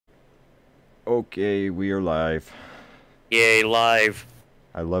Okay, we are live. Yay, live.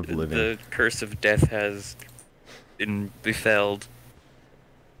 I love living. The curse of death has been befelled.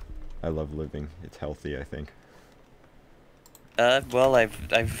 I love living. It's healthy, I think. Well,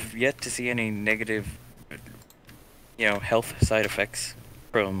 I've yet to see any negative, health side effects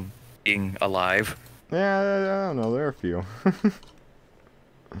from being alive. Yeah, I don't know. There are a few.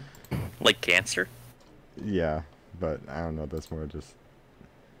 Like cancer. Yeah, but I don't know. That's more just...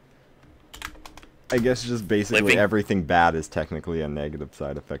 I guess just basically Living. everything bad is technically a negative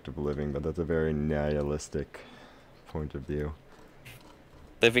side effect of living, but that's a very nihilistic point of view.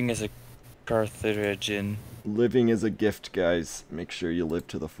 Living is a carcinogen. Living is a gift, guys. Make sure you live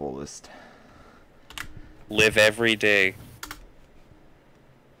to the fullest. Live every day.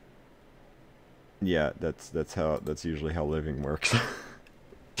 Yeah, that's usually how living works.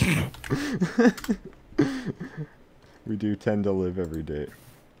 We do tend to live every day.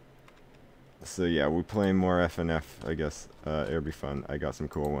 So yeah, we're playing more FNF, I guess. It'll be fun. I got some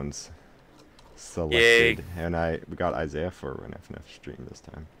cool ones selected. Yay. And we got Isaiah for an FNF stream this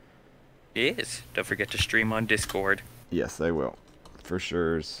time. Yes. Don't forget to stream on Discord. Yes, I will. For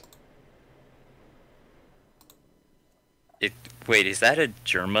sure. Wait, is that a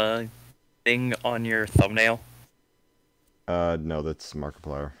Germa thing on your thumbnail? No, that's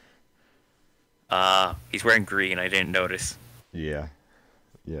Markiplier. He's wearing green. I didn't notice. Yeah.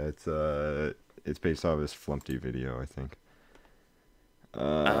 Yeah, it's based off his Flumpty video, I think.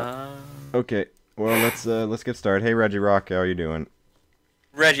 Okay. Well, let's get started. Hey, Reggie Rock, how are you doing?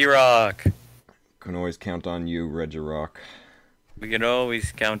 Reggie Rock! Can always count on you, Reggie Rock. We can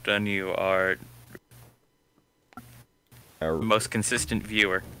always count on you, our most consistent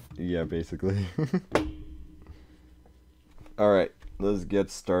viewer. Yeah, basically. Alright, let's get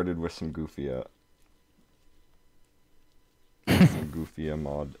started with some Goofia. Some Goofia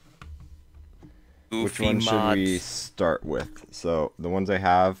mod. Which one should we start with? So, the ones I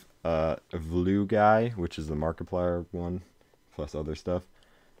have, Vloo guy, which is the Markiplier one, plus other stuff.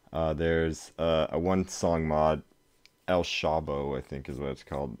 There's a one-song mod, El Chavo, I think is what it's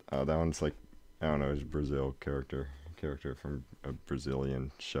called. That one's like, I don't know, he's a Brazil character from a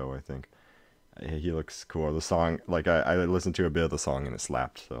Brazilian show, I think. He looks cool. The song, like, I listened to a bit of the song and it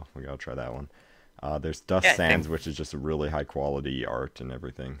slapped, so we gotta try that one. There's Dustin, which is just a really high-quality art and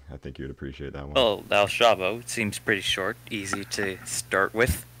everything. I think you'd appreciate that one. Well, El Chavo seems pretty short, easy to start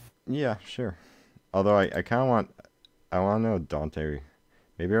with. Yeah, sure. Although I kind of want to know Dante.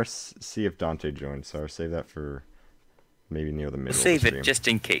 Maybe I'll see if Dante joins, so I'll save that for maybe near the middle of the stream. Save it just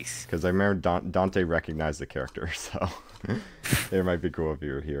in case. Because I remember Dante recognized the character, so it might be cool if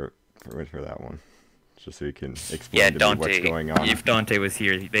you were here for that one. Just so you can explain to me what's going on. If Dante was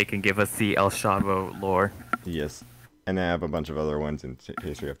here, they can give us the El Chavo lore. Yes. And I have a bunch of other ones in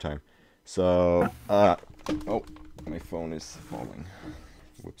case we have time. So, oh, my phone is falling.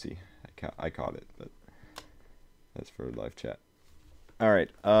 Whoopsie. I caught it, but that's for live chat.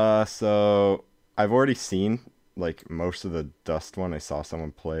 Alright, so I've already seen, like, most of the Dust one. I saw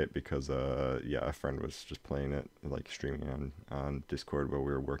someone play it because, yeah, a friend was just playing it, like, streaming on Discord while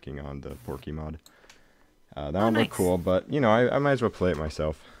we were working on the Porky mod. That one looked cool, but, you know, I might as well play it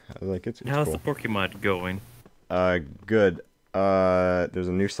myself. Like, it's How's cool. the Porky mod going? Good. There's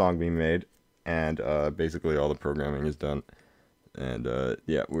a new song being made, and, basically all the programming is done. And,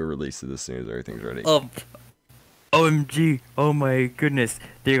 yeah, we'll release it as soon as everything's ready. OMG, oh my goodness,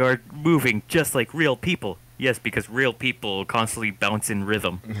 they are moving just like real people. Yes, because real people constantly bounce in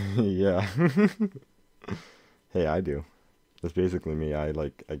rhythm. Yeah. Hey, I do. That's basically me. I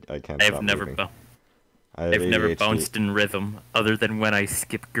can't stop moving. I've never bounced in rhythm, other than when I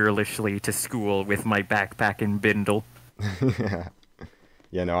skip girlishly to school with my backpack and bindle. Yeah.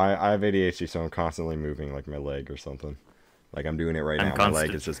 Yeah, no, I have ADHD, so I'm constantly moving, like, my leg or something. Like, I'm doing it right now. My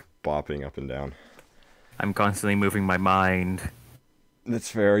leg is just bopping up and down. I'm constantly moving my mind. That's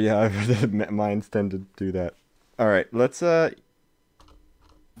fair, yeah. Minds tend to do that. Alright, let's start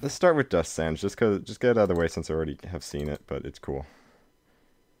with Dust Sands, just get it out of the way since I already have seen it, but it's cool.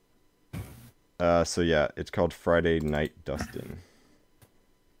 So yeah, it's called Friday Night Dustin.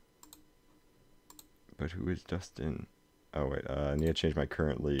 But who is Dustin? Oh wait, I need to change my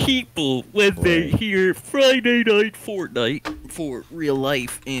currently. People, when they hear Friday Night Fortnite for real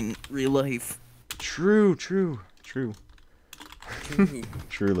life in real life. True. Truly.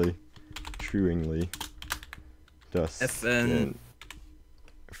 Dustin.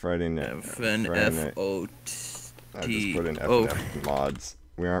 Friday Night. FNF. I just put in FNF mods.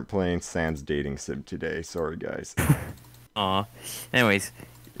 We aren't playing Sans Dating Sim today. Sorry, guys. Aw. Anyways,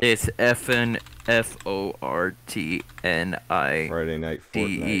 it's FNFORTNI. Friday Night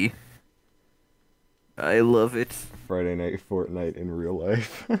Fortnite. I love it. Friday Night Fortnite in real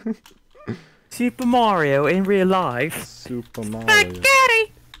life. Super Mario in real life. Super Mario.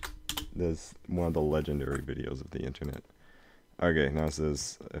 Spaghetti! That's one of the legendary videos of the internet. Okay, now it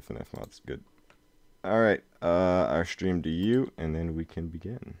says FNF mods. Good. Alright, our stream to you, and then we can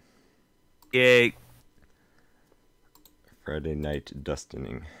begin. Yay. Friday night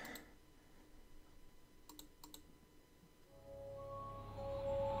dustining.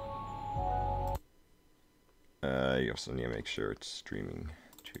 You also need to make sure it's streaming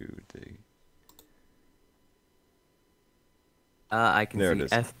to the... I can see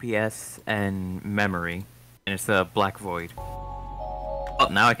FPS and memory, and it's a black void. Oh,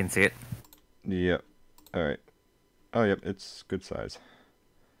 now I can see it. Yep. Alright. Oh, yep, it's good size.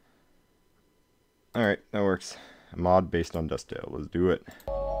 Alright, that works. A mod based on Dustdale. Let's do it.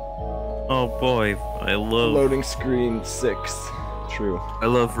 Oh boy, I love... Loading screen 6. True. I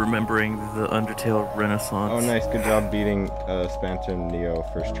love remembering the Undertale Renaissance. Oh, nice. Good job beating Spamton Neo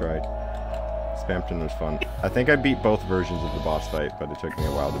first try. Spamton was fun. I think I beat both versions of the boss fight, but it took me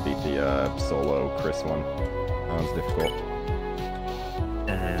a while to beat the solo Chris one. That one's difficult.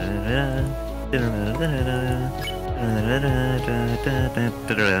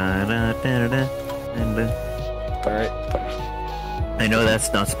 Alright. I know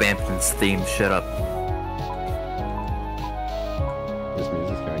that's not Spamton's theme, shut up. This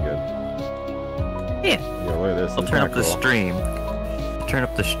music's kinda good. Yeah. Yeah, look at this. I'll turn up the stream. Turn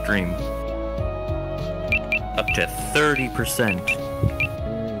up the stream. Up to 30%.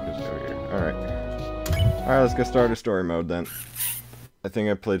 Alright. Alright, let's get started story mode then. I think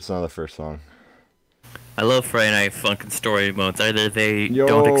I played some of the first song. I love Friday Night Funkin' story modes. Either they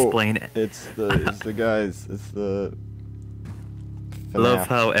don't explain it. It's the guys. It's the. I love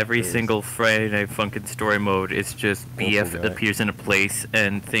how every single Friday Night Funkin' story mode is just BF appears in a place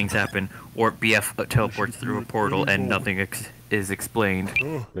and things happen, or BF teleports through a portal and nothing is explained.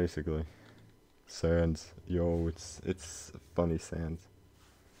 Basically. Sans. Yo, it's funny Sans.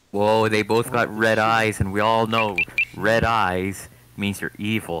 Whoa, they both got red eyes, and we all know red eyes means you're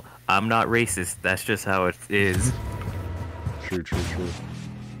evil. I'm not racist, that's just how it is. True.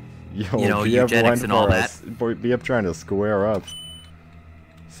 Yo, you know, eugenics and all that. Boy, be up trying to square up.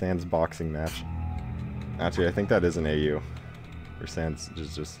 Sans boxing match. Actually, I think that is an AU. Or Sans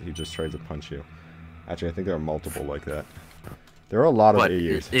he just tries to punch you. Actually, I think there are multiple like that. There are a lot of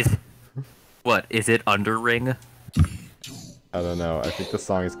AUs. What, is it Underring? I don't know. I think the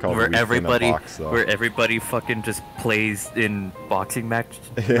song is called where everybody fucking just plays in boxing matches.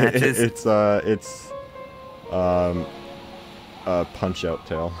 It's Punch Out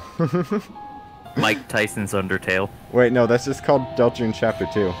Tale. Mike Tyson's Undertale. Wait, no, that's just called Deltarune Chapter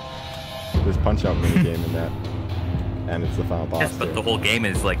 2. There's Punch Out minigame in that, and it's the final boss. Yes, but the whole game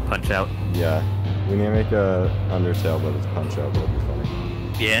is like Punch Out. Yeah, we need to make a Undertale, but it's Punch Out. That'd be funny.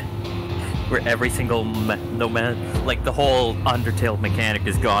 Yeah. Where every single like the whole Undertale mechanic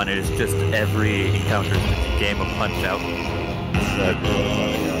is gone. It is just every encounter is a game of Punch Out. That'd be really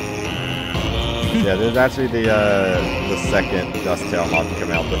funny, yeah. Yeah, there's actually the second Dustdale mod to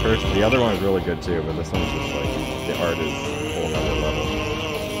come out. The other one is really good too, but this one's just like the art is a whole nother level.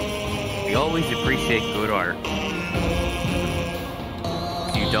 We always appreciate good art.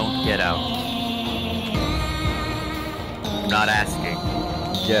 You don't Get Out. I'm not asking.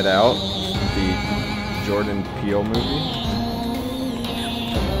 Get Out, the Jordan Peele movie.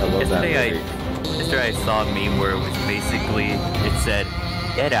 I love that movie. Yesterday I saw a meme where it was basically, it said,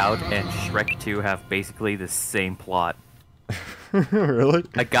 Get Out and Shrek 2 have basically the same plot. Really?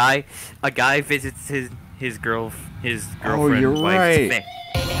 A guy visits his girlfriend's wife's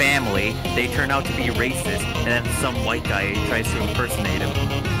family. They turn out to be racist, and then some white guy tries to impersonate him.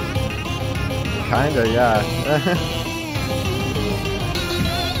 Kinda, yeah.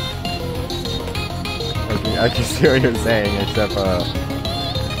 I can see what you're saying, except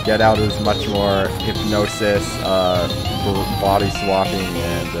Get Out is much more hypnosis, body swapping,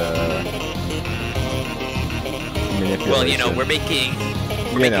 and manipulation. Well, you know, we're making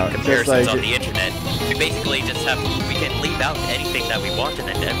comparisons on the internet. We basically just we can leave out anything that we want, and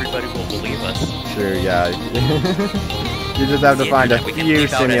then everybody will believe us. True, yeah. You just have to find a few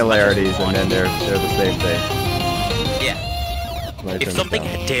similarities, and then they're the same thing. Yeah. If something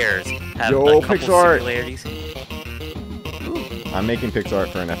dares have a couple similarities. I'm making pixel art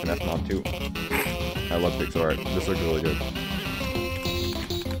for an FNF mod too. I love pixel art. This looks really good.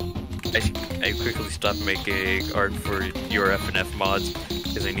 I quickly stopped making art for your FNF mods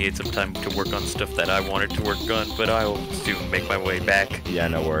because I needed some time to work on stuff that I wanted to work on, but I'll soon make my way back. Yeah,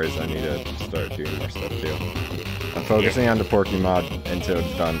 no worries. I need to start doing more stuff too. I'm focusing on the Porky mod until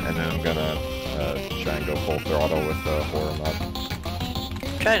it's done, and then I'm gonna try and go full throttle with the horror mod.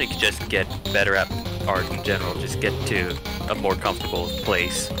 Trying to just get better at art in general, just get to a more comfortable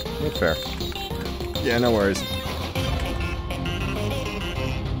place. That's fair. Yeah, no worries.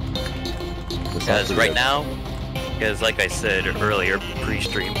 Because right now, because like I said earlier,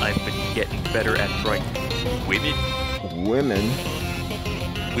 pre-stream, I've been getting better at drawing women. Women?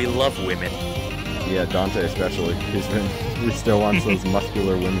 We love women. Yeah, Dante especially. He still wants those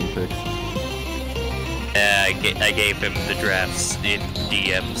muscular women pics. I gave him the drafts in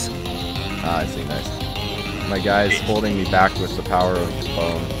DMs. Ah, I see, nice. My guy's holding me back with the power of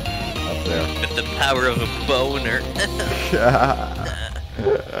bone up there. With the power of a boner.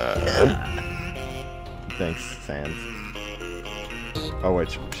 Thanks, Sans. Oh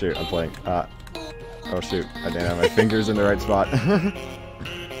wait, shoot, I'm playing. Oh shoot, I didn't have my fingers in the right spot.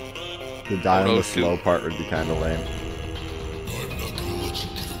 The die on the slow part would be kinda lame.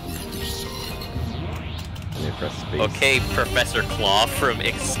 Press space. Okay, Professor Claw from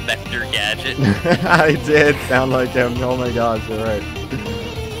Inspector Gadget. I did sound like him. Oh my gosh, you're right.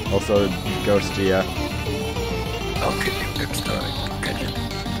 Also, Ghost GF. I'll get you next time, Gadget.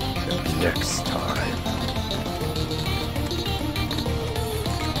 Next time.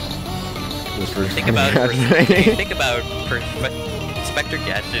 Think about Inspector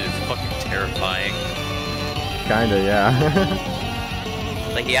Gadget is fucking terrifying. Kinda, yeah.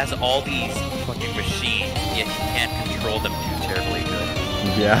 Like, he has all these fucking machines, yet he can't control them too terribly good.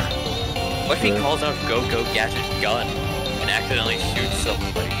 Yeah. What if he calls out Go-Go Gadget gun and accidentally shoots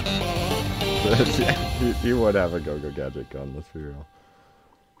somebody? He would have a Go-Go Gadget gun, let's be real.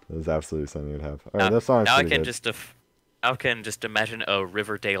 That's absolutely something you'd have. Alright, that song's pretty good. I can just imagine a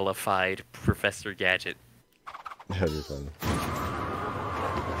Riverdale-ified Professor Gadget. That'd be fun.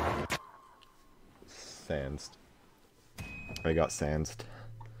 Sansed. I got sansed.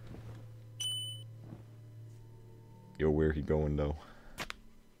 Yo, where he going though?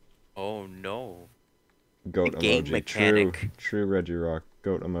 Oh no. Goat the game emoji. Mechanic. True Reggie Rock.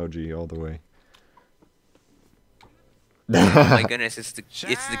 Goat emoji all the way. Oh my goodness, it's the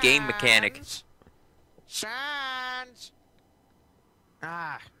game mechanic. Sans!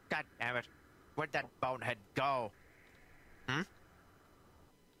 Ah, god damn it. Where'd that bonehead go? Hmm?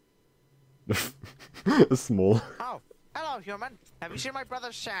 Small. Oh, hello, human. Have you seen my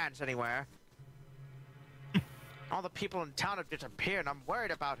brother Sans anywhere? All the people in town have disappeared, and I'm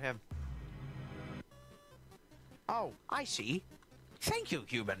worried about him. Oh, I see. Thank you,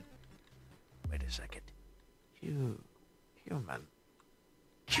 human. Wait a second. Human.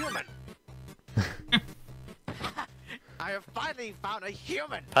 Human! I have finally found a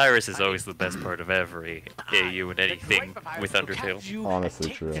human! Pyrus is always the best part of every AU and anything with Undertale. Honestly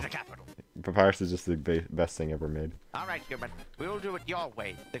true. Papyrus is just the best thing ever made. Alright, human. We'll do it your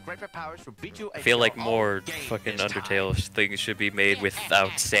way. The Great Papyrus will beat you. I feel like more fucking Undertale things should be made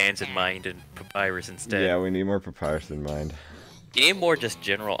without Sans in mind and Papyrus instead. Yeah, we need more Papyrus in mind. You need more just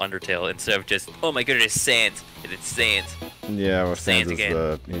general Undertale instead of just, oh my goodness, Sans, and it's Sans. Yeah, well, Sans is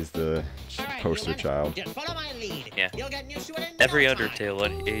again. he's the poster child. Just follow my lead. Yeah. You'll get used to it in Every no time. Undertale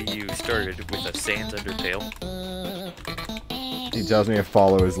on AU started with a Sans Undertale. He tells me to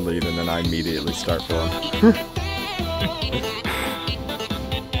follow his lead, and then I immediately start for him.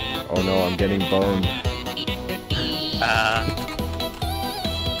 Oh no, I'm getting boned.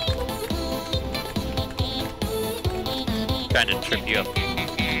 Trying to trip you up.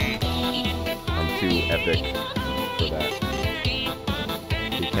 I'm too epic for that.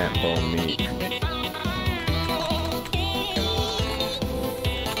 He can't bone me.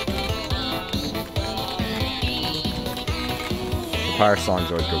 Papyrus songs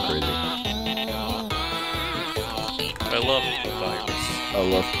always go crazy. I love Papyrus. I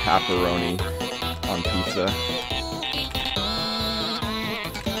love pepperoni on pizza.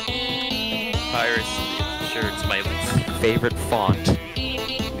 Papyrus, sure, it's my favorite font.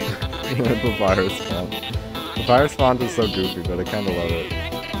 Papyrus font. Papyrus font is so goofy, but I kind of love it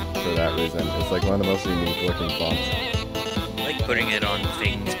for that reason. It's like one of the most unique looking fonts. I like putting it on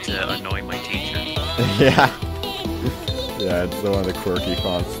things to annoy my teacher. Yeah. Yeah, it's one of the quirky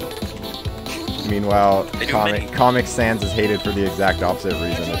fonts. Meanwhile, Comic Sans is hated for the exact opposite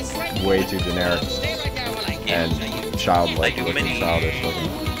reason. It's way too generic and childlike looking, childish looking.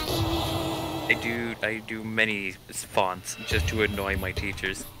 I do many fonts just to annoy my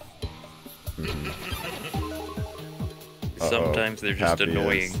teachers. Sometimes they're just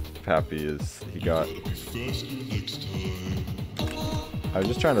annoying. He got... I was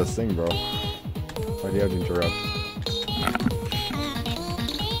just trying to sing, bro. Why do you have to interrupt?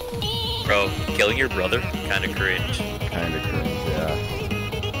 Bro, killing your brother? Kinda cringe. Kinda cringe,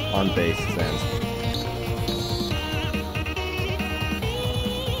 yeah. On base, Sans.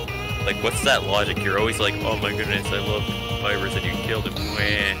 Like, what's that logic? You're always like, oh my goodness, I love Pyrus, and you killed him.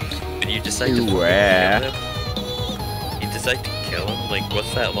 And you decide to kill him. You decide to kill him? Like,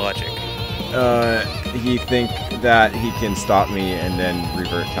 what's that logic? He think that he can stop me and then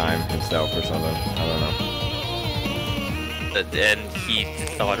revert time himself or something. I don't know. And he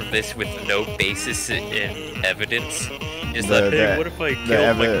thought of this with no basis in evidence. Just like, hey, what if I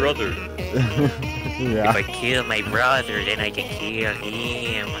kill my brother? Yeah. If I kill my brother, then I can kill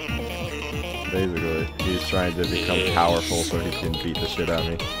him. Basically, he's trying to become powerful so he can beat the shit out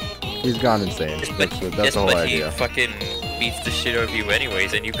of me. He's gone insane. That's the whole idea. He fucking beats the shit out of you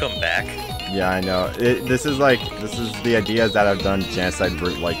anyways, and you come back. Yeah, I know. This is the ideas that I've done genocide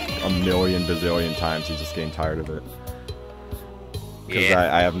route like a million bazillion times. He's just getting tired of it. Because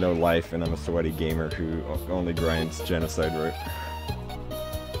I have no life and I'm a sweaty gamer who only grinds genocide route.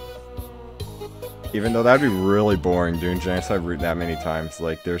 Even though that'd be really boring doing genocide route that many times.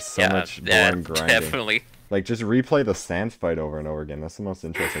 Like, there's so much boring grinding. Definitely. Like, just replay the Sans fight over and over again. That's the most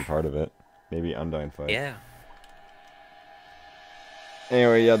interesting part of it. Maybe Undyne fight. Yeah.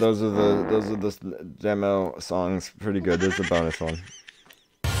 Anyway, yeah, those are the demo songs. Pretty good. There's a bonus one.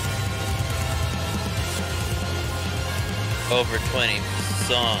 Over 20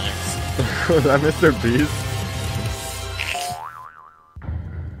 songs. Was that Mr. Beast?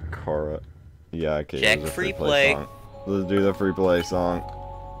 Cora. Yeah, okay. Check free play. Song. Let's do the free play song.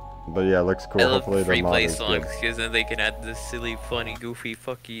 But yeah, it looks cool. I love Hopefully free the mod play is songs good. because then they can add the silly, funny, goofy,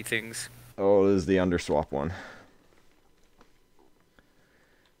 fucky things. Oh, this is the underswap one.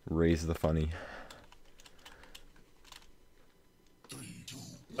 Raise the funny.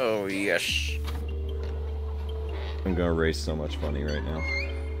 Oh yes. I'm gonna raise so much funny right now.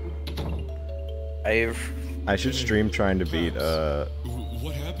 I should stream trying to beat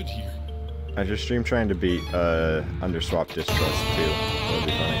What happened here? I should stream trying to beat Underswap Distrust too. That would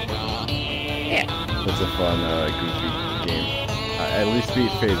be funny. Yeah. It's a fun goofy game. I at least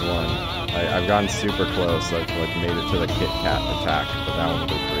beat phase 1. I've gotten super close. I've like made it to the Kit Kat attack, but that one will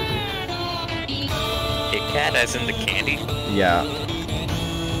go crazy. Kit Kat as in the candy? Yeah.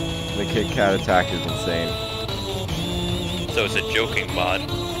 The Kit Kat attack is insane. So it's a joking mod.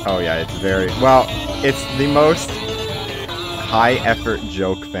 Oh yeah, it's very well. It's the most high-effort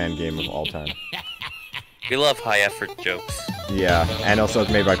joke fan game of all time. We love high-effort jokes. Yeah, and also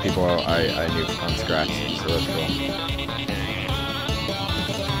it's made by people I knew on Scratch, so that's cool.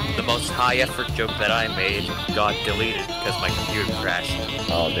 The most high-effort joke that I made got deleted because my computer crashed.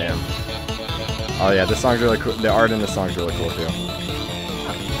 Oh damn. Oh yeah, this song's really cool. The art in this song's really cool too.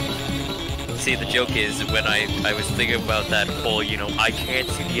 See, the joke is, when I was thinking about that whole, you know, I can't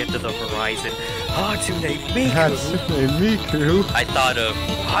see the end of the horizon, Hatsune Miku. Hatsune Miku. I thought of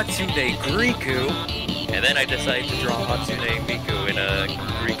Hatsune Griku, and then I decided to draw Hatsune Miku in a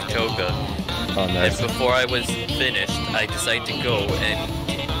Greek toga. Oh, nice. And before I was finished, I decided to go and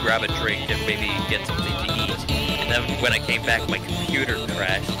grab a drink and maybe get something to eat. And then when I came back, my computer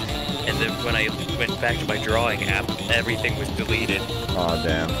crashed. And then when I went back to my drawing app, everything was deleted. Oh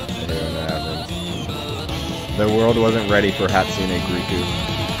damn. I hate when that happens. The world wasn't ready for Hatsune Griku.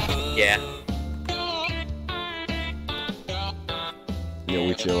 Yeah. Yo,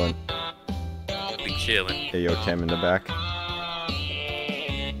 we chillin'. We chillin'. Hey yo, Tim in the back.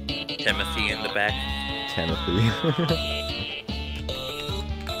 Timothy in the back. Timothy.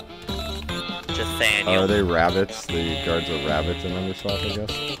 Nathaniel. Are they rabbits? The guards are rabbits in Underswap, I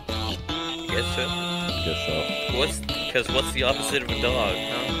guess? Guess so. Guess so. What's the opposite of a dog,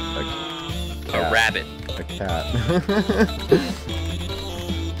 huh? A rabbit. A cat.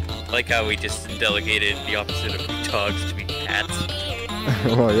 Like how we just delegated the opposite of dogs to be cats.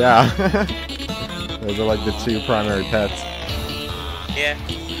 Well, yeah. Those are like the 2 primary pets. Yeah.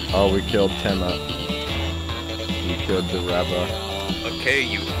 Oh, we killed Tema. We killed the Rabba.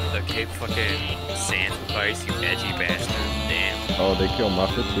 Okay, fucking Sandspice, you edgy bastard. Damn. Oh, they kill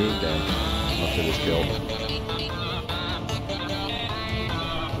Muffet too? Damn. Muffet is killed.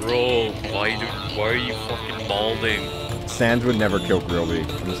 Bro, why are you fucking balding? Sans would never kill Grilby.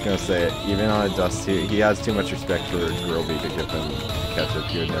 I'm just gonna say it. Even on a Dust, he has too much respect for Grilby to give him ketchup.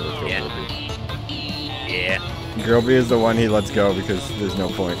 He would never kill Grilby. Yeah. Grilby is the one he lets go because there's no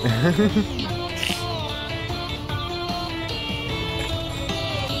point.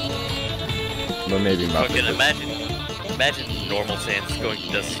 But maybe Muffet. Fucking imagine normal Sans going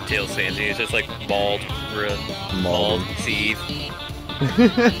to Dusty Tail Sans. He's just like bald, Steve.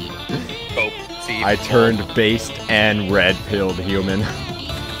 Cope, Steve. I turned based and red-pilled human.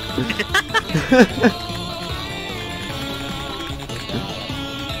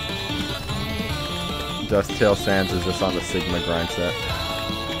 Dust Tail Sans is just on the Sigma grind set.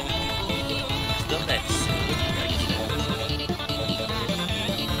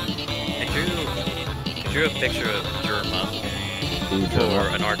 drew a picture of Germa Ooh, for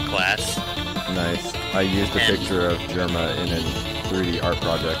Germa. an art class. Nice. I used a picture of Germa in a 3D art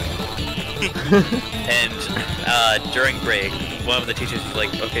project. And during break, one of the teachers was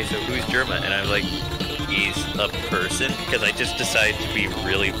like, okay, so who's Germa? And I was like, he's a person, because I just decided to be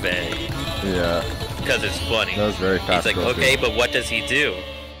really vague. Yeah. Because it's funny. That was very fast. He's like, okay, but what does he do?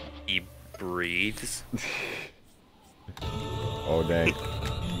 He breathes. Oh, dang.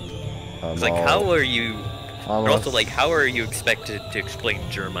 It's like, how are you... Almost. Also, like, how are you expected to explain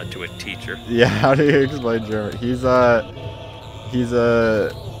Germa to a teacher? Yeah, how do you explain Germa? He's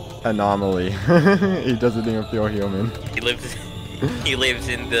a anomaly. He doesn't even feel human. He lives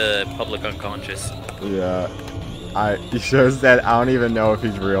in the public unconscious. Yeah. He shows that I don't even know if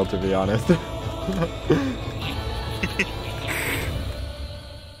he's real, to be honest.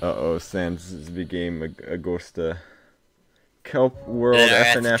 Uh-oh, Sans became a ghost. Kelp World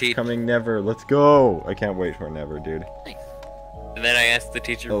FNF coming never. Let's go! I can't wait for never, dude. And then I asked the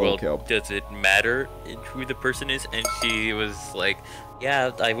teacher, Hello, well, Kelp. does it matter who the person is? And she was like,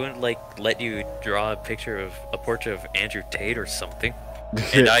 yeah, I wouldn't, like, let you draw a portrait of Andrew Tate or something.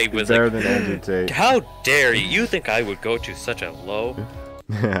 And I was better like, than Andrew Tate. How dare you? You think I would go to such a low?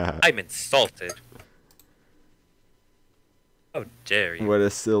 I'm insulted. How dare you? What a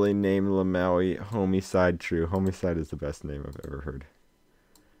silly name, Lamaui. Homicide, true. Homicide is the best name I've ever heard.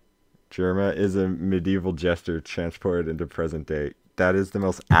 Germa is a medieval jester transported into present day. That is the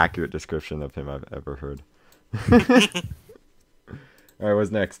most accurate description of him I've ever heard. Alright,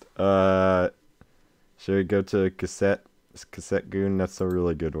 what's next? Should we go to Cassette Goon? That's a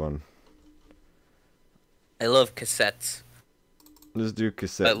really good one. I love cassettes. Let's do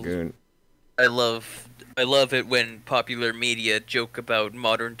Cassette Goon. I love it when popular media joke about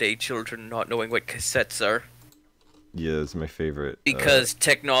modern day children not knowing what cassettes are. Yeah, it's my favorite. Because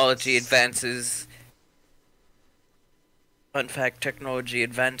technology advances. In fact, technology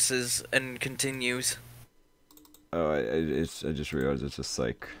advances and continues. Oh, I just realized it's a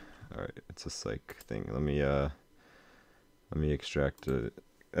psych. Alright, it's a psych thing. Let me extract it.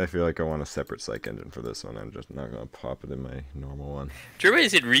 I feel like I want a separate psych engine for this one. I'm just not gonna pop it in my normal one. Germa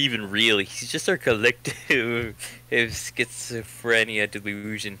isn't even real. He's just our collective schizophrenia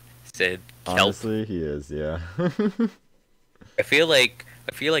delusion. Said Kelp. Honestly, he is. Yeah. I feel like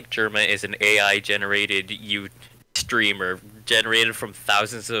Germa is an AI generated streamer generated from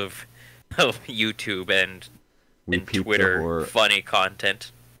thousands of YouTube and Twitter funny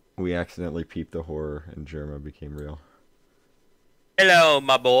content. We accidentally peeped the horror, and Germa became real. Hello,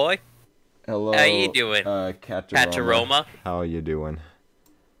 my boy. Hello. How you doing? Cataroma. How are you doing?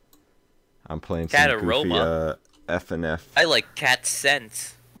 I'm playing some goofy FNF. I like cat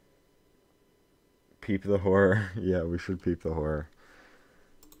sense. Peep the horror. Yeah, we should peep the horror.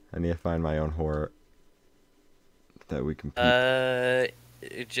 I need to find my own horror that we can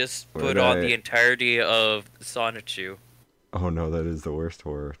peep. Just put on the entirety of Sonichu. Oh no, that is the worst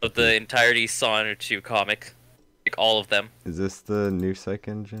horror. Of the entirety Sonichu comic. Like all of them. Is this the new psych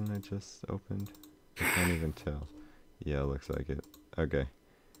engine I just opened? I can't even tell. Yeah, it looks like it. Okay.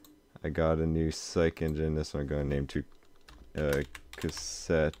 I got a new psych engine. This one I'm going to name to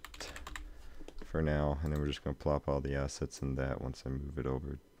Cassette for now. And then we're just going to plop all the assets in that once I move it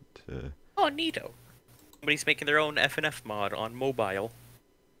over to... Oh, neato. Somebody's making their own FNF mod on mobile.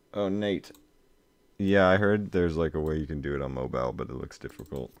 Oh, Nate. Yeah, I heard there's like a way you can do it on mobile, but it looks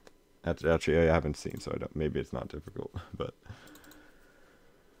difficult. Actually, I haven't seen, so I don't. Maybe it's not difficult, but.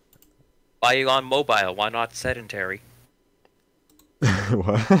 Why are you on mobile? Why not sedentary?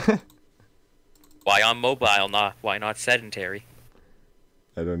 What? Why on mobile? Why not sedentary?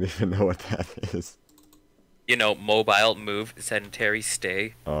 I don't even know what that is. You know, mobile, move, sedentary,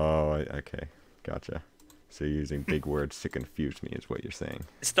 stay. Oh, okay, gotcha. So you're using big words to confuse me, is what you're saying.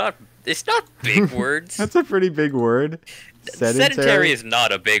 It's not big words. That's a pretty big word. Sedentary is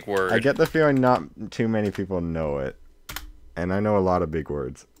not a big word. I get the feeling not too many people know it. And I know a lot of big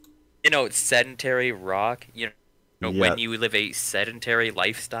words. You know, sedentary rock, you know, yeah. When you live a sedentary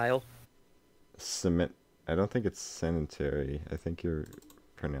lifestyle. I don't think it's sedentary. I think you're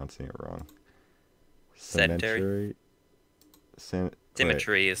pronouncing it wrong. Sedentary?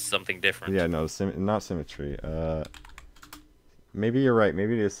 Symmetry is something different. Yeah, no, not symmetry. Maybe you're right.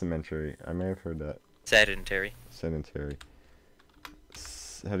 Maybe it is symmetry. I may have heard that. Sedentary. Sedentary.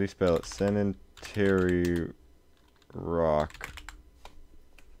 How do you spell it? Sedentary rock.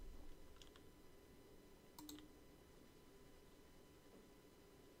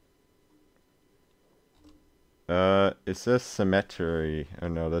 It says cemetery. Oh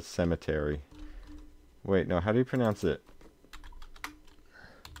no, that's cemetery. Wait, no, how do you pronounce it?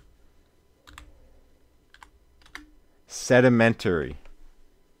 Sedimentary.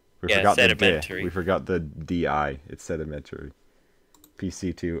 We forgot sedimentary. the D. We forgot the DI. It's sedimentary.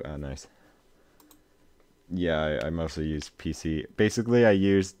 PC2. Oh, nice. Yeah, I mostly use PC. Basically, I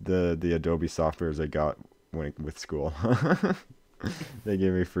used the Adobe softwares I got with school. They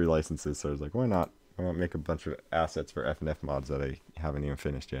gave me free licenses, so I was like, why not? I want to make a bunch of assets for FNF mods that I haven't even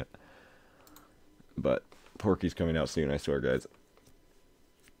finished yet. But Porky's coming out soon, I swear, guys.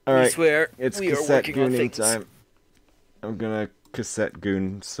 Alright, I swear, it's we are cassette working on gooning things. time. I'm gonna cassette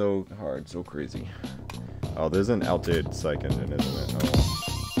goon so hard, so crazy. Oh, there's an outdated psych engine, isn't it?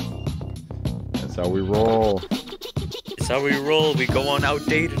 Oh. That's how we roll. It's how we roll. We go on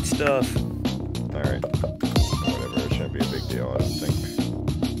outdated stuff. Alright. Whatever, it shouldn't be a big deal, I don't think.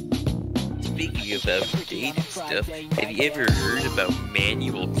 Speaking of outdated stuff, have you ever heard about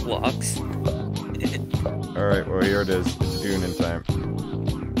manual clocks? Alright, well here it is. It's gooning time.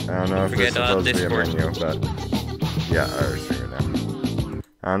 I don't know if there's supposed to be a menu, but... Yeah, I was figuring it out.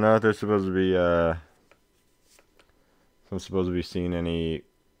 I don't know if there's supposed to be, I'm supposed to be seeing any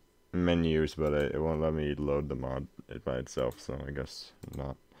menus, but it won't let me load the mod by itself, so I guess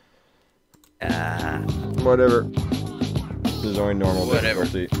not. Whatever. There's only normal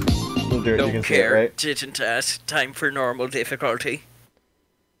difficulty. We'll do it, you can see it, right? Didn't ask. Time for normal difficulty.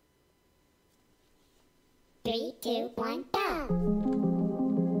 3, 2, 1,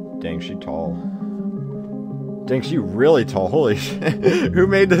 go! Dang, she tall. Dang, she really tall. Holy shit. Who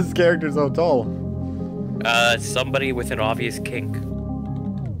made this character so tall? Somebody with an obvious kink. Or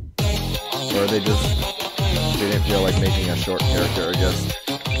they didn't feel like making a short character, I guess.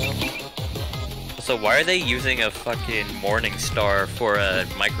 So why are they using a fucking Morning Star for a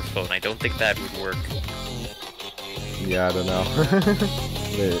microphone? I don't think that would work. Yeah, I don't know.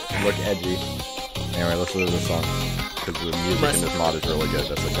 They look edgy. Anyway, let's listen to the song. Because the music in this mod is really good.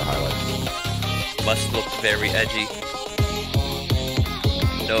 That's like the highlight. Must look very edgy.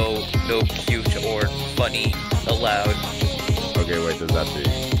 No cute or funny allowed. Okay, wait, does that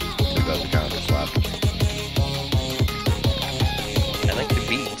count as a slap? I like the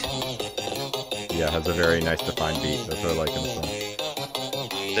beat. Yeah, it has a very nice defined beat. That's what I like in the song.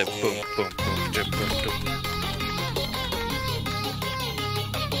 The boom, boom, boom, boom, boom, boom.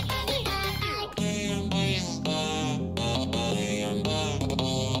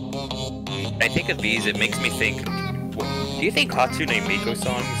 When I think of these, it makes me think, do you think Hatsune Miku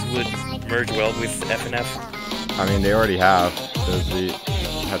songs would merge well with FNF? I mean, they already have. There's the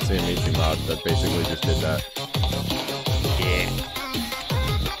Hatsune Miku mod that basically just did that. Yeah.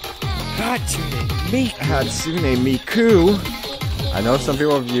 Hatsune Miku! I know some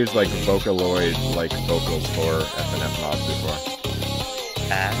people have used, like, Vocaloid, like, vocals for FNF mods before.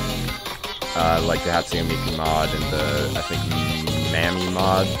 Like the Hatsune Miku mod and the, I think, Mammy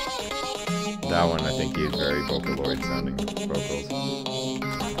mod. That one, I think, used very Vocaloid sounding vocals.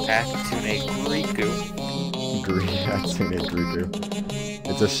 Hatsune Miku. Hatsune Miku.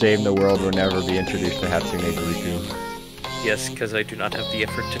 It's a shame the world will never be introduced to Hatsune Miku. Yes, because I do not have the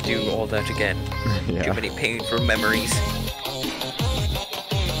effort to do all that again. Yeah. Too many painful memories.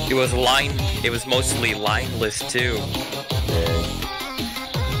 It was mostly lineless too. Yeah.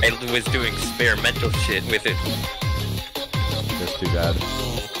 I was doing experimental shit with it. That's too bad.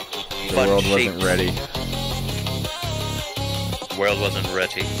 The Fun world shapes. wasn't ready. The world wasn't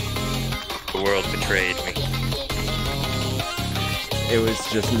ready. The world betrayed me. It was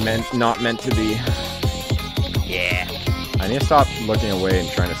just not meant to be. Yeah. I need to stop looking away and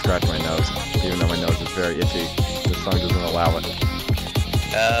trying to scratch my nose, even though my nose is very itchy. This song doesn't allow it.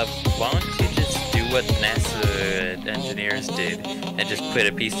 Why don't you just do what NASA engineers did and just put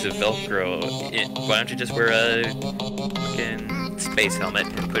a piece of Velcro in? Why don't you just wear a fucking space helmet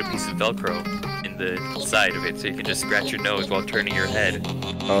and put a piece of Velcro in the side of it so you can just scratch your nose while turning your head?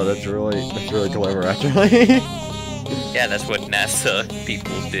 Oh, that's really clever, actually. Yeah, that's what NASA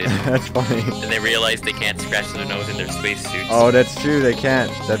people did. That's funny. And they realized they can't scratch their nose in their spacesuits. Oh, that's true, they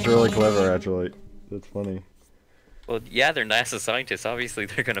can't. That's really clever, actually. That's funny. Well, yeah, they're NASA scientists. Obviously,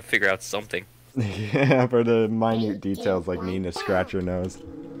 they're gonna figure out something. Yeah, for the minute details like needing to scratch your nose.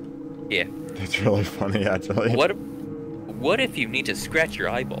 Yeah. That's really funny, actually. What if you need to scratch your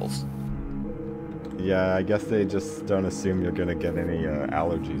eyeballs? Yeah, I guess they just don't assume you're gonna get any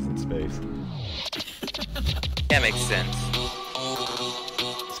allergies in space. That makes sense.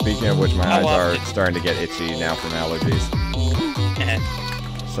 Speaking of which, my eyes are starting to get itchy now from allergies.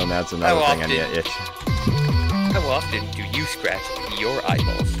 So that's another thing I need to itch. How often do you scratch your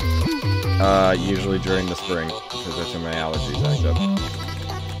eyeballs? Usually during the spring, because that's when my allergies act up.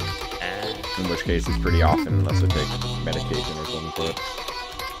 In which case it's pretty often, unless I take medication or something for it.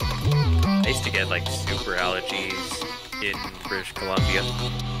 I used to get like super allergies in British Columbia.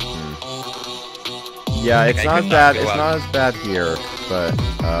 Yeah, Like, it's I not could as not bad. go It's out. not as bad here, but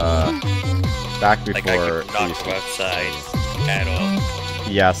back Like, I before. could not go outside at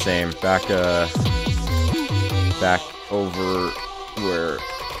all. Yeah, same. Back over where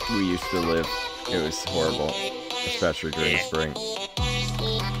we used to live, it was horrible, especially during spring.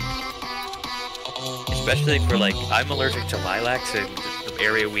 Especially for, like, I'm allergic to lilacs, and the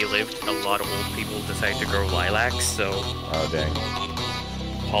area we lived, a lot of old people decided to grow lilacs, so Oh dang.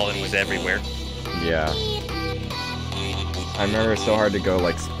 pollen was everywhere. Yeah. I remember it's so hard to go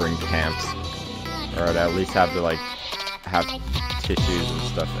like spring camps, or I'd at least have to like have tissues and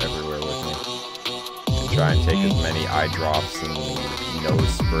stuff everywhere with me, and try and take as many eye drops and nose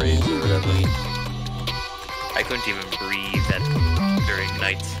sprays or whatever. I couldn't even breathe during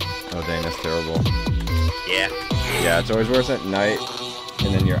nights. Oh dang, that's terrible. Yeah. Yeah, it's always worse at night,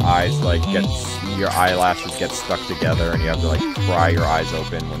 and then your eyes like your eyelashes get stuck together, and you have to like pry your eyes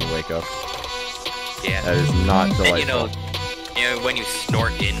open when you wake up. Yeah. That is not delightful. And you know, when you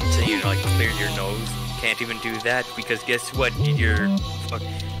snort into, like clear your nose, you can't even do that because guess what?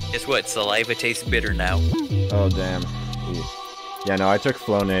 Guess what? Saliva tastes bitter now. Oh damn. Yeah, no, I took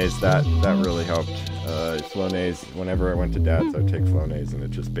Flonase. That really helped. Flonase. Whenever I went to Dad's, I'd take Flonase, and it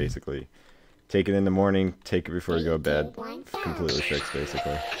just basically take it in the morning, take it before you go to bed. Completely fixed,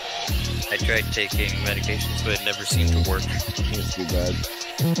 basically. I tried taking medications, but it never seemed to work. It's too bad.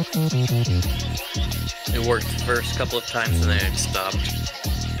 It worked the first couple of times, and then it stopped.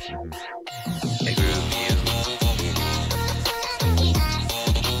 I agree with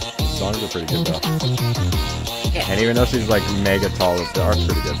The songs are pretty good though. And even though she's like mega tall, the art's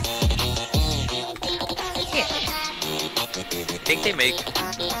pretty good. I think they make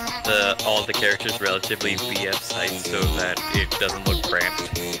all the characters relatively BF size so that it doesn't look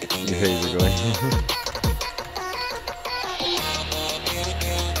cramped. Basically.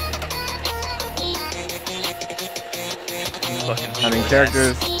 I mean,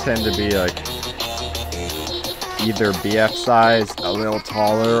 characters tend to be like either BF size, a little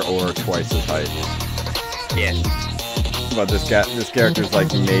taller, or twice his height. Yeah. But this character's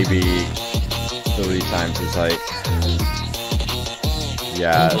like maybe 3 times his height.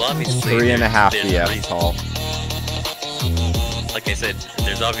 Yeah, Well, obviously, 3.5 there's BF reason. tall. Like I said,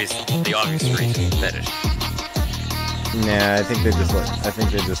 there's the obvious reason fetish. Nah, I think they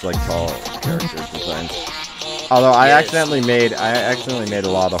just like tall characters designs. Although I accidentally made a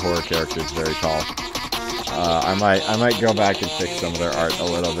lot of horror characters very tall. I might go back and fix some of their art a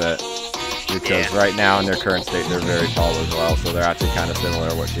little bit, because right now in their current state they're very tall as well, so they're actually kind of similar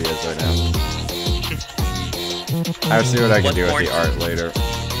to what she is right now. I'll see what I can do with the art later.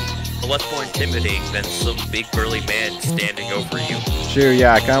 What's more intimidating than some big burly man standing over you? True,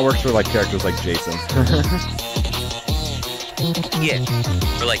 yeah, it kind of works for like characters like Jason. Yeah.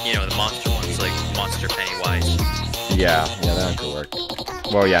 Or like, the monster ones, like Monster Pennywise. Yeah, that could work.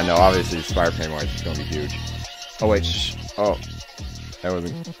 Well, yeah, no, obviously Spire Pennywise is gonna be huge. Oh wait, shh. Oh, that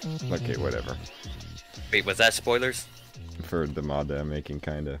wasn't. Okay, whatever. Wait, was that spoilers? For the mod that I'm making,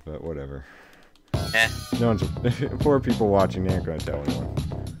 kinda, but whatever. Eh. No one's. Poor people watching, they aren't gonna tell anyone.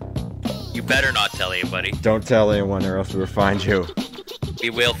 You better not tell anybody. Don't tell anyone, or else we'll find you. We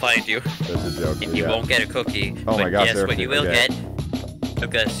will find you. That's a joke. And you won't get a cookie. Oh my gosh, yes, what you will get, I've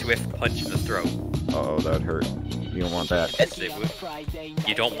got a swift punch in the throat. Uh-oh, that'd hurt. You don't want that. Yes, it would.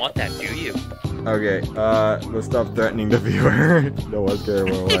 You don't want that, do you? Okay, let's stop threatening the viewer. No one's gonna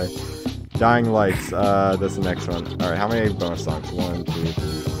run away. Dying Lights, that's the next one. Alright, how many bonus songs? 1, 2, 3,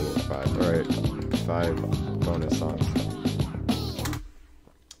 4, 5. Alright, 5 bonus songs.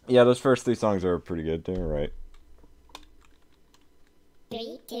 Yeah, those first 3 songs are pretty good. They're right.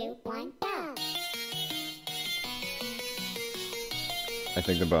 3, 2, 1, go. I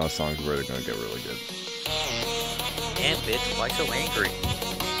think the bonus songs were gonna get really good. Damn, bitch, why so angry?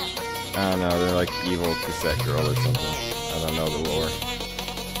 I don't know, they're like evil cassette girl or something. I don't know the lore.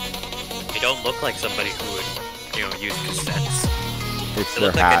 They don't look like somebody who would, use cassettes. It's They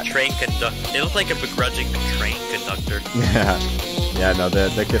their look hat. like a train conductor. They look like a begrudging train conductor. Yeah. Yeah, no,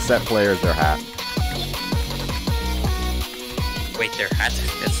 the cassette player is their hat. Wait, their hat's a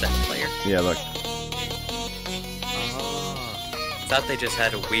cassette player? Yeah, look. I thought they just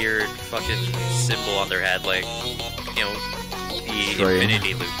had a weird fucking symbol on their head, like, the Train.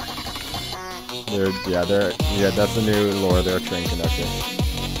 infinity loop. That's the new lore. They're a train conductor.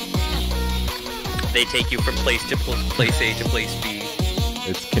 They take you from place to place A to place B.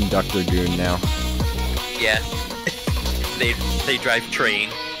 It's Conductor Goon now. Yeah. they drive train.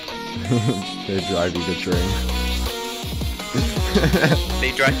 They drive you the train.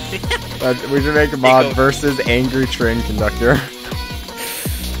 They drive. We should make a mod versus angry train conductor.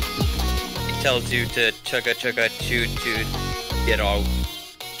 It tells you to chugga chugga choo choo get out.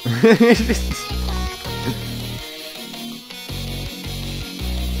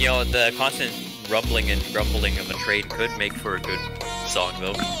 You know, the constant rumbling and grumbling of a train could make for a good song,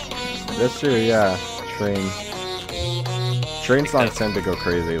 though. That's true, yeah. Train songs tend to go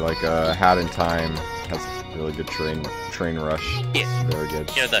crazy. Like Hat in Time has really good train rush. Yeah. Very good.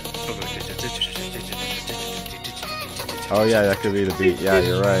 You know that. Oh yeah, that could be the beat. Yeah,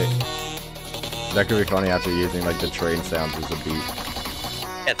 you're right. That could be funny after using like the train sounds as a beat.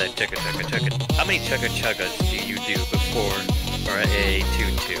 Yeah, the chugga chugga chugga. How many chugga chuggas do you do before or a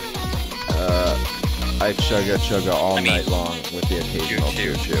choo-choo? I chugga all night long with the occasional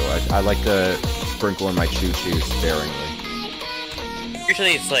choo-choo. I like to sprinkle in my choo-choo sparingly.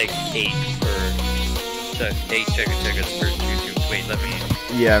 Usually it's like 8 chugga chuggas per choo-choo. Wait, let me...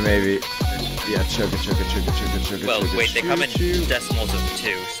 Yeah, maybe. Yeah, chugga. Well, wait, they come in decimals of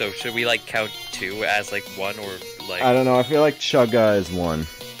 2, so should we like count 2 as like 1 or like... I don't know, I feel like chugga is 1.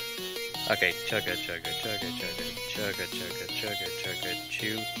 Okay, chugga,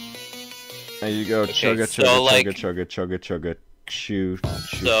 chew. There you go, Okay, chugga, chew.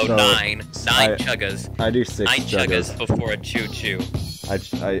 So 9 chuggas. I do 6 9 chuggas before a choo-choo. I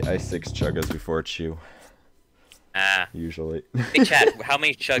 6 chuggas before a chew. Ah. Usually. Hey chat, how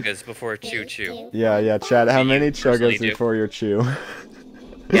many chuggas before a choo-choo? Yeah, chat, how many chuggas before your chew?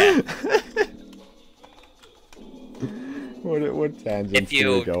 Yeah. What tangents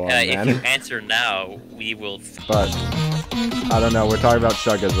do we go on, man? If you answer now, we will... But, I don't know, we're talking about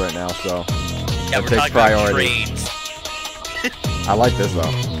chuggas right now, so... Yeah, that we're takes talking priority. about trains. I like this,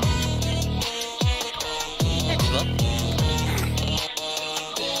 though. Excellent.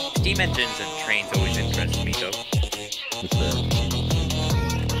 Steam engines and trains always interest me, though. It's fair.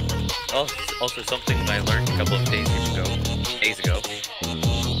 Also something I learned a couple of days ago.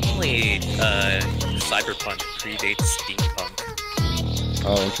 Only cyberpunk predates steampunk.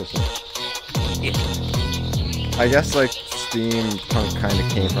 Oh, interesting. Yeah. I guess, like, steampunk kind of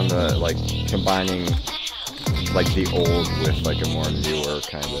came from the, like, combining, like, the old with, like, a more newer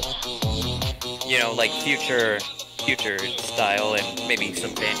kind of... You know, like, future style and maybe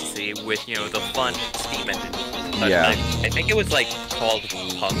some fantasy with, you know, the fun steam engine. But yeah. I think it was, like, called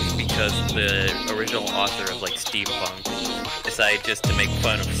punk because the original author of, like, steampunk decided just to make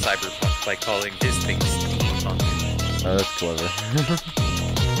fun of cyberpunk by calling this thing steampunk. Oh, that's clever.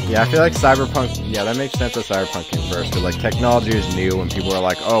 Yeah, I feel like cyberpunk, yeah, that makes sense that cyberpunk came first, because, like, technology is new, and people are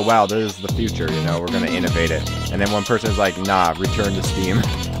like, oh, wow, this is the future, you know, we're gonna innovate it. And then one person's like, nah, return to Steam.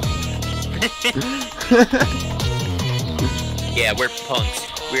 Yeah, we're punks.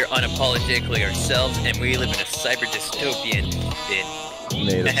 We're unapologetically ourselves, and we live in a cyber dystopian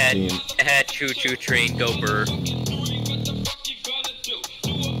made of steam. Choo-choo train, go burr.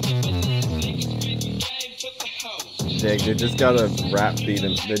 They just got a rap beat,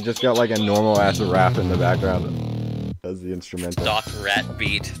 and they just got like a normal ass rap in the background as the instrumental. Stock rat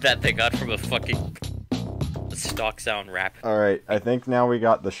beat that they got from a fucking stock sound rap. Alright, I think now we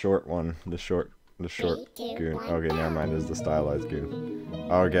got the short one. The short goon. Okay, never mind, this is the stylized goon.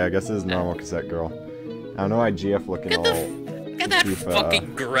 Okay, I guess this is normal cassette girl. I don't know why GF looking all... Look at that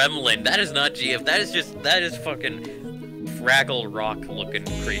fucking gremlin. That is not GF, that is fucking Fraggle Rock looking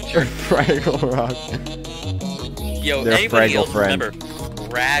creature. Fraggle Rock. Yo, They're anybody Fraggle else friend. remember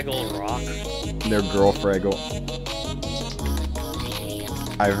Fraggle Rock? They're girl Fraggle.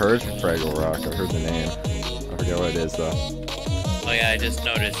 I've heard Fraggle Rock, I've heard the name. I forget what it is though. Oh yeah, I just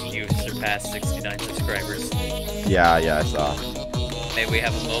noticed you surpassed 69 subscribers. Yeah, I saw. May we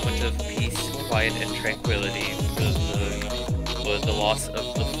have a moment of peace, quiet, and tranquility for the loss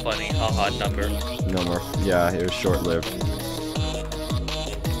of the funny haha number. No more. Yeah, it was short-lived.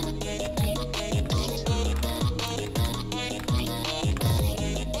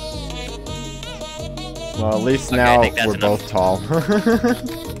 Well, at least now we're both tall.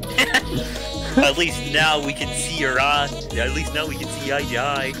 At least now we can see your eye. At least now we can see eye to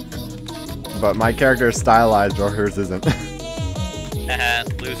eye. But my character is stylized, or hers isn't. Haha,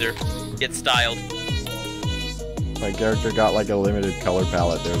 loser. Get styled. My character got like a limited color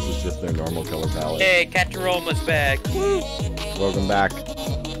palette. Theirs is just their normal color palette. Hey, Cataroma's back. Woo! Welcome back.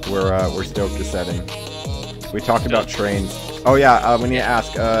 We're still cassetting. We talked about trains. Oh yeah, we need to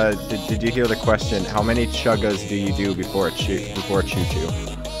ask. Did you hear the question? How many chuggas do you do before a choo-choo?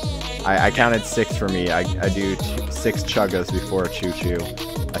 I counted 6 for me. I do 6 chuggas before a choo-choo.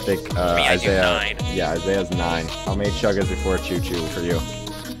 I think Isaiah. I do 9. Yeah, Isaiah's 9. How many chuggas before a choo-choo for you?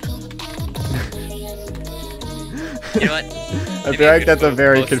 You know what? I feel like that's a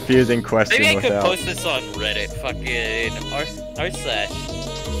very confusing question. Maybe I could without... post this on Reddit. Fucking r slash.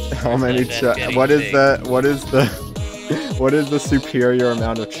 How many what is the superior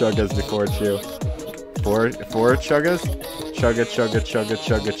amount of chuggas before chew? Four chuggas? Chugga chugga chugga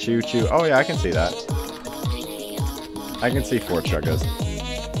chugga chew chew. Oh yeah, I can see that. I can see 4 chuggas.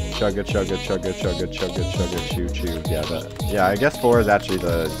 Chugga chugga chugga chugga chugga chugga chew chew. Yeah, I guess 4 is actually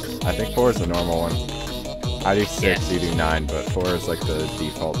I think 4 is the normal one. I do 6, you do 9, but 4 is like the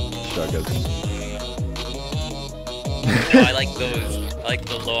default chuggas. No, I like those. I like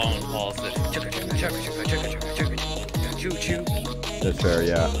the long calls. That chugga chugga chugga chugga chugga chugga chugga chew chew. That's fair,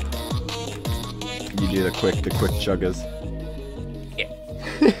 yeah. You do the quick chuggas. Yeah.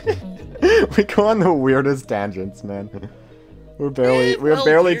 We go on the weirdest tangents, man. We're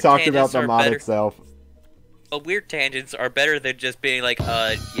barely talking about the mod itself. But weird tangents are better than just being like,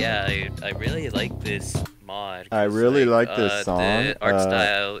 yeah, I really like this mod. I really like this song. The art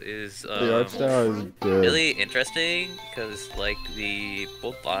style is the art style is good. Really interesting because like the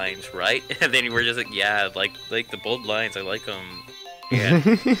bold lines, right? And then we're just like, yeah, like the bold lines, I like them. Yeah.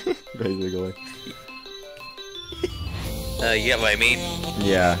 Basically. You get what I mean?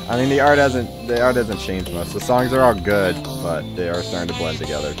 Yeah, I mean the art hasn't changed much. The songs are all good, but they are starting to blend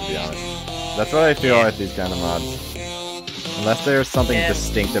together. To be honest, that's what I feel with these kind of mods. Unless there's something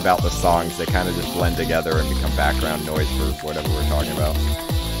distinct about the songs, they kind of just blend together and become background noise for whatever we're talking about.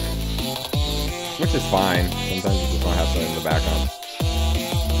 Which is fine. Sometimes you just want to have something in the background.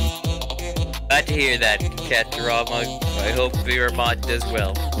 Glad to hear that, Cat Drama. I hope your mod does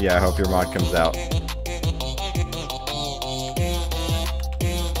well. Yeah, I hope your mod comes out.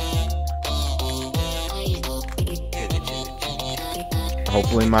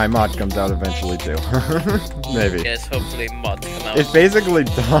 Hopefully my mod comes out eventually too. Maybe. Yes, hopefully mods come out. It's basically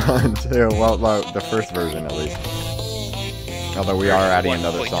done too. Well, the first version at least. Although we are adding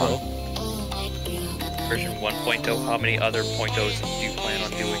another song. Version 1.0. How many other .0s do you plan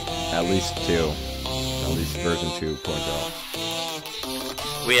on doing? At least 2. At least version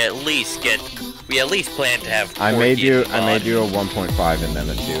 2.0. We at least plan to have. I made you a 1.5 and then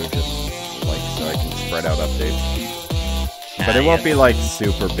a 2, just like so I can spread out updates. But it won't be like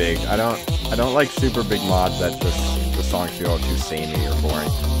super big. I don't like super big mods that just the songs feel too samey or boring.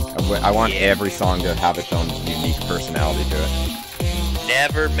 I want every song to have its own unique personality to it.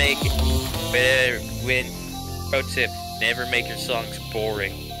 Never make pro tip, never make your songs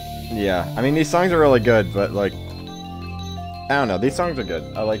boring. Yeah, I mean these songs are really good, but like I don't know, these songs are good.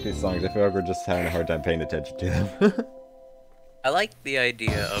 I like these songs. I feel like we're just having a hard time paying attention to them. I like the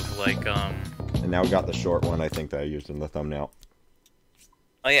idea of like And now we got the short one I think that I used in the thumbnail.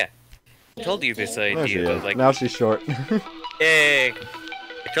 Oh yeah. I told you this idea of like now she's short. Yay!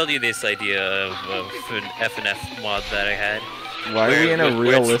 I told you this idea of an FNF mod that I had. Why are we in a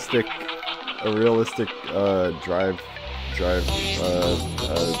realistic drive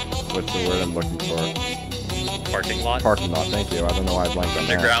what's the word I'm looking for? Parking lot? Parking lot, thank you. I don't know why I blanked on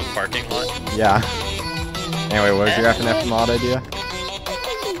that. Underground parking lot? Yeah. Anyway, what was your FNF mod idea?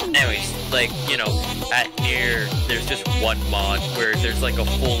 Anyways, like, you know, there's just one mod where there's like a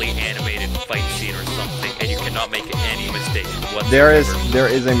fully animated fight scene or something, and you cannot make any mistakes whatsoever. There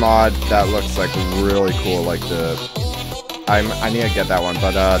is a mod that looks like really cool, like I need to get that one,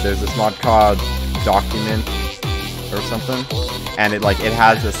 but there's this mod called Document or something, and it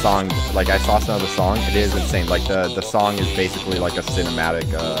has this song, like I saw some of the song, it is insane, like the song is basically like a cinematic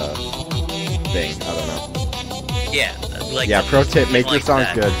thing, I don't know. Yeah, like yeah, pro tip, make your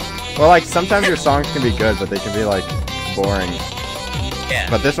songs good. Well, like sometimes your songs can be good, but they can be like boring. Yeah.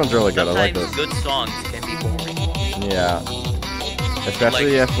 But this one's really good. I like this. Good songs can be boring. Yeah.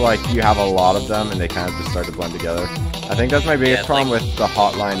 Especially if like you have a lot of them and they kind of just start to blend together. I think that's my biggest problem with the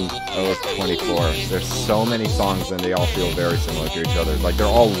Hotline OS24. There's so many songs and they all feel very similar to each other. Like they're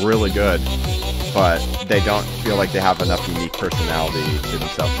all really good, but they don't feel like they have enough unique personality to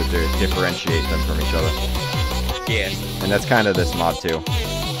themselves to differentiate them from each other. Yeah. And that's kind of this mod too.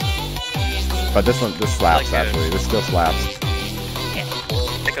 But this slaps like actually. This still slaps. Yeah.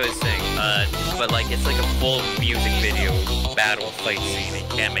 Like I was saying, but like it's like a full music video battle fight scene. You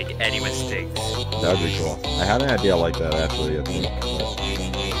can't make any mistakes. That would be cool. I had an idea like that actually, I think.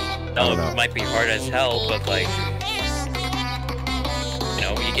 No, it might be hard as hell, but like, you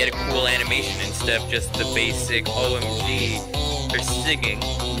know, you get a cool animation instead of just the basic OMG. They're singing.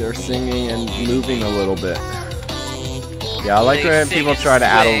 They're singing and moving a little bit. Yeah, I like when people try to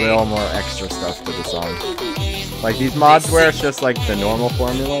add a little more extra stuff to the song. Like these mods where it's just like the normal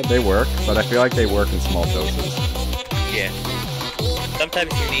formula, they work, but I feel like they work in small doses. Yeah.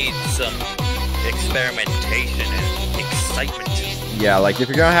 Sometimes you need some experimentation and excitement. excitement. Yeah, like if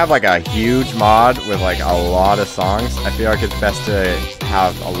you're gonna have like a huge mod with like a lot of songs, I feel like it's best to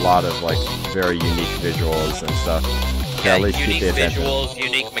have a lot of like very unique visuals and stuff. Yeah, at least unique keep the visuals,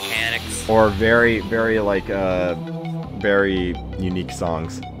 unique mechanics. or very like very unique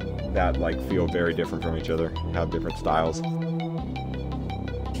songs that like feel very different from each other, have different styles.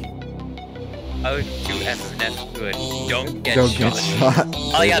 Oh, do FNF good. Don't get Don't shot. get shot.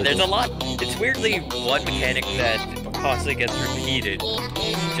 Oh yeah, there's a lot. It's weirdly one mechanic that constantly gets repeated.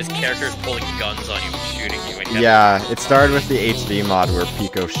 Just characters pulling guns on you and shooting you. And Yeah, it started with the HD mod where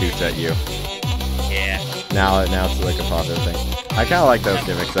Pico shoots at you. Yeah. Now it's like a popular thing. I kind of like those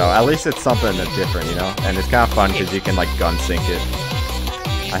gimmicks though. At least it's something that's different, you know? And it's kind of fun because you can like gun sync it.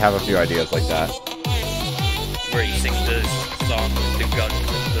 I have a few ideas like that. Where you sync the song with the guns and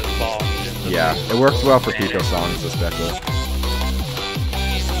the bombs. Yeah, it works well for Pico songs especially.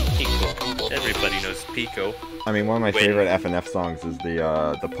 Pico. Everybody knows Pico. I mean, one of my favorite FNF songs is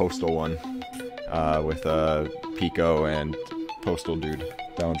the Postal one, with Pico and Postal Dude.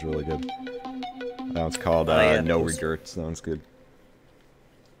 That one's really good. That one's called No Regrets. That one's good.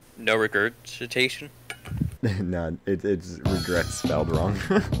 No regurgitation? No, it's regrets spelled wrong.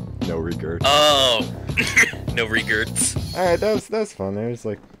 No regrets. Oh, no regrets. All right, that was fun. There's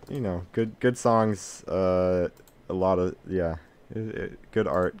like, you know, good songs. A lot of good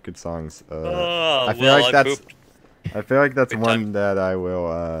art, good songs. I feel like that's one that I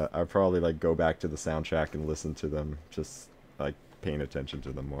will. I'll probably like go back to the soundtrack and listen to them. Just like paying attention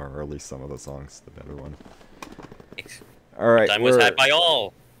to them more, or at least some of the songs, the better one. Thanks. All right, Time was had by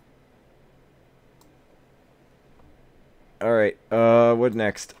all. All right, what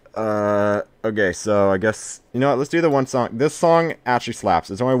next? Okay, so I guess, you know what, let's do the one song. This song actually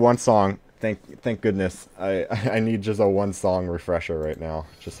slaps. It's only one song. Thank goodness. I need just a one song refresher right now.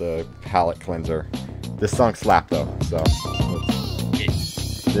 Just a palate cleanser. This song slapped though, so.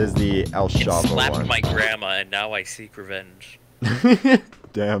 This is the El Chavo one. Slapped my grandma and now I seek revenge.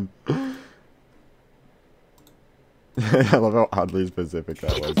 Damn. I love how oddly specific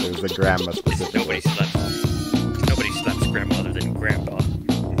that was. It was a grandma specific. Nobody slaps grandma other than grandpa.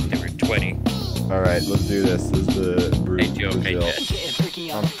 They were 20. Alright, let's do this. This is the Brazil.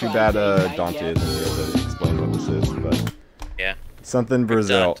 Too bad Dante isn't here to explain what this is, but yeah. Something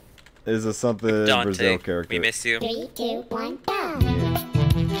Brazil. Is a something Dante, Brazil character. We miss you. 3, 2, 1, go!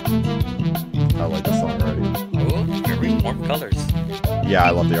 I like the song already. Oh, very warm colors. Yeah, I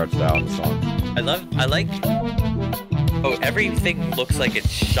love the art style of the song. I like. Oh, everything looks like it's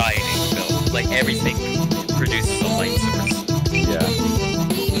shining though. Like everything produces a light source. Yeah.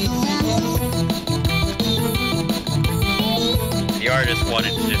 The artist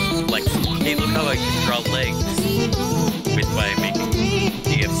wanted to just like, hey, look how I can draw legs with by making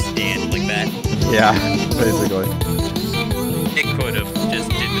DF stand like that. Yeah, basically. It could have just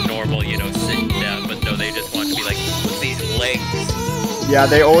did the normal, you know, sitting down, but no, they just want to be like, look at these legs. Yeah,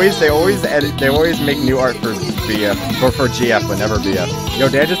 they always make new art for BF or for GF, but never BF. Yo,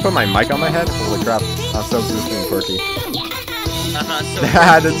 did I just put my mic on my head? Holy crap! I'm so goofy and quirky. So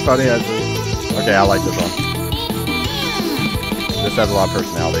That's funny actually. Okay, I like this one. This has a lot of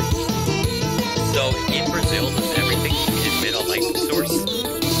personality. So in Brazil, does everything emit a light source?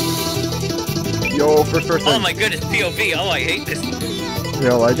 Yo, first person. Oh my goodness, POV. Oh, I hate this. You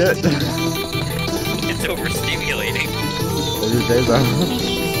don't like it? It's overstimulating. Maybe say so.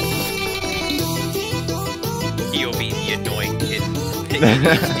 POV, the annoying kid. The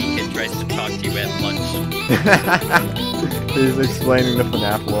ADHD kid tries to talk to you at lunch. He's explaining the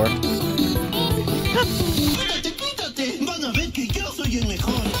FNF lore.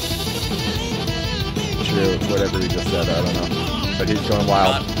 True, whatever he just said, I don't know. But he's going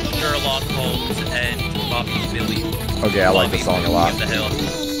wild. Sherlock Holmes and Bobby Billy. Okay, I like the song a lot. What the hell?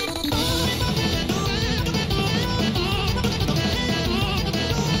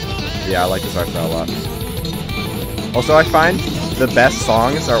 Yeah, I like this art style a lot. Also, I find the best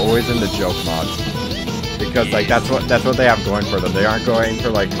songs are always in the joke mods. Because like that's what they have going for them. They aren't going for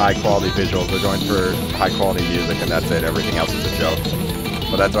like high quality visuals, they're going for high quality music and that's it. Everything else is a joke.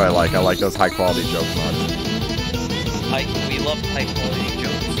 But that's what I like. I like those high quality joke mods. We love high quality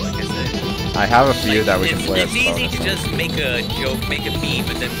jokes, like I said. I have a few that we can play. It's easy to just make a joke, make a meme,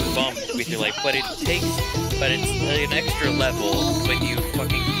 and then move on with your life. But it's an extra level when you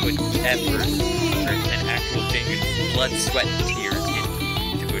fucking put effort and actual genuine blood, sweat, and tears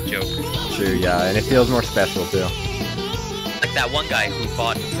into a joke. True, yeah, and it feels more special too. Like that one guy who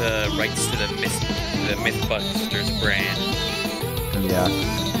bought the rights to the Mythbusters brand. Yeah.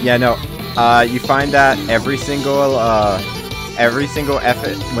 Yeah, no. You find that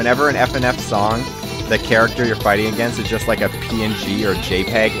whenever an FNF song the character you're fighting against is just like a PNG or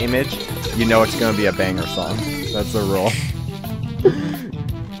JPEG image, you know it's gonna be a banger song. That's the rule.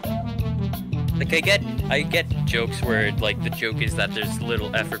 Like I get jokes where like the joke is that there's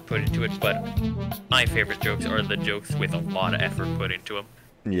little effort put into it, but my favorite jokes are the jokes with a lot of effort put into them.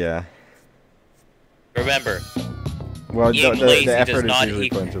 Yeah. Remember, well, being the lazy effort does is not usually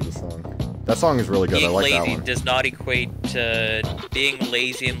put into the song. That song is really good. I like that one. Being lazy does not equate to being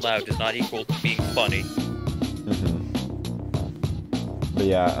lazy and loud. Does not equal to being funny. But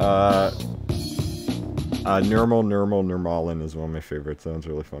yeah, Nirmalin is one of my favorites. That one's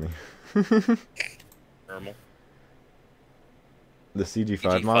really funny. Normal. The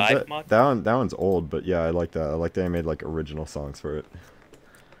CG5 mod? That one's old, but yeah, I like that. I like that I made like original songs for it.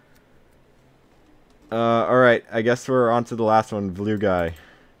 Alright, I guess we're on to the last one, Vloo Guy.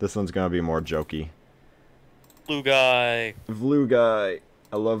 This one's gonna be more jokey. Vloo Guy. Vloo Guy.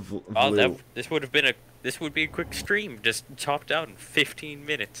 I love Vloo. This would be a quick stream, just chopped out in 15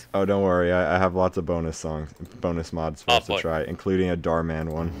 minutes. Oh, don't worry, I have lots of bonus mods for us to try, including a Darman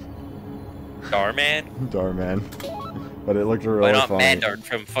one. Darman? Darman. But it looked really Why not funny. Mandart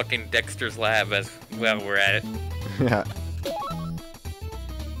from fucking Dexter's Lab as well we're at it? Yeah.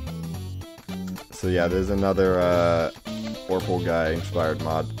 So yeah, there's another Orpal Guy inspired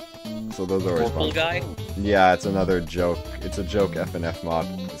mod. So those are always Orpal Guy? Yeah, it's another joke. It's a joke FNF mod.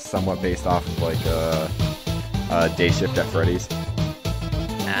 It's somewhat based off of like Day Shift at Freddy's.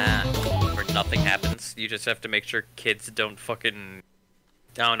 Where nothing happens. You just have to make sure kids don't fucking,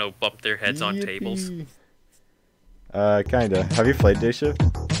 I don't know, bump their heads on tables. Kinda. Have you played Day Shift?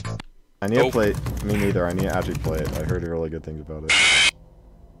 I need to play. Me neither. I need to actually play it. I heard really good things about it.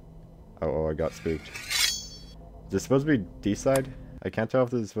 Oh, I got spooked. Is this supposed to be D-side? I can't tell if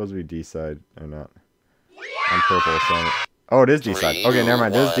this is supposed to be D-side or not. I'm purple, so... Oh, it is D-side. Okay, never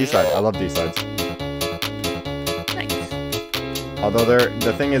mind. This is D-side. I love D-sides. Nice. Although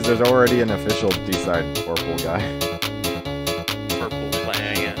the thing is, there's already an official D-side Orpal Guy. Purple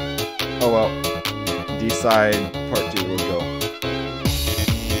plan, yeah. Oh well. D-side part 2 will go.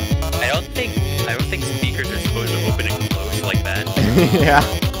 I don't think speakers are supposed to open and close like that. Yeah.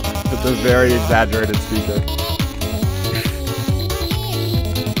 It's a very exaggerated speaker.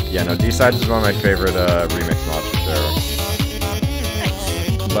 Yeah, no, D-Sides is one of my favorite remix mods for sure.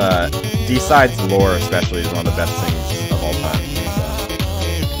 Nice. But D-Sides lore especially is one of the best things of all time.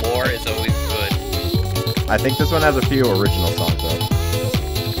 So. Lore is always good. I think this one has a few original songs though.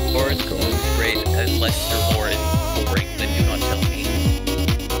 Lore is always great, unless your lore is boring, then do not tell me.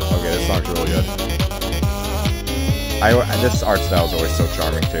 Okay, this song's really good. This art style is always so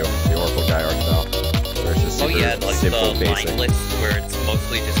charming too. The Orpal Guy art style. Where it's just super like simple, the basic. line list where it's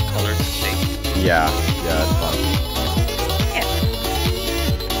mostly just colors and shapes. Yeah, it's fun. Yeah.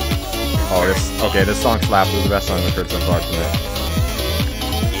 Oh, this song slaps. This is the best song I've heard so far tonight.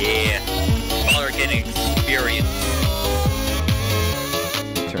 Yeah. Y'all are getting experience.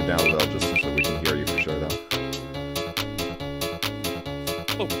 Turn down a little just so we can hear you for sure though.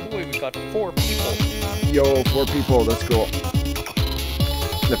 Oh boy, we got 4 people. Yo, 4 people, that's cool.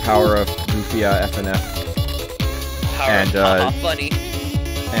 The power of Goofy FNF. Funny.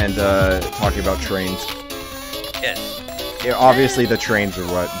 And talking about trains. Yes. Yeah, obviously the trains are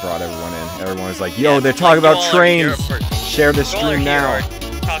what brought everyone in. Everyone was like, yo, they're talking about trains! Share the stream now!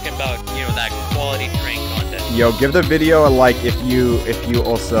 Talking about, that quality train content. Yo, give the video a like if you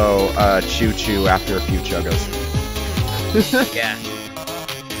also choo-choo after a few chuggos. Yeah.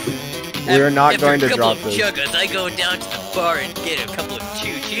 We're not going to drop this. After a couple of chuggos, I go down to the bar and get a couple of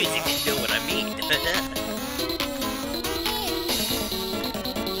choo-choos, if you know what I mean.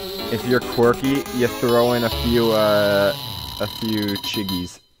 If you're quirky, you throw in a few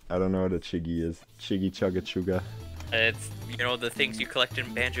chiggies. I don't know what a chiggy is. Chiggy chugga chuga. It's, the things you collect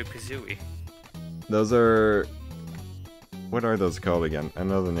in Banjo-Kazooie. Those are... What are those called again? I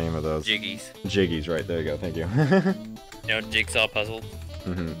know the name of those. Jiggies. Jiggies, right. There you go. Thank you. Jigsaw puzzle.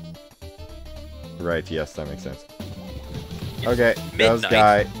 Mm-hmm. Right, yes, that makes sense. Okay, that was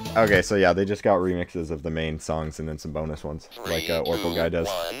Guy. Okay, so yeah, they just got remixes of the main songs and then some bonus ones, like Orpal Guy does.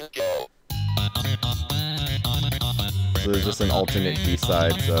 So there's just an alternate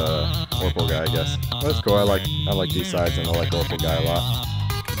D-sides Orpal Guy, I guess. That's cool. I like D-sides and I like Orpal Guy a lot.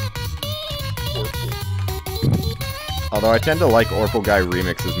 Although I tend to like Orpal Guy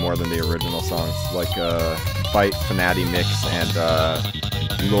remixes more than the original songs, like Fight Fanati Mix and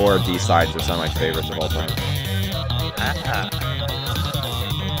Lore D-sides are some of my favorites of all time.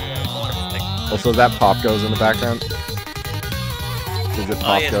 Also, that pop goes in the background. Is it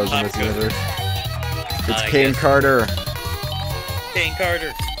pop goes in this universe? It's Kane Carter. Kane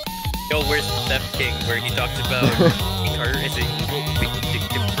Carter. Yo, where's Steph King, where he talks about Carter is a evil,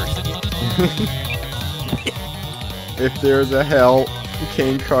 vindictive person. If there's a hell,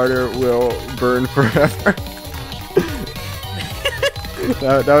 Kane Carter will burn forever.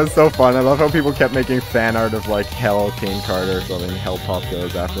 that was so fun. I love how people kept making fan art of like Hell Kane Carter or something. Hell Pop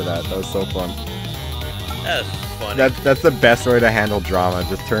Goes after that. That was so fun. That's funny. That's the best way to handle drama.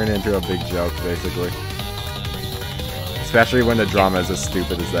 Just turn it into a big joke, basically. Especially when the drama is as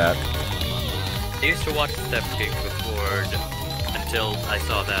stupid as that. I used to watch Steph King before, until I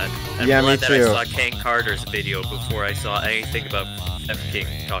saw that. I'm yeah, me glad too. that I saw Kane Carter's video before I saw anything about Steph King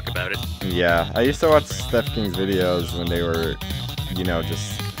talk about it. Yeah, I used to watch Steph King's videos when they were, you know,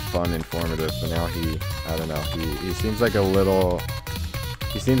 just fun, informative. But now I don't know, he seems like a little,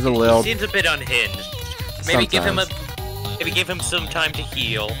 he seems a bit unhinged. Maybe give him some time to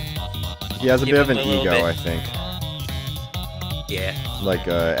heal. He has a bit of an ego, I think. Yeah. Like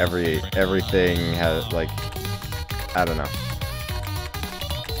everything has like, I don't know.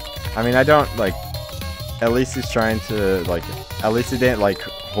 I mean, I don't like. At least he's trying to like. At least he didn't like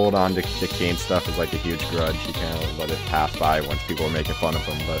hold on to the Kane stuff as like a huge grudge. He kind of let it pass by once people were making fun of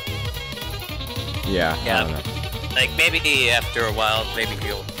him. But yeah, I don't know. Like maybe after a while, maybe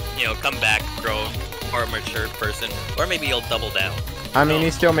he'll come back, grow more mature person, or maybe he'll double down. I mean,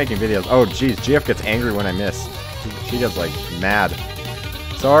 he's still making videos. Oh, jeez, GF gets angry when I miss. She gets like mad.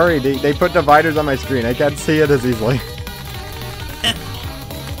 Sorry, they put dividers on my screen. I can't see it as easily.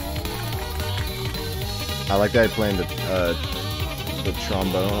 I like that I'm playing the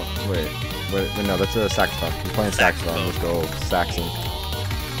trombone. Wait, no, that's a saxophone. I'm playing saxophone. Let's go, Saxon.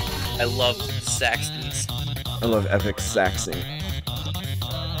 I love Saxons. I love epic saxing.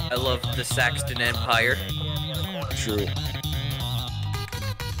 I love the Saxon Empire. True.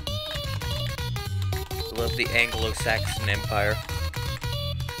 I love the Anglo-Saxon Empire.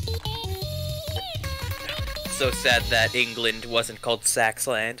 So sad that England wasn't called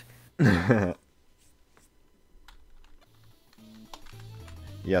Saxland.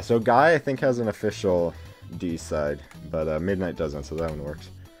 Yeah, so Guy I think has an official D side, but Midnight doesn't, so that one works.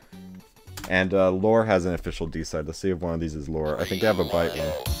 And Lore has an official D side. Let's see if one of these is Lore. I think I have a bite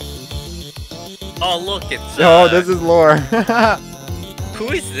one. Oh look, it's oh, this is Lore.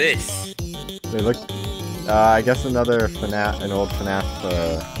 Who is this? They look. I guess an old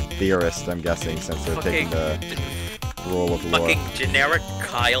FNF theorist. I'm guessing since they're taking the role of Lore. Fucking generic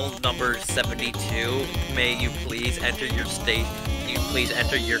Kyle number 72. May you please enter your state. You please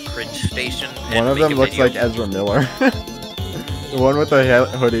enter your cringe station. One of them looks like Ezra Miller. The one with the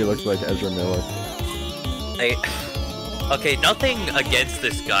hoodie looks like Ezra Miller. Okay, nothing against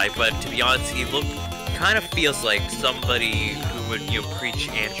this guy, but to be honest, he kind of feels like somebody who would preach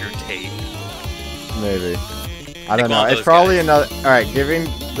Andrew Tate. Maybe. I don't know. It's probably another. All right, given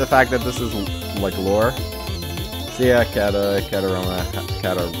the fact that this is like Lore. See ya, Katarama,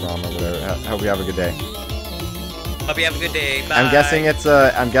 whatever. Hope you have a good day. Hope you have a good day. Bye. I'm guessing it's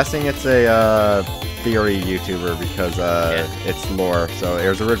a theory YouTuber because it's Lore. So it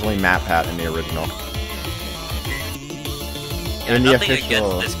was originally MatPat in the original. Yeah, in nothing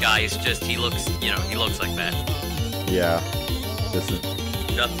against this guy. It's just he looks like that. Yeah. This is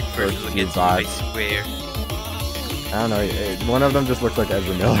nothing personal against him, I swear. I don't know. One of them just looks like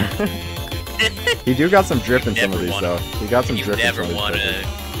Ezra Miller. He do got some drip in some of these though. He got some drip in some of these. You never want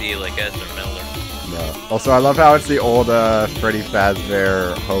to be like Ezra Miller. No. Also, I love how it's the old Freddy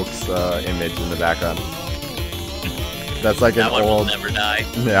Fazbear hoax image in the background. That's like an old. That one will never die.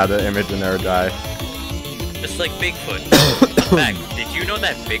 Yeah, the image will never die. Just like Bigfoot. In fact, did you know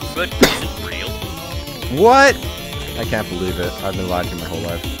that Bigfoot isn't real? What? I can't believe it. I've been lied to my whole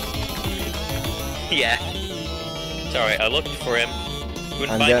life. Yeah. Sorry, I looked for him.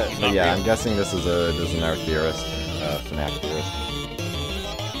 I'm guessing this is another theorist, FNAF theorist.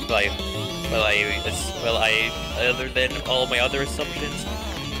 Other than all my other assumptions,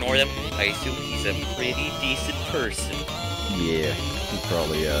 ignore them. I assume he's a pretty decent person. Yeah, he's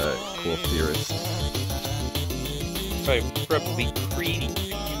probably a cool theorist. Probably pretty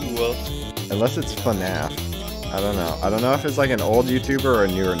cool. Unless it's FNAF. I don't know. I don't know if it's like an old YouTuber or a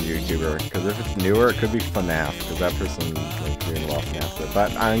newer YouTuber. Because if it's newer, it could be FNAF. Because that person like doing a lot of FNAF.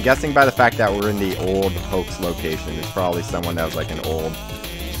 But I'm guessing by the fact that we're in the old hoax location, it's probably someone that was like an old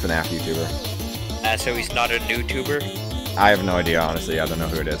FNAF YouTuber. So he's not a new tuber? I have no idea, honestly. I don't know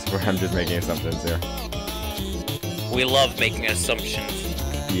who it is. I'm just making assumptions here. We love making assumptions.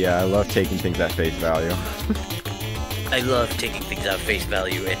 Yeah, I love taking things at face value. I love taking things at face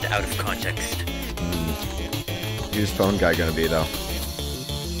value and out of context. Who's phone guy gonna be though?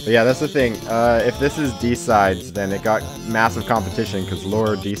 But yeah, that's the thing. If this is D-sides, then it got massive competition because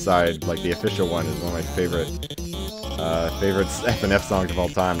Lore D-side, like the official one, is one of my favorite FNF songs of all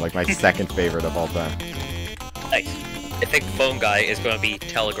time. Like my second favorite of all time. Nice. I think Phone Guy is going to be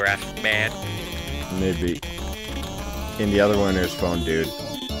Telegraph Man. Maybe. And the other one is Phone Dude.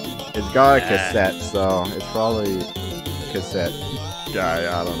 It's got a cassette, so it's probably Cassette Guy.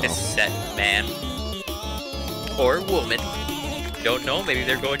 I don't know. Cassette Man. Or Woman. Don't know, maybe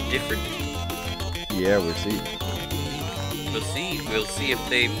they're going different. Yeah, we'll see. We'll see. We'll see if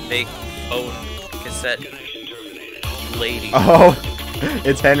they make Phone Cassette Lady. Oh,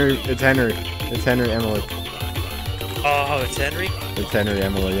 it's Henry. It's Henry. It's Henry Emily. Oh, it's Henry? It's Henry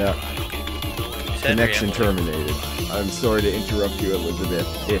Emily, yeah. It's Connection Henry terminated. I'm sorry to interrupt you, Elizabeth,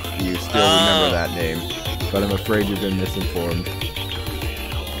 if you still remember that name, but I'm afraid you've been misinformed.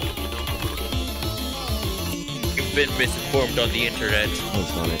 You've been misinformed on the internet.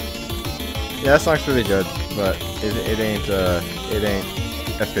 That's funny. Yeah, that song's pretty good, but it ain't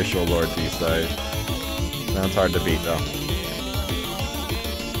official Lord B-side. Sounds hard to beat though.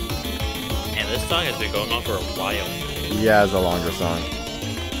 And this song has been going on for a while. Yeah, it's a longer song.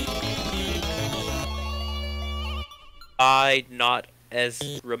 Not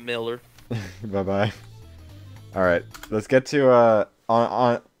Ezra Miller. Bye bye. Alright, let's get to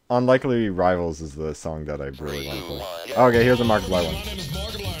Unlikely Rivals is the song that I really want to play. Okay, here's a Markiplier one.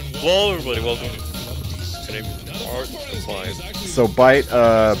 Hello everybody, welcome. My name is Markiplier. So Bite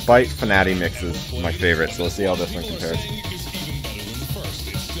Fnati mix is my favorite, so let's see how this one compares.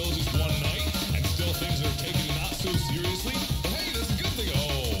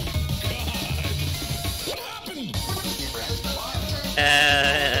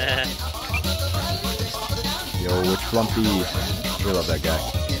 Yo, which Flumpy? We love that guy.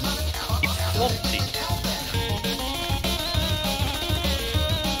 Flumpty.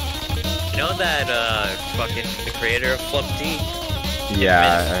 You know that fucking the creator of Flumpty?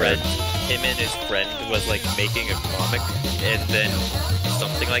 Yeah. Him and his friend was like making a comic, and then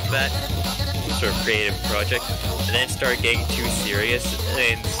something like that, sort of creative project, and then started getting too serious,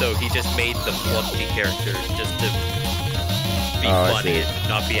 and so he just made the Flumpty character just to be funny and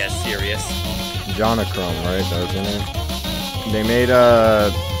not be as serious. Jonachrome, right? That was their name. They made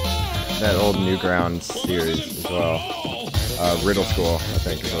that old Newgrounds series as well. Riddle School, I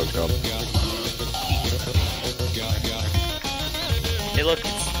think is what it's called. Hey look,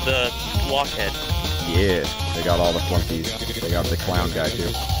 it's the Blockhead. Yeah, they got all the Flumpies. They got the clown guy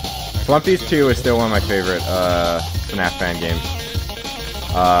too. Flumpies 2 is still one of my favorite FNAF fan games.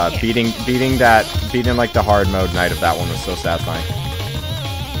 Beating like the hard mode night of that one was so satisfying.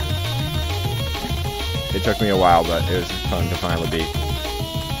 It took me a while, but it was fun to finally beat.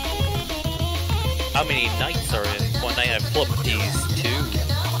 How many nights are in one night at Flumpies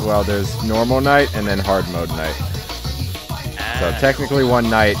 2? Well, there's normal night and then hard mode night. So technically one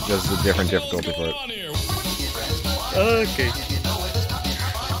night, there's a different difficulty for it. Okay.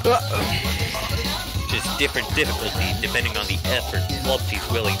 Just different difficulty depending on the effort Flumpi's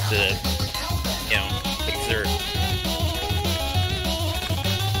willing to, you know, exert.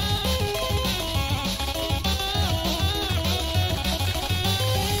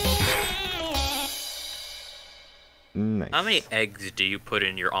 Nice. How many eggs do you put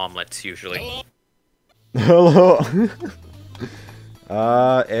in your omelets usually? Hello.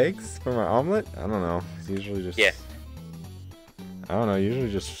 Eggs for my omelet? I don't know. It's usually just. Yeah. I don't know. Usually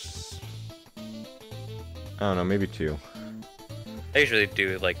just. I don't know. Maybe 2. I usually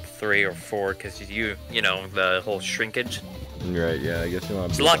do like 3 or 4 because you know, the whole shrinkage. Right. Yeah. I guess you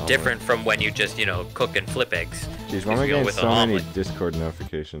want. It's a lot different from when you just, you know, cook and flip eggs. Jeez, why am I getting so many Discord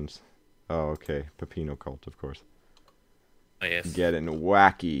notifications? Oh, okay. Pepino Cult, of course. Oh, yes. Getting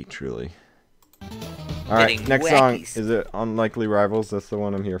wacky, truly. Alright, next song. Is it Unlikely Rivals? That's the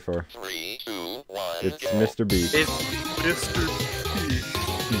one I'm here for. 3, 2, 1, it's Mr. Beast. It's Mr.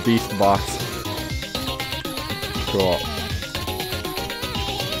 Beast. Beast Box. Cool.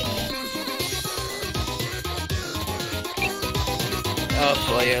 Oh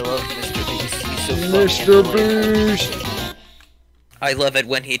boy, I love Mr. Beast. He's so funny. Mr. Beast! I love it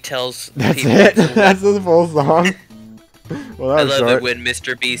when he tells That's people it? That's the full song? Well, I love it when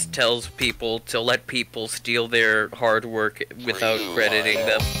Mr. Beast tells people to let people steal their hard work without crediting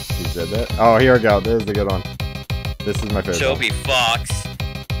them. He said that? Oh, here we go. This is a good one. This is my favorite Toby song. Fox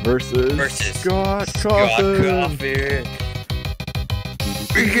versus Scott Coffin.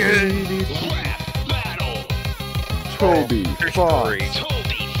 Begin! Toby Fox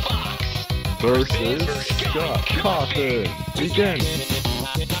Toby Fox versus Scott Coffin. Begin!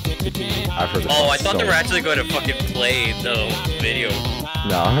 I've heard this Oh, song I thought so they were actually going to fucking play the video.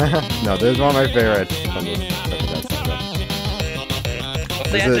 No, no, this is one of my favorites. From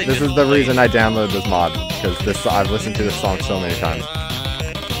this is the reason I downloaded this mod, because I've listened to this song so many times.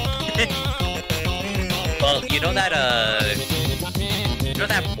 Well, you know that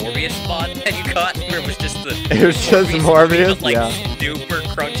Morbius mod that you got, where it was just the it was just Morbius, like, yeah. super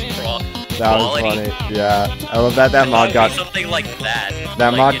crunch that was funny, yeah. I love that mod got something like that.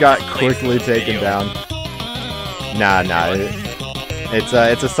 That like, mod got quickly taken down. Nah,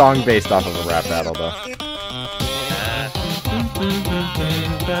 it's a song based off of a rap battle though.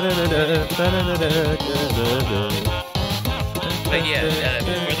 But yeah,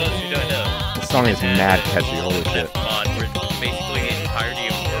 for those who don't know, this song is mad catchy. Holy shit! Mod was basically the entirety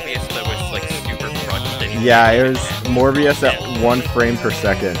of Morbius that was like super crunched. Yeah, it was Morbius at 1 frame per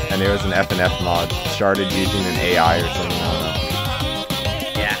second, and it was an FNF mod. Started using an AI or something. I don't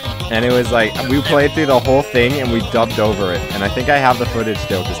know. Yeah. And it was like we played through the whole thing and we dubbed over it. And I think I have the footage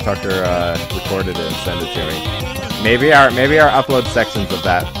still because Tucker recorded it and sent it to me. Maybe our upload sections of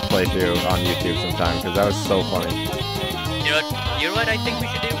that playthrough on YouTube sometime because that was so funny. You know what I think we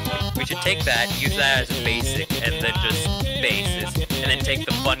should do? We should take that, use that as a basic, and then just bases, and then take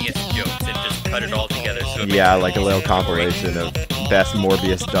the funniest jokes and just cut it all together. So yeah, like a little compilation of best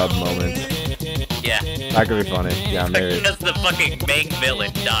Morbius dub moments. Yeah. That could be funny. Yeah, maybe. Because the fucking main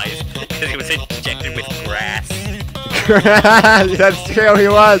villain dies because he was injected with grass. That's true, he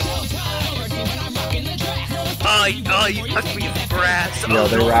was. Oh, you touched me with grass. Yo,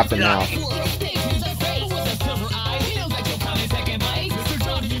 they're rapping now.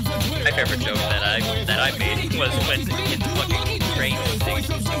 My favorite joke that I made was when the fucking train thing,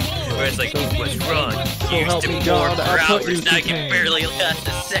 where it's like, what's wrong? You used to morph for hours, now you can barely last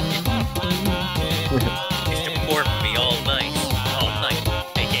a second. Used to morph me all night. I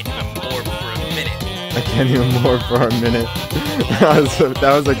can't even morph for a minute. I can't even morph for a minute.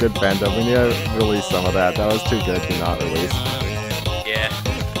 that was a good fan dub. We need to release some of that. That was too good to not release. Yeah.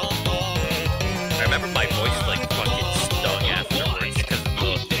 I remember my voice like fucking stung afterwards because of the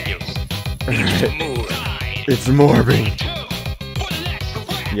video. It's Morbi.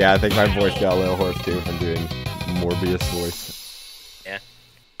 Yeah, I think my voice got a little hoarse too from doing Morbius voice. Yeah.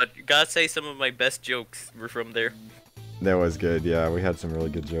 But you gotta say some of my best jokes were from there. That was good, yeah, we had some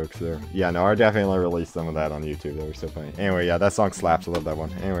really good jokes there. Yeah, no, I definitely released some of that on YouTube, that was so funny. Anyway, yeah, that song slaps, I love that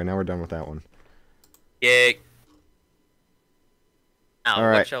one. Anyway, now we're done with that one. Yay. Now,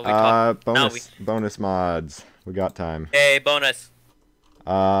 alright, what shall we talk bonus mods. We got time. Hey, bonus.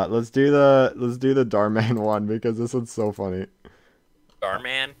 Let's do the Darman one because this one's so funny.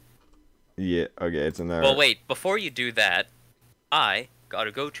 Darman? Yeah, okay, it's in there. Well, wait, before you do that, I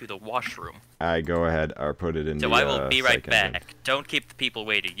gotta go to the washroom. Go ahead, or put it in so the I will be right back. engine. Don't keep the people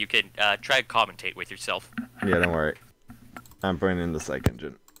waiting. You can try to commentate with yourself. Yeah, don't worry. I'm putting in the psych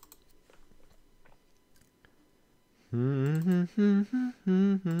engine.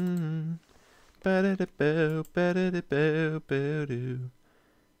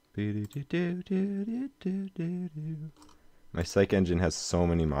 My psych engine has so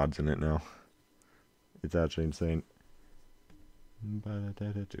many mods in it now. It's actually insane. Let's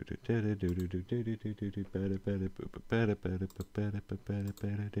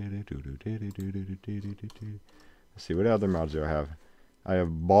see, what other mods do I have? I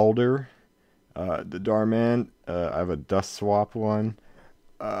have Balder, the Darman, I have a Dust Swap one.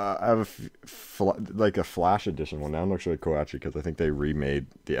 I have a Flash edition one. That one looks really cool actually because I think they remade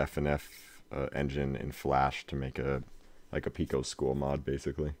the FNF engine in Flash to make a Pico School mod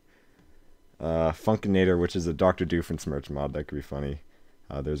basically. Funkinator, which is a Dr. Doofenshmirtz mod. That could be funny.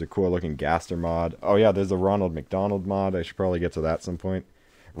 There's a cool looking Gaster mod. Oh yeah, there's a Ronald McDonald mod. I should probably get to that at some point.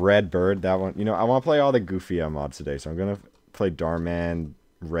 Red Bird, that one. You know, I want to play all the goofy mods today, so I'm gonna play Darman,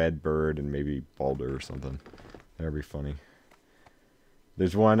 Red Bird, and maybe Balder or something. That'd be funny.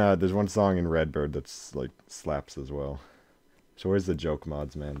 There's one song in Red Bird that's like slaps as well. So where's the joke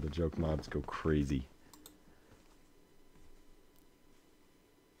mods, man? The joke mods go crazy.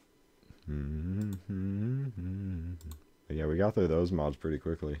 But yeah, we got through those mods pretty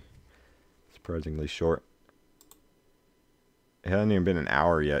quickly. Surprisingly short. It hasn't even been an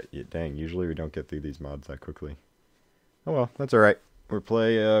hour yet. Dang, usually we don't get through these mods that quickly. Oh well, that's alright. We'll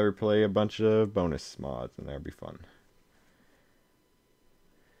play a bunch of bonus mods and that'll be fun.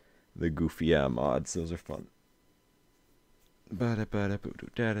 The goofy mods, those are fun. The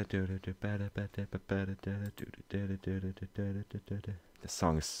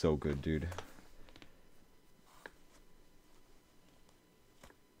song is so good, dude.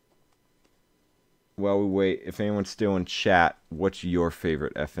 While we wait, if anyone's still in chat, what's your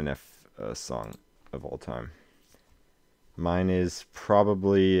favorite FNF song of all time? Mine is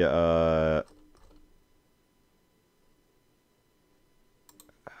probably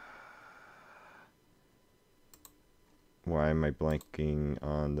why am I blanking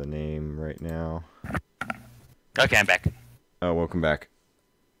on the name right now? Okay, I'm back. Oh, welcome back.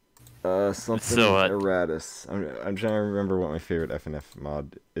 Something Erratus. I'm trying to remember what my favorite FNF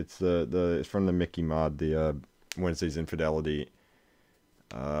mod. It's it's from the Mickey mod, the Wednesday's Infidelity.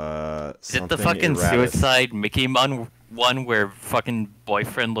 Is it the fucking Erratus. suicide Mickey one where fucking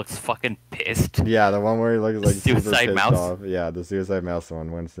boyfriend looks fucking pissed? Yeah, the one where he looks like super Suicide pissed Mouse? off. Yeah, the Suicide Mouse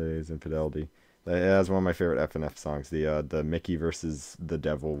one, Wednesday's Infidelity. That has one of my favorite FNF songs, the Mickey versus the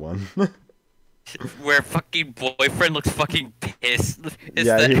Devil one. Where fucking boyfriend looks fucking pissed. It's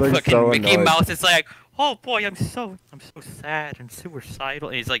Yeah, he looks fucking so Mickey annoyed. Mouse is like, oh boy, I'm so sad and suicidal.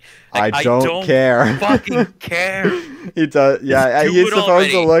 And he's like I don't care. fucking care. He does. Yeah, Just do he's it supposed to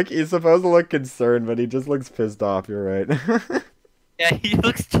already. look. He's supposed to look concerned, but he just looks pissed off. You're right. Yeah, he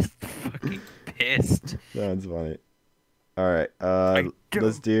looks just fucking pissed. That's funny. All right. don't-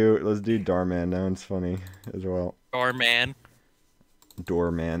 Let's do Doorman. That one's funny as well. Or man.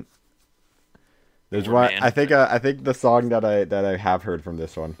 Doorman. There's one. I think the song that I have heard from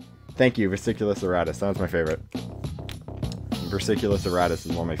this one. Thank you, Versiculus Erratus. That was my favorite. Versiculus Erratus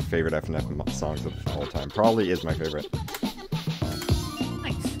is one of my favorite FNF songs of all time. Probably is my favorite.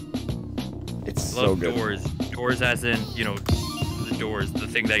 Nice. It's so Love good. doors. Doors as in, you know, the doors, the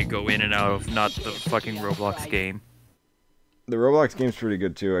thing that you go in and out of, not the fucking Roblox game. The Roblox game's pretty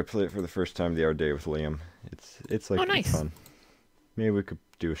good too. I played it for the first time the other day with Liam. It's like nice. it's fun. Maybe we could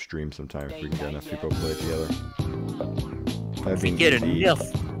do a stream sometime if we can get enough people to play it together. That'd be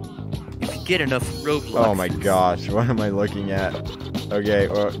If you get enough Roblox. Oh my gosh, what am I looking at? Okay,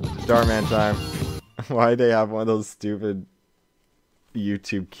 well, Starman time. Why they have one of those stupid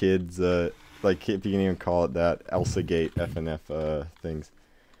YouTube kids, like if you can even call it that, Elsa Gate FNF things.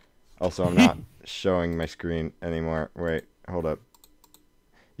 Also, I'm not showing my screen anymore. Wait, hold up.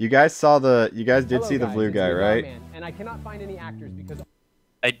 You guys did see the Vloo guy, right? And I cannot find any actors because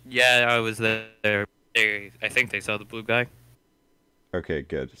I was there. I think they saw the blue guy. Okay,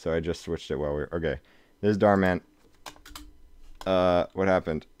 good. So I just switched it while we were... Okay. There's Darman. What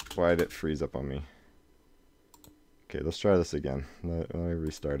happened? Why did it freeze up on me? Okay, let's try this again. Let me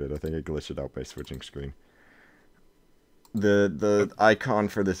restart it. I think I glitched it out by switching screen. The icon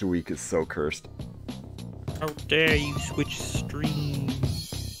for this week is so cursed. How dare you switch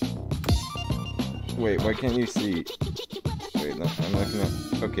streams? Wait, why can't you see? Wait, no, I'm looking at...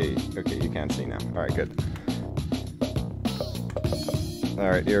 Okay, you can't see now. Alright, good.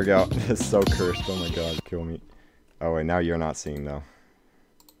 Alright, here we go. This is so cursed. Oh my god, kill me. Oh wait, now you're not seeing though.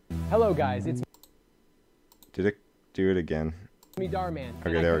 hello guys, it's Did it do it again? me Darman.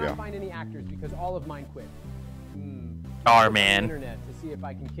 Okay, and there I we cannot go. find any actors because all of mine quit. Darman. Internet to see if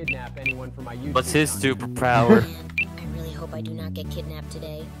I can kidnap anyone from my YouTube. What's his content. superpower? I really hope I do not get kidnapped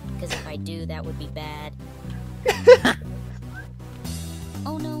today, because if I do, that would be bad.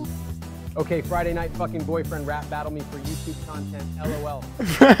 Oh no. Okay, Friday night fucking boyfriend rap battle me for YouTube content. LOL.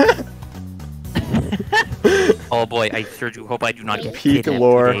 Oh boy, I sure do hope I do not get Peak kidnapped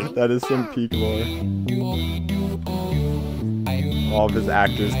lore. today. That is some peak lore. All of his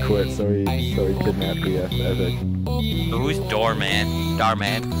actors quit, so he kidnapped the epic. Who's Doorman?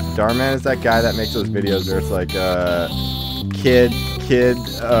 Darman? Darman is that guy that makes those videos where it's like, kid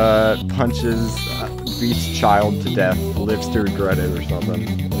punches, beats child to death, lives to regret it or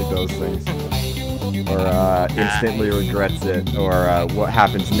something. Like those things. Or, instantly regrets it. Or, what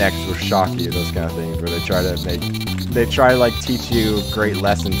happens next will shock you. Those kind of things where they try to like teach you great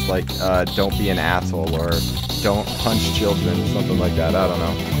lessons like, don't be an asshole or don't punch children, something like that. I don't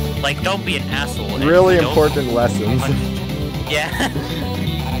know. Like, don't be an asshole. and Really don't important lessons. punch- Yeah.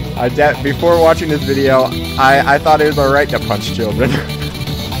 Before watching this video, I thought it was alright to punch children.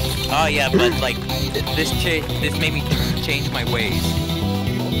 Oh yeah, but like, this made me change my ways.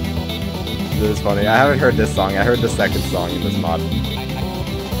 This is funny. I haven't heard this song. I heard the second song in this mod.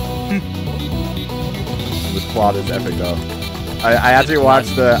 This plot is epic though. I actually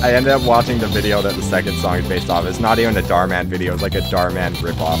watched I ended up watching the video that the second song is based off. It's not even a Darman video. It's like a Darman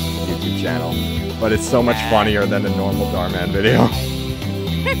ripoff YouTube channel. But it's so much funnier than a normal Darman video.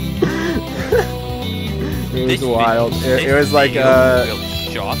 It was wild. It was like will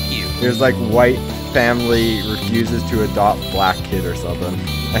shock you. it was like white family refuses to adopt black kid or something,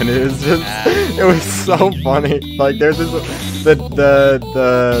 and it was just it was so funny. Like there's this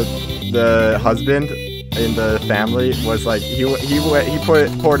the husband in the family was like he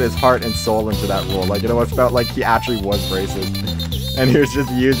poured his heart and soul into that role. Like it almost felt like he actually was racist, and he was just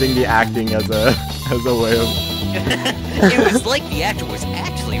using the acting as a way of It was like the actor was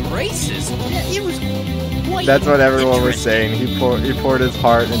actually racist. It was quite That's what everyone was saying. He poured his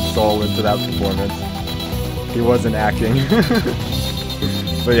heart and soul into that performance. He wasn't acting.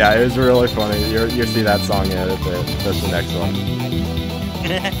 But yeah, it was really funny. You see that song, yeah, that's the next one.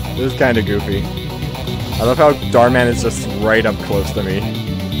 It was kind of goofy. I love how Darman is just right up close to me.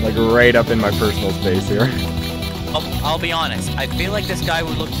 Like right up in my personal space here. I'll be honest. I feel like this guy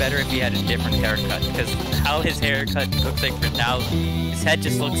would look better if he had a different haircut. Because how his haircut looks like for now, his head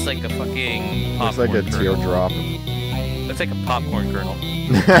just looks like a fucking popcorn looks like a kernel. teardrop. Looks like a popcorn kernel.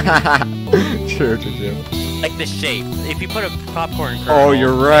 True. Like the shape. If you put a popcorn kernel... Oh,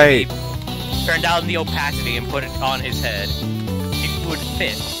 you're right. Turn down the opacity and put it on his head, it would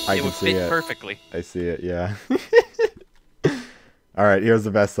fit. It would fit perfectly. I see it, yeah. Alright, here's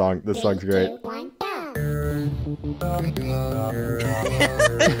the best song. This song's great.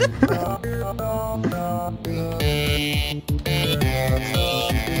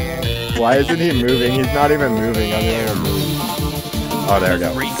 Why isn't he moving? He's not even moving. I'm the only one moving. Oh, there we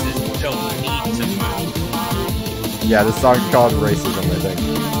go. Racists don't need to move. Yeah, this song's called Racism, I think.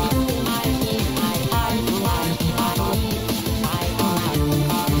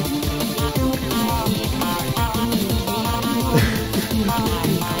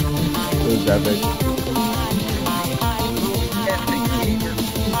 It was epic.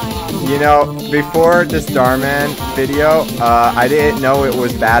 You know, before this Darman video, I didn't know it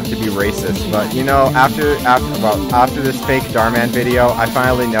was bad to be racist. But you know, after this fake Darman video, I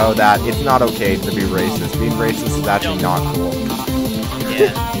finally know that it's not okay to be racist. Being racist is actually not cool.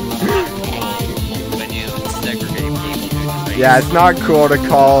 Yeah. When you segregate people. Yeah, it's not cool to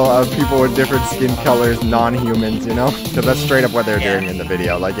call people with different skin colors non-humans, you know? Because that's straight up what they're doing in the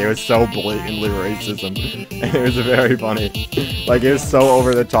video. Like, it was so blatantly racism. It was very funny. Like, it was so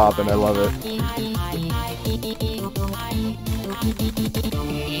over the top, and I love it.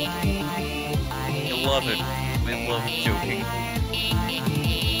 I love it. I love joking.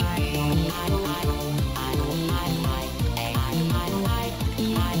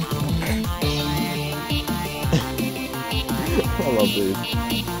 I love these.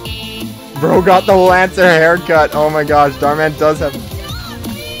 Bro got the Lancer haircut. Oh my gosh, Darman does have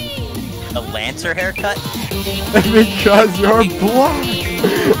a Lancer haircut? Because you're black.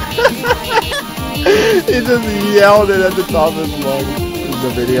 He just yelled it at the top of his lungs. The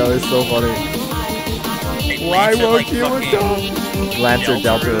video is so funny. Why won't you adopt? Lancer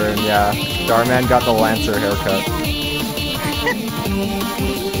Deltarune, yeah. Darman got the Lancer haircut.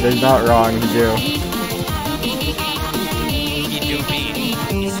 He's not wrong, he do.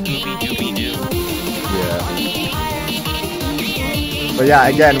 But yeah,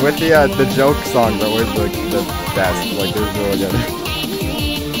 again, with the joke songs are always the best. Like, they're really good.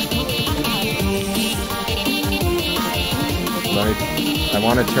 I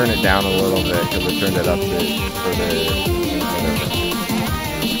want to turn it down a little bit because I turned it up for the.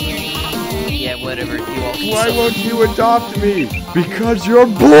 Yeah, whatever. Why won't you adopt me? Because you're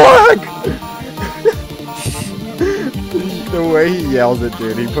black. The way he yells it,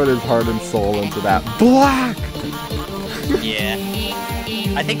 dude, he put his heart and soul into that. Black. Yeah.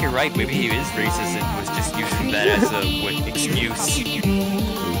 I think you're right, maybe he is racist and was just using that as a excuse.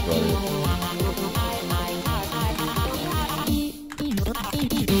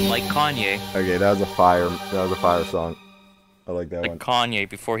 Like Kanye. Okay, that was a fire song. I like that one. Like Kanye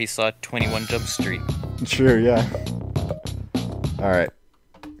before he saw 21 Jump Street. True, yeah. Alright.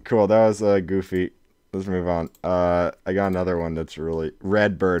 Cool, that was goofy. Let's move on. I got another one that's really...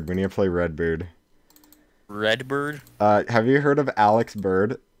 Redbird. We need to play Redbird. Redbird? Have you heard of Alex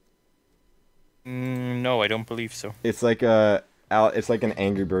Bird? No, I don't believe so. It's like it's like an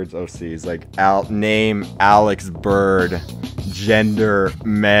Angry Birds OC. It's like name Alex Bird, gender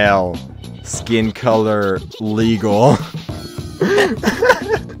male, skin color legal,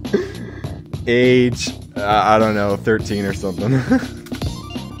 age I don't know, 13 or something.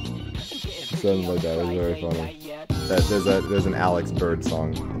 Something like that. It was very funny. There's an Alex Bird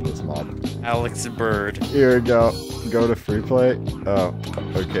song in this mod. Alex Bird. Here we go. Go to free play. Oh,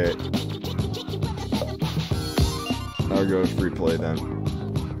 okay. I'll go to free play then.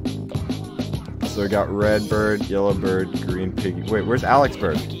 So we got red bird, yellow bird, green piggy. Wait, where's Alex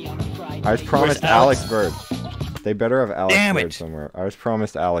Bird? I was promised Alex Bird. They better have Alex Bird somewhere. I was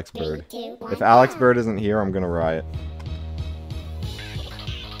promised Alex Bird. If Alex Bird isn't here, I'm gonna riot.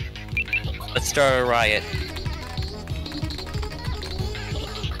 Let's start a riot.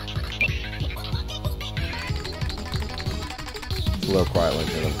 It's a little quiet like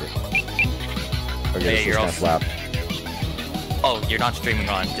that. Okay, hey, this you're is slap. Oh, you're not streaming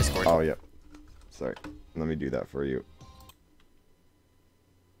on Discord. Oh, yep. Sorry. Let me do that for you.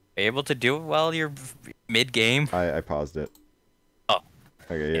 Able to do it while you're mid-game? I paused it. Oh.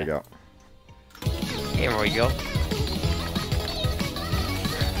 Okay, here you go. Here we go.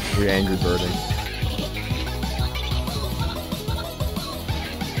 We angry birding.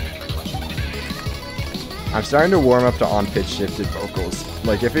 I'm starting to warm up to on-pitch shifted vocals.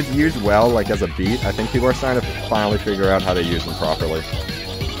 Like, if it's used well, like as a beat, I think people are starting to finally figure out how to use them properly.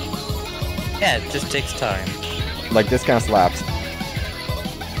 Yeah, it just takes time. Like, this kind of slaps.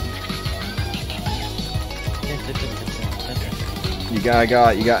 You it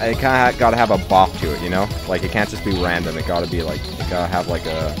kind of gotta have a bop to it, you know? Like, it can't just be random. It gotta be like, it gotta have like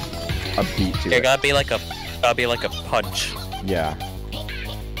a beat to it. It gotta be like a punch. Yeah.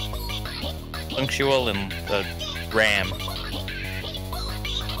 Punctual and ram.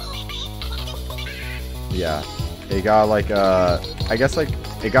 Yeah. It got like I guess like,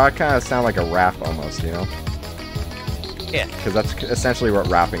 it got kind of sound like a rap almost, you know? Yeah. Because that's essentially what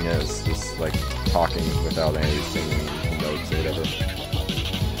rapping is. Just like talking without any singing notes or whatever.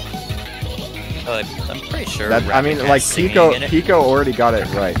 I'm pretty sure. That, I mean, like Pico already got it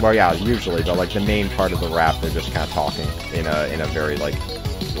right. Well, yeah, usually, but like the main part of the rap, they're just kind of talking in a very like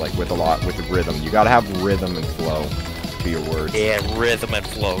with rhythm. You gotta have rhythm and flow to your words. Yeah, rhythm and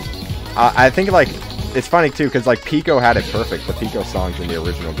flow. I think like it's funny too, because like Pico had it perfect. The Pico songs in the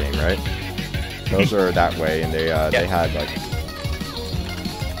original game, right? Those are that way, and they had like.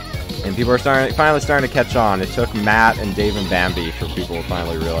 And people are finally starting to catch on. It took Matt and Dave and Bambi for people to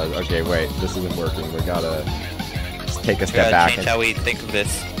finally realize, okay, wait, this isn't working. We gotta just take a step back. Change how we think of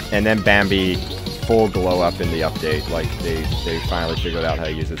this. And then Bambi, full glow up in the update. Like they finally figured out how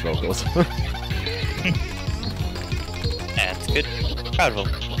to use his vocals. That's good. Proud of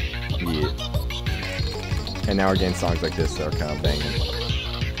him. Yeah. And now we're getting songs like this that are kind of banging.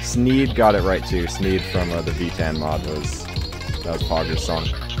 Sneed got it right too. Sneed from the V10 mod that was Pogger's song.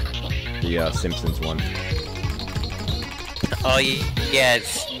 The Simpsons one. Oh yeah,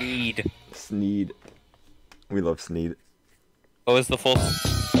 it's Sneed. Sneed. We love Sneed. What was the full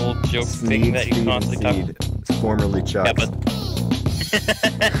joke thing that you constantly talk about? It's formerly Chuck. Yeah, but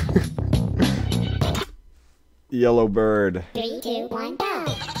Yellow Bird. 3, 2, 1, go.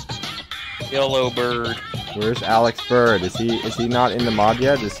 Yellow Bird. Where's Alex Bird? Is he not in the mod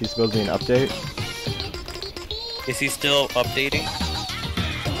yet? Is he supposed to be an update? Is he still updating?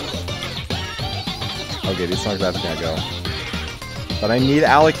 Okay, these songs have to kinda go. But I need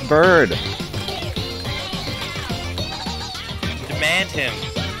Alex Bird! Demand him.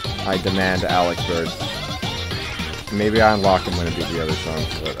 I demand Alex Bird. Maybe I unlock him when I beat the other songs,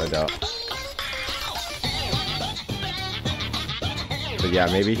 but I doubt. But yeah,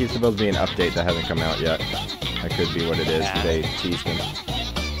 maybe he's supposed to be an update that hasn't come out yet. That could be what it is. Yeah. They teased him.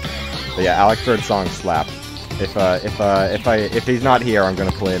 But yeah, Alex Bird's song slap. If he's not here, I'm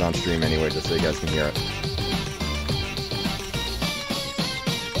gonna play it on stream anyway, just so you guys can hear it.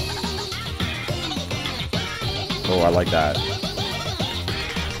 Oh, I like that.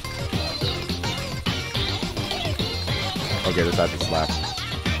 Okay, this actually slaps.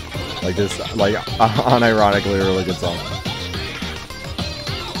 Like this, like unironically, a really good song.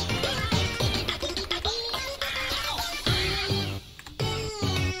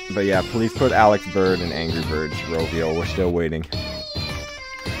 But yeah, please put Alex Bird and Angry Birds Rovio. We're still waiting.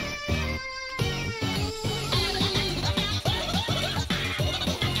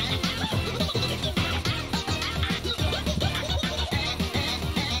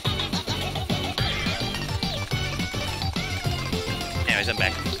 Anyways, I'm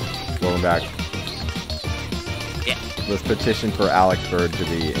back. Welcome back. Yeah. Let's petition for Alex Bird to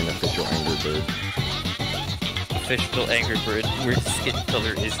be an official Angry Bird. Official Angry Bird where skin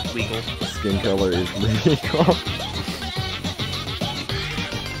color is legal. Skin color is legal.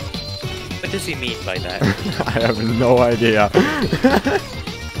 What does he mean by that? I have no idea.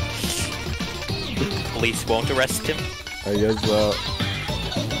 Police won't arrest him? I guess so.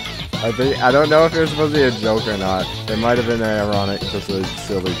 I don't know if it was supposed to be a joke or not. It might have been an ironic, just a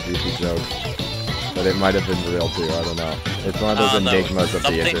silly, goofy joke. But it might have been real too, I don't know. It's one of those enigmas of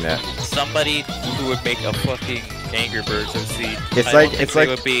the internet. Somebody who would make a fucking Angry Birds OC.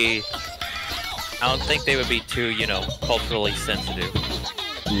 I don't think they would be too, you know, culturally sensitive.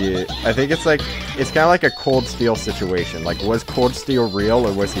 Yeah, I think it's kind of like a Cold Steel situation. Like, was Cold Steel real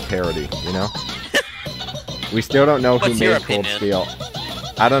or was he parody, you know? We still don't know who made Cold Steel.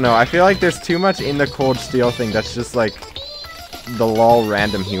 I don't know, I feel like there's too much in the Cold Steel thing that's just like the lol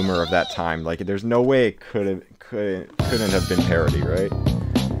random humor of that time. Like, there's no way it couldn't have been parody, right?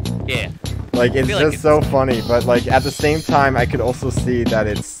 Yeah. Like, it's just so funny, but like at the same time, I could also see that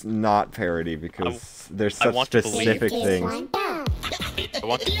it's not parody because there's such specific things. I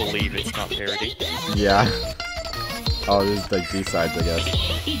want to believe it's not parody. Yeah. Oh, there's like B-sides, I guess.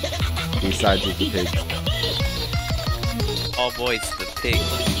 B-sides with the pigs. Oh boy, it's the pig.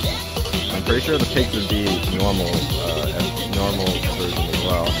 I'm pretty sure the pigs would be normal version as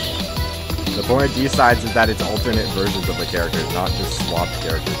well. The point of D-sides is that it's alternate versions of the characters, not just swapped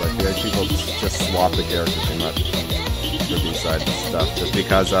characters. I feel like people just swap the characters too much for D-sides and stuff, just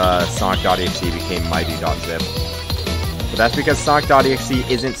because Sonic.exe became Mighty.zip. But that's because Sonic.exe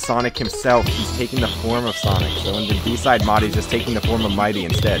isn't Sonic himself, he's taking the form of Sonic. So in the D-side mod, he's just taking the form of Mighty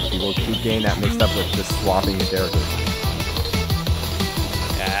instead. People keep getting that mixed up with just swapping the characters.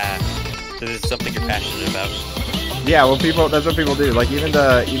 Yeah, this is something you're passionate about. Yeah, well, that's what people do. Like, even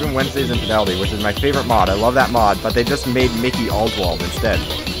Wednesday's Infidelity, which is my favorite mod. I love that mod, but they just made Mickey Oswald instead.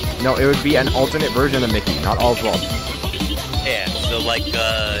 No, it would be an alternate version of Mickey, not Oswald. Yeah, so like,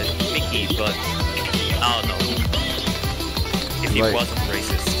 Mickey, but, I don't know. If he wasn't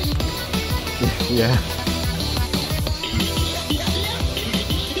racist. Yeah.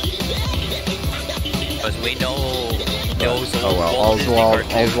 Because we know... Oh well,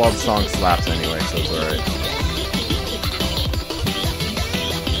 Oswald's song slaps anyway, so it's alright.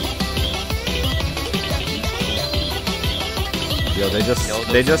 Yo,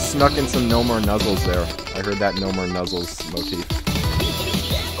 they just snuck in some No More Nuzzles there. I heard that No More Nuzzles motif.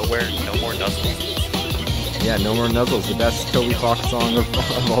 But where No More Nuzzles? Yeah, No More Nuzzles, the best Toby Fox song of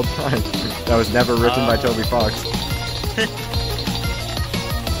all time. That was never written by Toby Fox.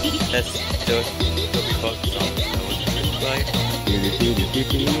 That's the Toby Fox song that was written by.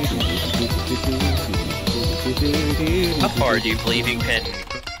 How far do you believe you can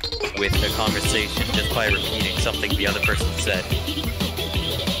with a conversation just by repeating something the other person said?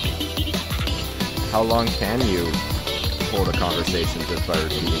 How long can you hold a conversation just by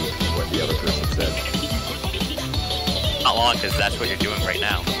repeating what the other person said? Not long, because that's what you're doing right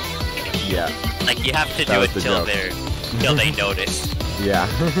now. Yeah. Like, you have to do it till they notice. Yeah.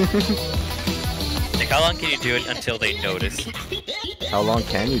 Like, how long can you do it until they notice? How long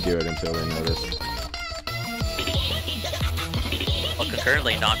can you do it until they notice? Well,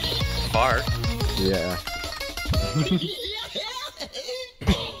 currently not far. Yeah.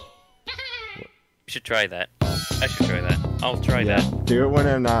 You should try that. I should try that. I'll try that. Do it when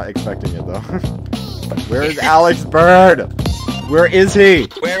I'm not expecting it, though. Where is Alex Bird? Where is he?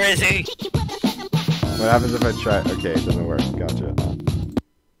 Where is he? What happens if I try? Okay, it doesn't work. Gotcha.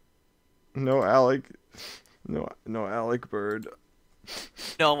 No Alec. No Alec Bird.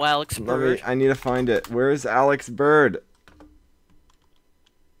 No Alex Bird. I need to find it. Where is Alex Bird?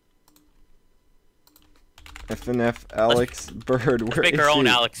 FNF Alex Bird. Where Let's make is our own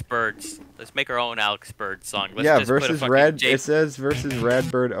he? Alex Birds. Let's make our own Alex Bird song. Let's Yeah, just put a versus fucking Red. It says versus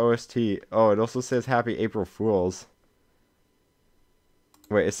Redbird OST. Oh, it also says Happy April Fools.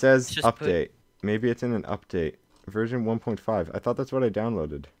 Wait, it says update. Maybe it's in an update. Version 1.5. I thought that's what I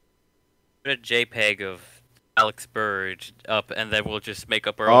downloaded. Put a JPEG of Alex Bird up, and then we'll just make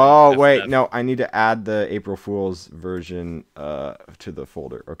up our own. Oh, wait, no. I need to add the April Fool's version to the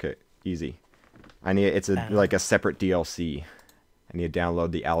folder. Okay, easy. It's like a separate DLC. I need to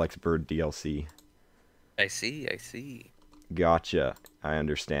download the Alex Bird DLC. I see. Gotcha. I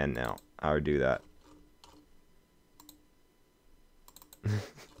understand now. I'll do that.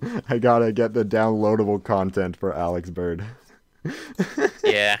 I gotta get the downloadable content for Alex Bird.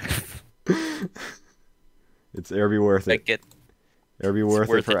 Yeah. It'll be worth it. It'll be worth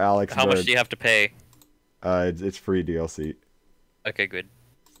it for Alex Bird. How much do you have to pay? It's free DLC. Okay, good.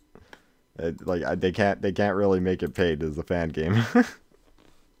 They can't really make it paid as a fan game.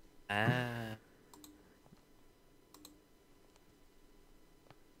 But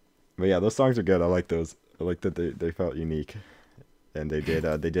yeah, those songs are good. I like those. I like that they felt unique, and they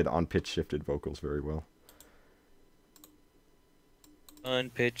did on pitch shifted vocals very well. On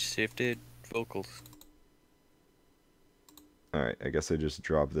pitch shifted vocals. All right, I guess I just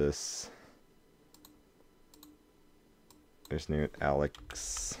drop this. I just name it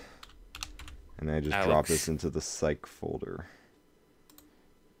Alex. And I just drop this into the psych folder.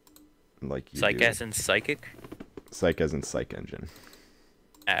 Like you Psych do. as in psychic? Psych as in psych engine.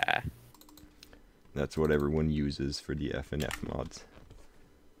 Ah. That's what everyone uses for the FNF mods.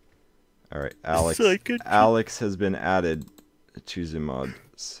 Alright, Alex. Alex has been added to the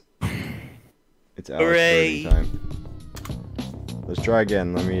mods. It's Alex Birdie time. Let's try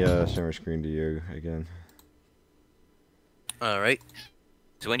again. Let me share my screen to you again. Alright.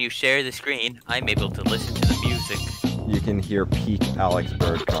 So when you share the screen, I'm able to listen to the music. You can hear peak Alex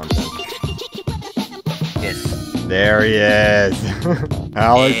Bird content. Yes. There he is.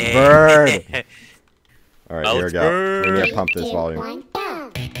 Alex Bird. All right, here we go. We need to pump this volume.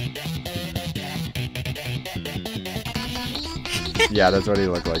 Yeah, that's what he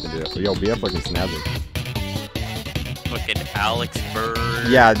looked like. Yo, BF looking snazzy. Fucking Alex Bird.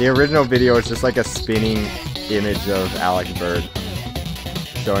 Yeah, the original video is just like a spinning image of Alex Bird,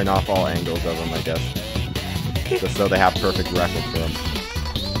 showing off all angles of him, I guess. Just so they have perfect reference for him.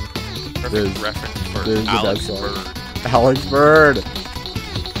 Perfect reference for there's Alex Bird. Alex Bird.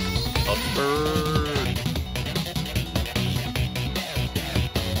 Alex Bird.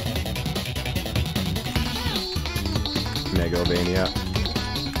 Megalovania.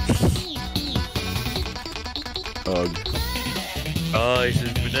 Ugh. Oh, this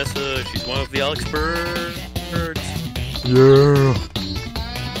is Vanessa. She's one of the Alex Birds. Yeah.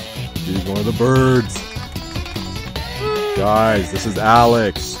 She's one of the birds. Guys, this is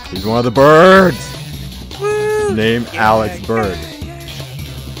Alex. He's one of the birds. Name Alex Bird.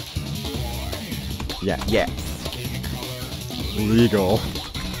 Yeah, yeah. Legal.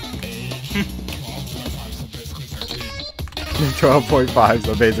 12.5,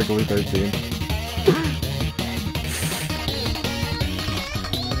 so basically 13.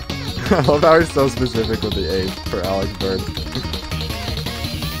 I love how he's so specific with the age for Alex Bird.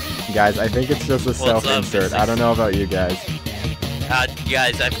 Guys, I think it's just a self-insert. I don't know about you guys.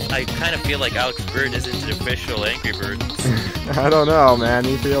 Guys, I kind of feel like Alex Bird isn't an official Angry Bird. I don't know, man.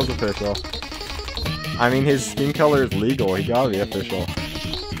 He feels official. I mean, his skin color is legal. He gotta be official.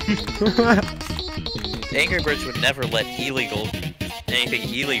 Angry Birds would never let anything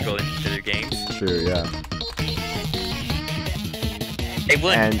illegal into their games. True, yeah. They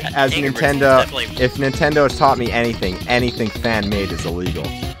wouldn't. And as Nintendo, if Nintendo has taught me anything fan-made is illegal.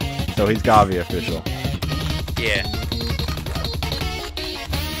 So he's gotta be official. Yeah.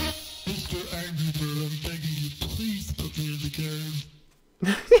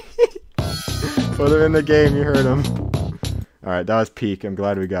 Put him in the game, you heard him. Alright, that was peak. I'm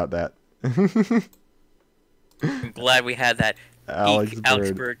glad we got that. I'm glad we had that Alex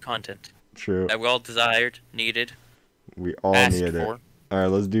Bird content. True. That we all desired, needed. We all needed it. For. Alright,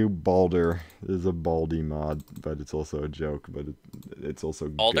 let's do Balder. This is a Baldy mod, but it's also a joke, but it's also a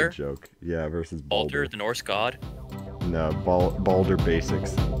good joke. Yeah, versus Balder. Balder, the Norse god? No, Balder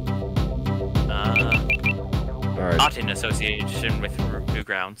Basics. Alright. Not in association with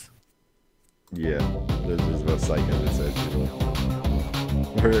Newgrounds. Yeah, this is what Psycho just said.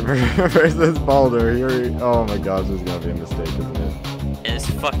 Versus Balder. Oh my gosh, this is gonna be a mistake, isn't it? Is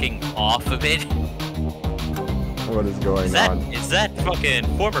fucking off of it. What is going on? Is that fucking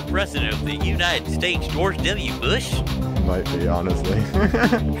former president of the United States, George W. Bush? Might be, honestly.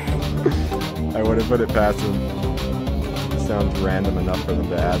 I wouldn't put it past him. It sounds random enough for them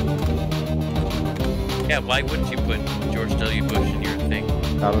to add. Yeah, why wouldn't you put George W. Bush in your thing?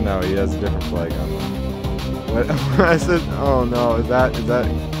 I don't know, he has a different flag on him. What? I said, oh no, is that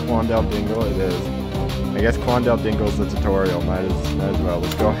Quandale Dingle? It is. I guess Quandale Dingle's the tutorial, might as well.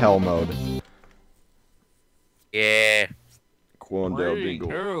 Let's go hell mode. Yeah. Quandale Dingle.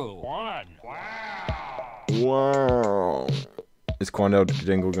 3, 2, 1. Wow. Is Quandale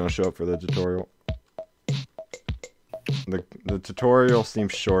Dingle gonna show up for the tutorial? The tutorial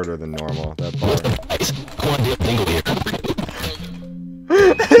seems shorter than normal. That part.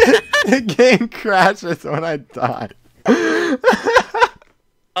 The game crashes when I die.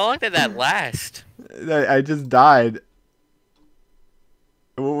 How long did that last? I just died.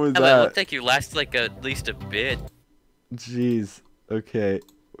 What was that? It looked like you lasted like at least a bit. Jeez. Okay.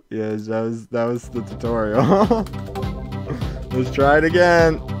 Yeah, that was the tutorial. Let's try it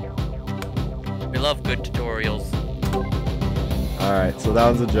again. We love good tutorials. Alright, so that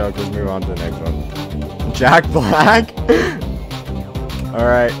was a joke. Let's move on to the next one. Jack Black?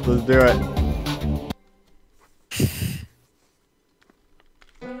 Alright, let's do it.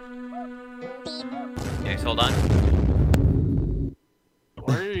 Okay, hold on.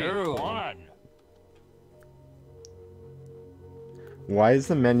 3, 2, 1. Why is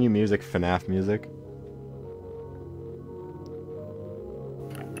the menu music FNF music?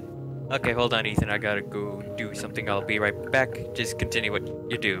 Okay, hold on, Ethan. I gotta go do something. I'll be right back. Just continue what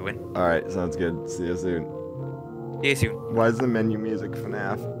you're doing. Alright, sounds good. See you soon. See you soon. Why is the menu music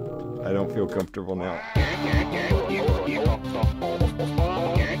FNF? I don't feel comfortable now.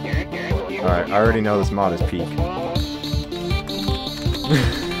 Alright, I already know this mod is peak.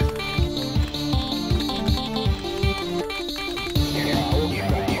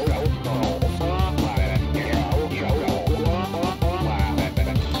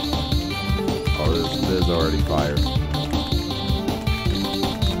 Oh, this is already fire.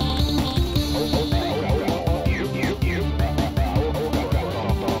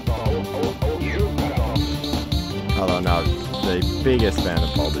 biggest fan of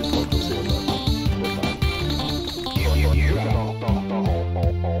Baldi's vocals here, but we're fine.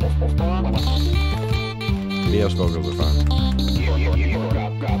 VF's vocals are fine.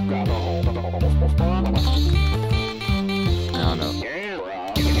 I don't know. They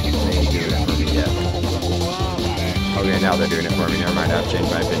ain't doing it for me yet. Okay, now they're doing it for me. Never mind, I've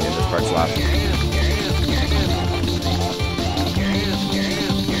changed my opinion. This part's last.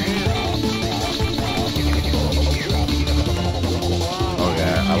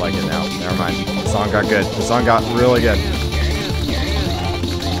 Okay, I like it now. Never mind. The song got good. The song got really good.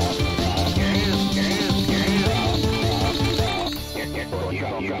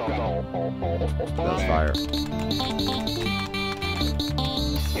 That's fire.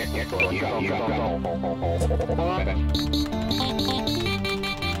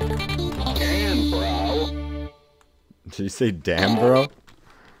 Did you say damn, bro?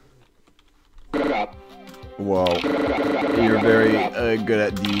 Whoa. You're very good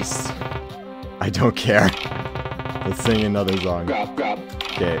at these. I don't care. Let's sing another song.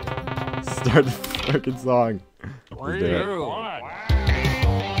 Okay. Start the fucking song. Let's do it.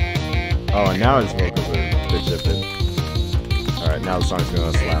 Oh, and now his vocals are a bit shifted. Alright, now the song's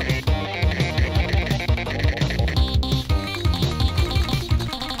gonna slap.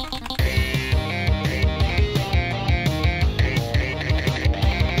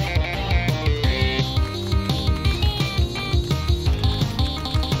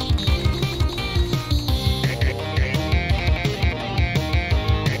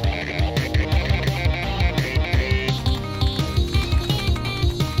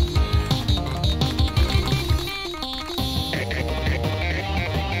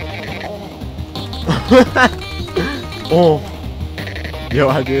 Oh, yo,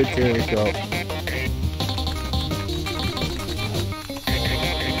 I do it too. Let's go.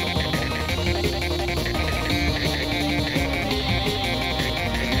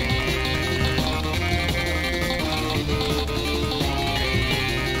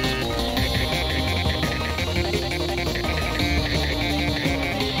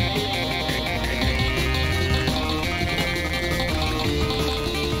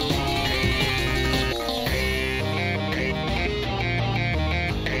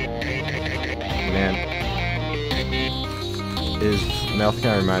 His mouth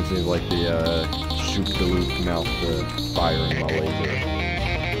kind of reminds me of like the shoot the loop mouth, the firing while laser.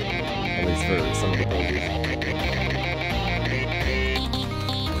 At least for some of the poses.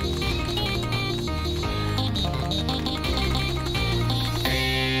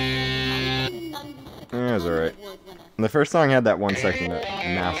 Yeah, it was alright. The first song had that one section that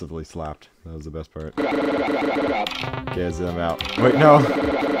massively slapped. That was the best part. Okay, zoom out. Wait, no!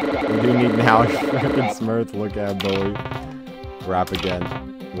 We do need now freaking Smurf, look at Bowie. Rap again.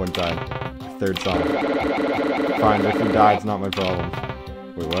 One time. Third song. Fine, if you die, it's not my problem.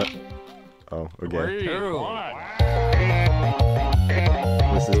 Wait, what? Oh, okay.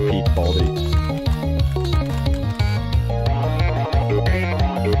 This is peak Baldi.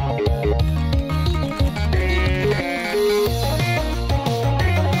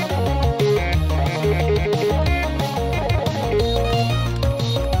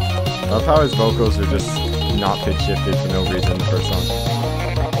 I love how his vocals are just not pitch shifted for no reason in the first song.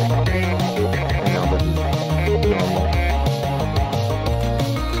 And now this is normal.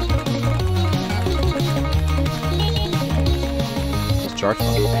 This chart's fun.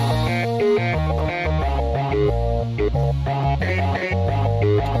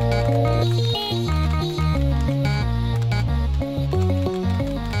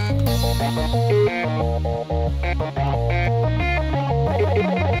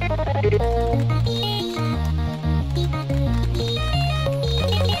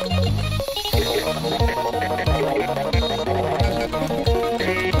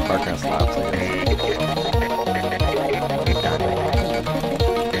 Part kind of slaps, I guess.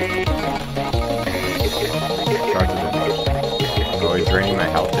 Charts a bit much. Oh, he's draining my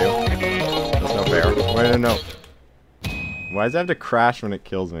health too. That's no fair. Wait, no. Why does it have to crash when it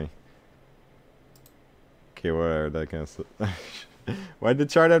kills me? Okay, whatever. That kind of. Why did the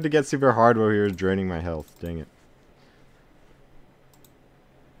chart have to get super hard while he was draining my health? Dang it.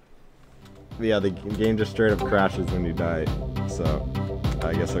 Yeah, the game just straight up crashes when you die. So,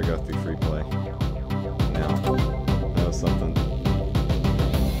 I guess I'll go through free play. Now, that was something.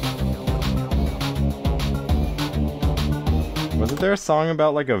 Wasn't there a song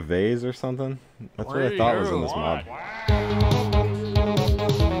about like a vase or something? That's what I thought was in this mod.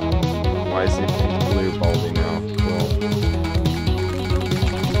 Why is he blue Baldi now? Cool.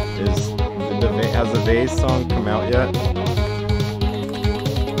 Has the vase song come out yet?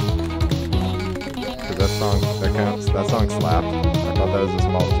 Because that's song, that counts. That song slapped. I thought that was a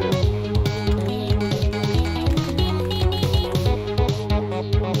small too.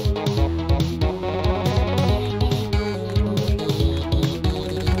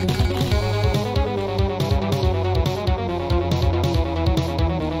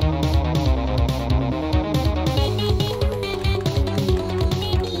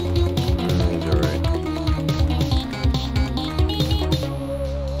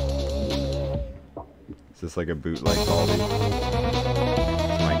 It's like a bootleg quality.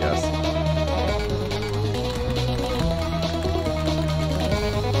 That's my guess.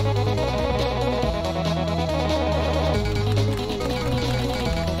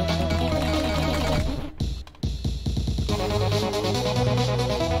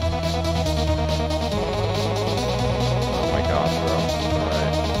 Oh my gosh, bro.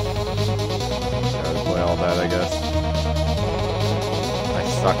 Alright. Gotta play all that, I guess. I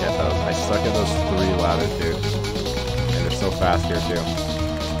suck at those. I suck at those 3 ladders, dude. And they're so fast here, too.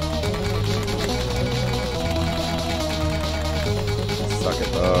 Suck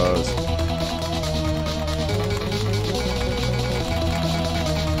at those.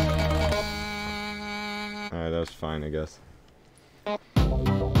 Alright, that was fine, I guess.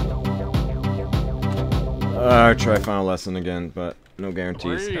 Try final lesson again, but no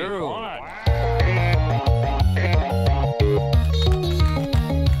guarantees.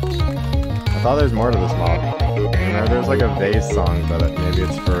 I thought there's more to this mod. Remember, there's like a vase song, but maybe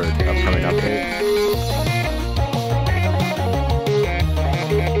it's for an upcoming update.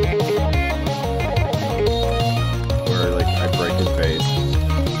 Where like I break his vase.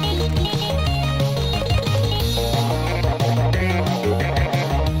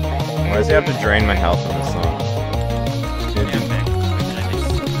 Why does he have to drain my health in this song?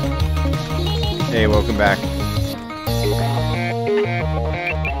 Hey, welcome back.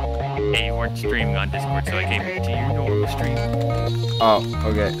 Hey, you weren't streaming on Discord, so I came to your normal stream. Oh,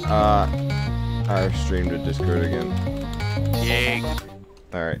 okay. I've streamed at Discord again. Yay.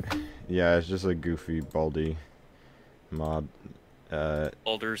 Alright. Yeah, it's just a goofy, baldy mod.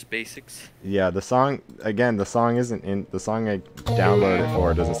 Baldur's Basics. Yeah, the song, again, the song isn't in, the song I downloaded it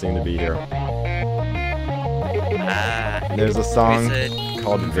for doesn't seem to be here. There's a song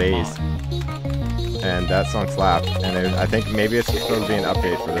called Vase, and that song slapped, and I think maybe it's supposed to be an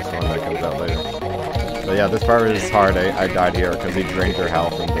update for this one that comes out later. But yeah, this part is hard. I died here because he drained your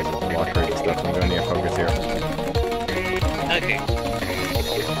health and does a lot of crazy stuff. I'm going to need to focus here. Okay.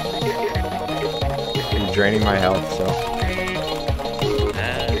 He's draining my health, so...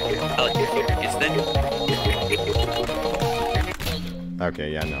 I'll let you focus then.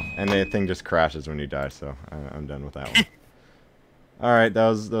 Okay, yeah, no. And the thing just crashes when you die, so I'm done with that one. Alright, that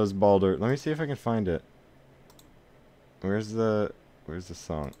was Baldur. Let me see if I can find it. Where's the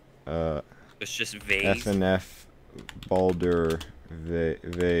song? It's just Vase. FNF Baldur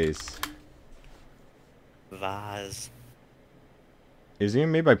Vase. Vaz. Is he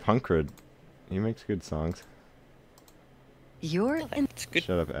made by Punkrid? He makes good songs. It's good.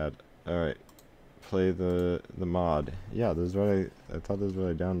 Shut up, Ad. Alright. Play the mod. Yeah, this is what I thought this was what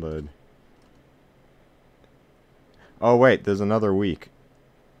I downloaded. Oh wait, there's another week.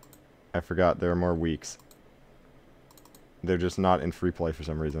 I forgot there are more weeks. They're just not in free play for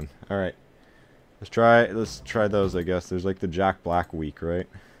some reason. Alright. Let's try those, I guess. There's like the Jack Black week, right?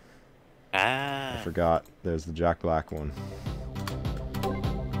 I forgot. There's the Jack Black one.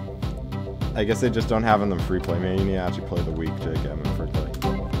 I guess they just don't have them in free play. Maybe you need to actually play the week to get them in free play.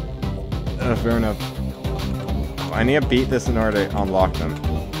 Fair enough. I need to beat this in order to unlock them.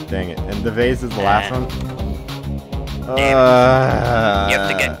 Dang it. And the vase is the last one? You have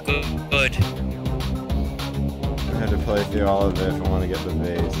to get good. I have to play through all of it if I want to get the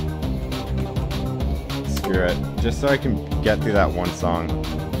vase. Screw it. Just so I can get through that one song.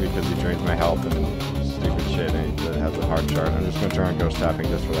 Because he drains my health and stupid shit and it has a hard chart. I'm just going to turn on ghost tapping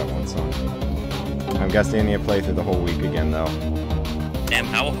just for that one song. I'm guessing I need to play through the whole week again though. Damn,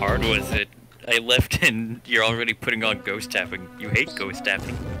 how hard was it? I left and you're already putting on ghost tapping. You hate ghost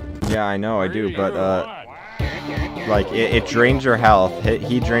tapping. Yeah, I know, I do, but like, it drains your health.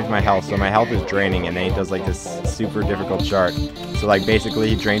 He drains my health, so my health is draining, and then he does, like, this super difficult chart. So, like, basically,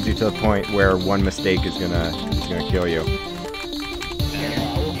 he drains you to the point where one mistake is gonna kill you.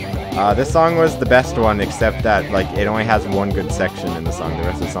 This song was the best one, except that, like, it only has one good section in the song. The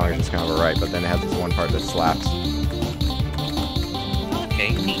rest of the song is just kind of alright, but then it has this one part that slaps.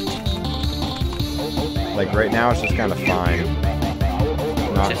 Okay, neat. Like, right now, it's just kind of fine.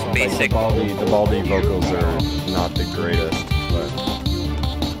 Not, just like, basic. The baldy vocals are not the greatest, but...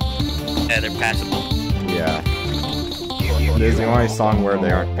 Yeah, they're passable. Yeah. This is the only song where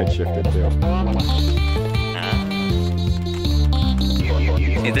they aren't pitch shifted, too.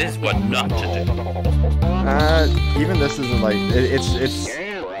 See, this is what not to do. Even this isn't like it's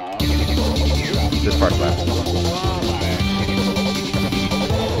this part's left.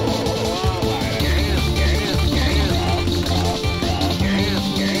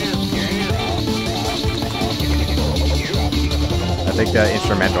 I think the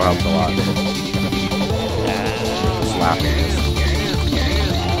instrumental helps a lot. Slapping is.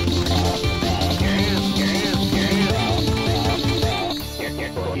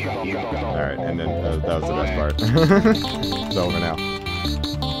 Alright, and then that was the best part. It's over now.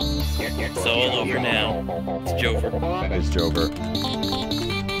 It's all over now. It's Jover. It's Jover.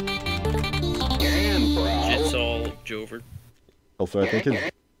 It's all Jover. Also, I think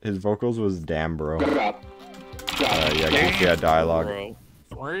his vocals was damn bro. Yeah, goofy had dialogue. Bro.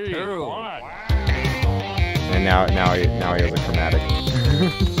 3, 1. And now he has a chromatic.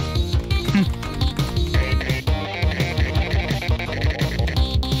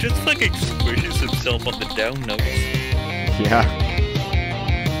 Just fucking squishes himself on the down notes. Yeah.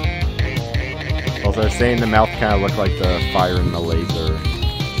 Also, they're saying the mouth kind of looked like the fire in the laser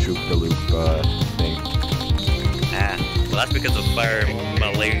shoop-the-loop thing. Ah, well that's because the fire in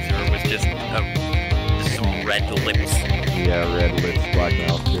my laser was just some red lips. Yeah, red lips, black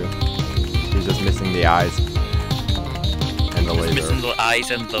mouth too. He's just missing the eyes. And the laser. Missing the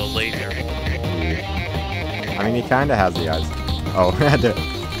eyes and the laser. I mean, he kind of has the eyes. Oh, I had to...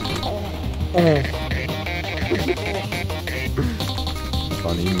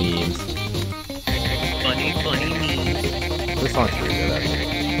 Funny memes. Funny memes. This song's pretty good, actually.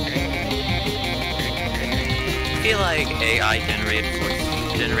 I feel like AI generated voice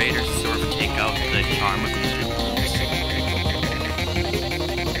generators sort of take out the charm of the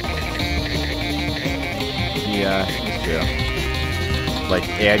Yeah, it's true. Like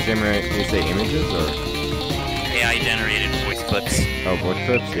AI generated, you say images or? AI generated voice clips. Oh, voice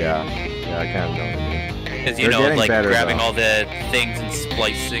clips? Yeah. Yeah, I kind of know what you mean. Because you They're know, getting like better, grabbing though. all the things and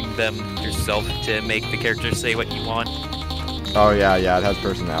splicing them yourself to make the character say what you want. Oh yeah, yeah, it has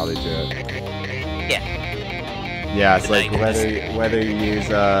personality to it. Yeah. Yeah, it's The like 90s. whether you use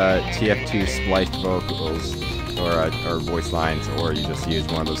TF2 spliced vocals or voice lines, or you just use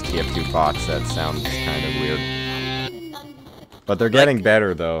one of those TF2 bots that sounds kind of weird. But they're getting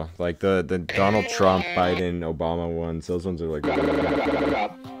better though. Like the Donald Trump, Biden, Obama ones, those ones are like really good.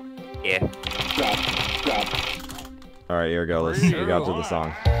 Yeah. Alright, here we go. We got to the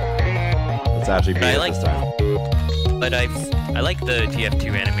song. Let's actually beat it this time. But I like the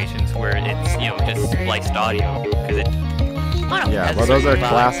TF2 animations where it's, you know, just spliced audio, because it... Yeah, well those are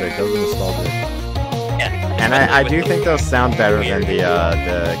classic, those are nostalgic. Yeah. And I do think those sound better than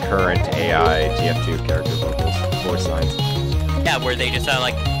the current AI TF2 character vocals, voice lines. Yeah, where they just sound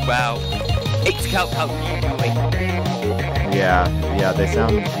like, wow, hey, scout, Yeah, they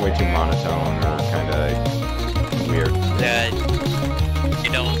sound way too monotone or kind of weird.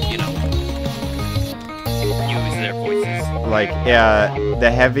 You don't, use their voices. Like,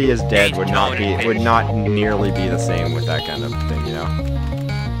 the Heavy is Dead would not nearly be the same with that kind of thing, you know?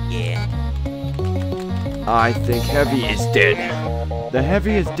 Yeah. I think Heavy is dead. The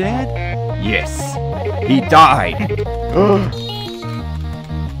Heavy is dead? Yes. He died.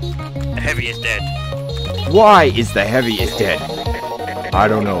 The Heavy is dead. Why is the Heavy is dead? I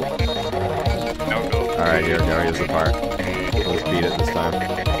don't know. Alright, here we go. Here's the part. Let's beat it this time.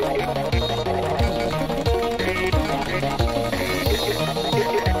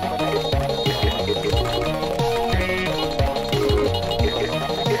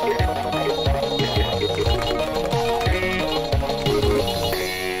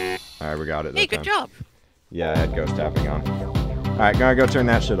 Alright, we got it this Hey, good time. job. Yeah, I had ghost tapping on. Alright, gotta go turn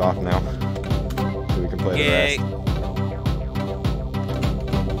that shit off now. So we can play the rest.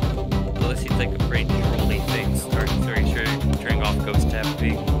 Well, this seems like a pretty trolly thing. Turning off ghost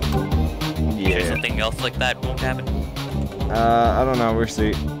tapping. Yeah. Sure something else like that won't happen. I don't know, we'll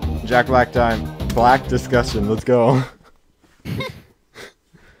see. Jack Black time. Black discussion, let's go.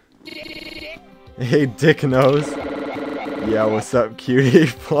 Hey, Dick Nose. Yeah, what's up, cutie?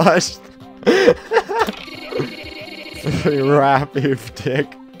 Flushed. Rap, you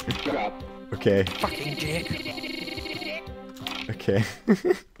dick. Okay. Fucking dick. Okay.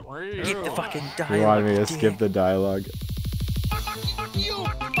 Get the fucking dialogue. You wanted me to skip the dialogue. You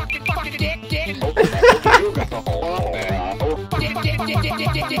fucking dick.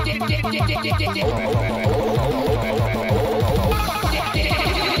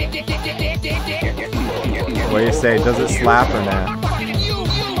 What do you say? Does it slap or not?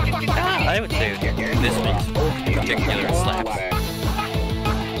 I would say this one's in particular slaps.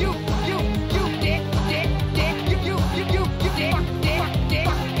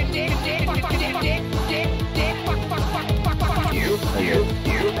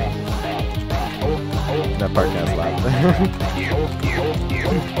 that part can't slap.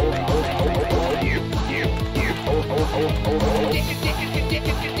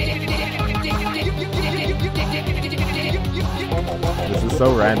 This is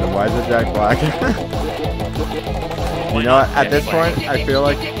so random. Why is it Jack Black? You know what? At this point, I feel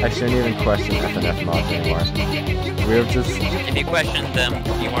like I shouldn't even question FNF mods anymore. We have just... If you question them,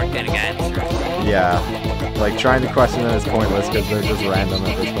 you aren't getting answers. Yeah. Like, trying to question them is pointless because they're just random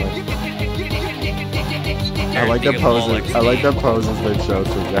at this point. I like the poses. I like the poses they chose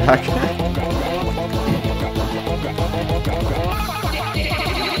for Jack.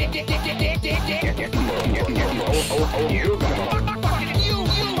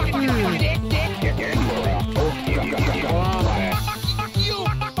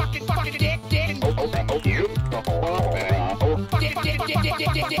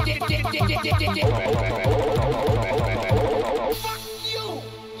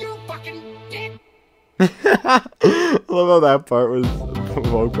 I love how that part was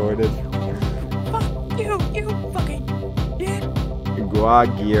vocoded. Fuck you, you fucking dick. Gua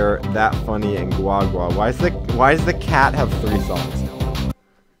Gear, That Funny, and Gua Gua. Why does the cat have 3 songs?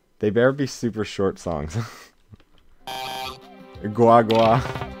 They better be super short songs. Gua Gua.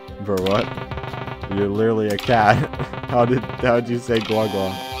 For what? You're literally a cat. How'd you say Gua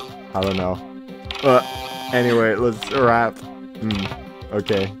Gua? I don't know. Anyway, let's wrap.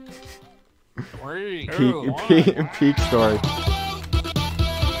 Okay. Peak story.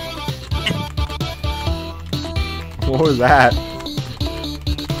 What was that?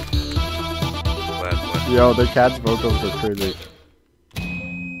 Yo, the cat's vocals were crazy.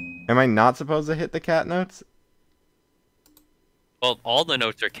 Am I not supposed to hit the cat notes? Well, all the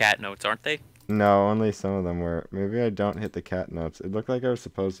notes are cat notes, aren't they? No, only some of them were. Maybe I don't hit the cat notes. It looked like I was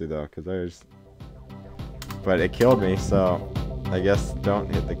supposed to though, because I was... But it killed me, so... I guess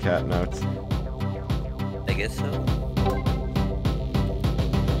don't hit the cat notes. I guess so.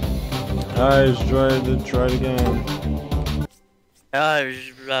 I just try it again.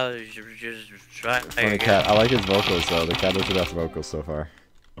 Funny cat. I like his vocals though. The cat has the best vocals so far.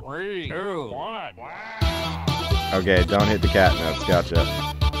 3, 2, 1. Okay, don't hit the cat notes. Gotcha.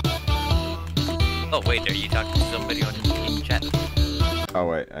 Oh wait, are you talking to somebody on in chat? Oh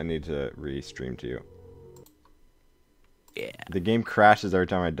wait, I need to re-stream to you. Yeah. The game crashes every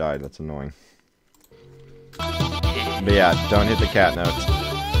time I die. That's annoying. But yeah, don't hit the cat notes.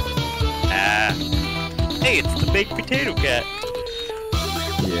 Hey, it's the baked potato cat.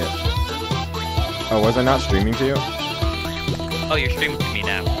 Yeah. Oh, was I not streaming to you? Oh, you're streaming to me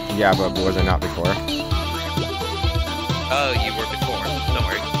now. Yeah, but was I not before? Oh, you were before. Don't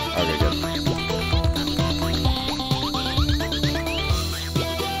worry. Okay, good.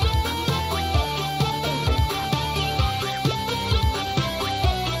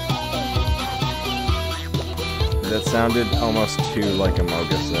 That sounded almost too like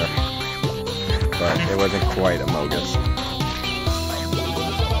Amogus there. But it wasn't quite Amogus.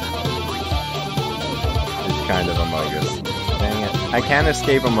 It's kind of Amogus. Dang it. I can't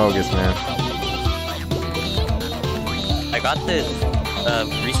escape Amogus, man. I got this,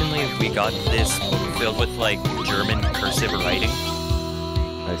 recently we got this book filled with, like, German cursive writing.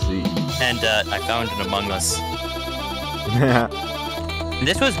 I see. And, I found it Among Us. And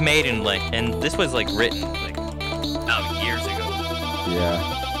this was made in, like, and this was, like, written, like, years ago. Yeah.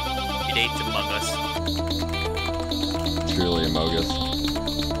 It dates Among Us. Truly Amogus.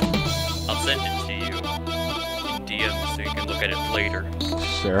 I'll send it to you in DM so you can look at it later.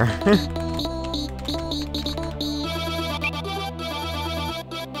 Sure.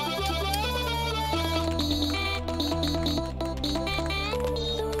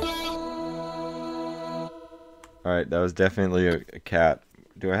 Alright, that was definitely a cat.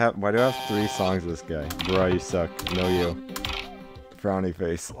 Why do I have 3 songs of this guy? Bro, you suck. No you. Frowny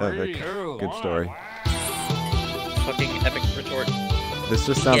face. Epic. Good story. Fucking epic retort. This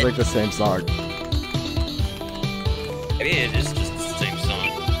just sounds like the same song. I mean, it is just the same song.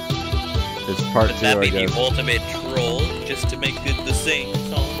 It's part 2, that I be guess. the ultimate troll, just to make it the same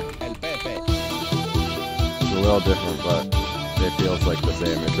song. It's a little different, but it feels like the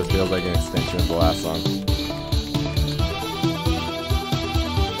same. It just feels like an extension of the last song.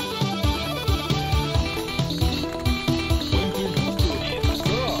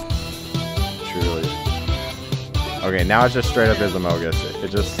 Okay, now it's just straight up is Amogus.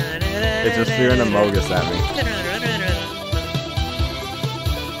 It just threw an Amogus at me.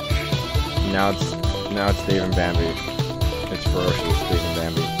 Now it's Dave and Bambi. It's ferocious Dave and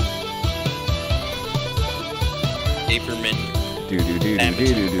Bambi.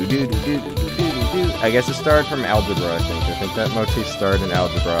 I guess it started from algebra, I think that motif started in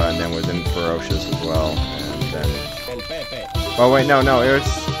algebra and then was in Ferocious as well. And then... Oh wait, no, it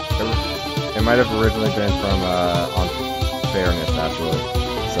might have originally been from Unfairness, actually.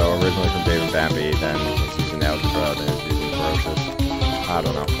 So originally from Dave and Bambi, then it's using algebra, then it's using Ferocious. I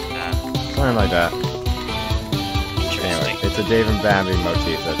don't know. Something like that. Anyway, it's a Dave and Bambi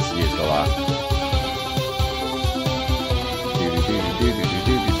motif that's used a lot.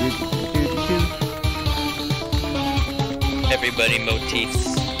 Everybody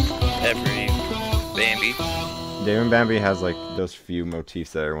motifs. Every Bambi. Dave and Bambi has like those few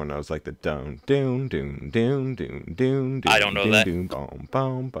motifs that everyone knows, like the doon doon doon doon doon doon. I don't know that. Boom boom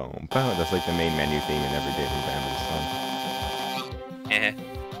boom boom. That's like the main menu theme in every Dave and Bambi song.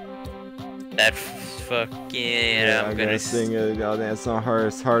 That fucking. Yeah, I'm gonna sing it. Oh, that's not hard.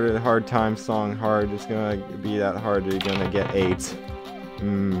 It's hard time song. Hard. It's gonna be that hard. You're gonna get 8.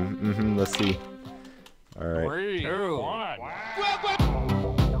 Let's see. All right. 3, 2, 1.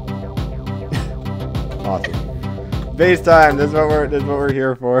 Awesome. FaceTime. This is what we're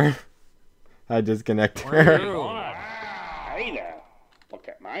here for. I disconnect her. Hey there. Look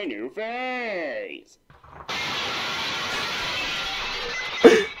at my new face.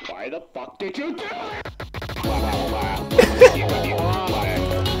 Why the fuck did you do it?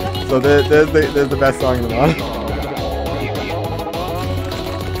 So there's the best song in the month.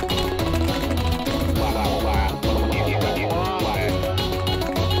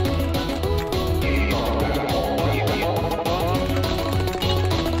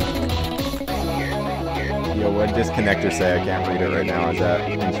 Yo, what did Disconnector say? I can't read it right now. Is that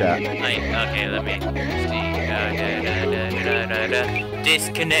in chat? Okay, let me see.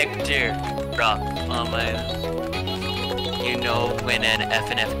 Disconnector. Rock on my. You know when an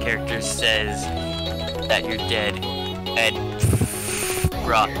FNF character says that you're dead, and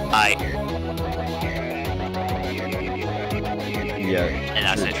rock Yeah. And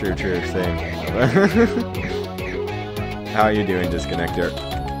that's it. True. Same. How are you doing, Disconnector?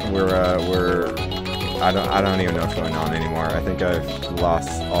 We're. I don't even know what's going on anymore. I think I've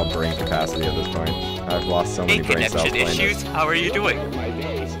lost all brain capacity at this point. I've lost so many brain cells playing issues. How are you doing?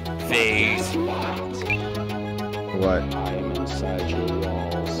 Phase. What? I'm inside your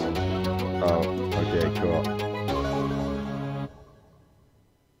walls. Oh, okay, cool.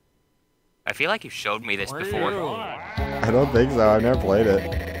 I feel like you showed me this before. I don't think so. I've never played it.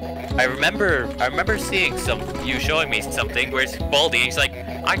 I remember seeing you showing me something where it's Baldy. He's like,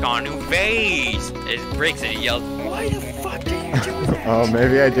 I got a new vase. It breaks and he yells, why the fuck did you do that? Oh,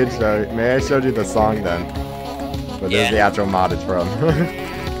 maybe I did show you. Maybe I showed you the song then. But this is the actual mod it's from.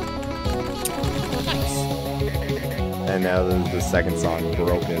 Nice. And now this is the second song,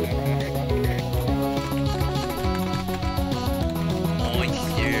 Broken.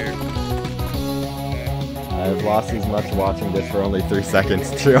 I've lost as much watching this for only 3 seconds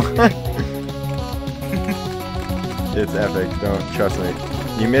too. It's epic. Don't trust me.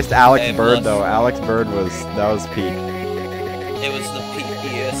 You missed Alex Bird though. Alex Bird that was peak. It was the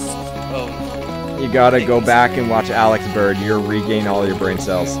peakiest. Oh. You gotta go back and watch Alex Bird. You'll regain all your brain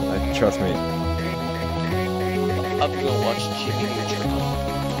cells. Trust me. I'm gonna watch Jimmy Neutron.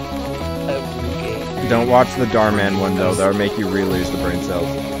 Don't watch the Darman one though. That'll make you re-lose the brain cells.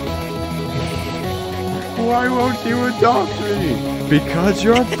 Why won't you adopt me? Because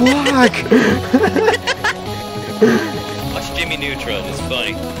you're black! Watch Jimmy Neutron, it's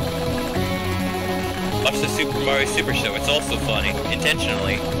funny. Watch the Super Mario Super Show, it's also funny,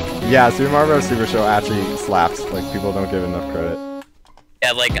 intentionally. Yeah, Super Mario Super Show actually slaps. Like, people don't give enough credit.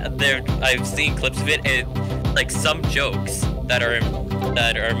 Yeah, like, I've seen clips of it, and like, some jokes that are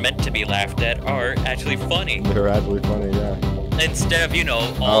meant to be laughed at are actually funny. They're actually funny, yeah. Instead of,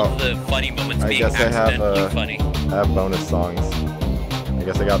 all the funny moments being accidentally funny. I have bonus songs. I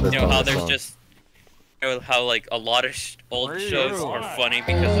guess I got this bonus how there's song. just... how, like, a lot of old shows are funny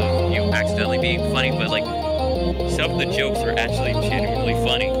because of you accidentally being funny, but, like, some of the jokes are actually genuinely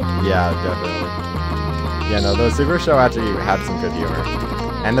funny. Yeah, definitely. Yeah, no, the Super Show actually had some good humor.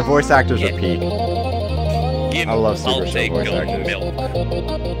 And the voice actors are peak. I love Super Show voice actors. Milk.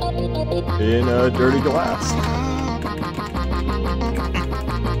 In a dirty glass.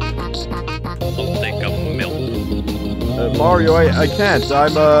 I'll take a milk. Mario, I can't.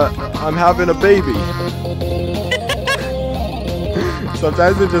 I'm having a baby.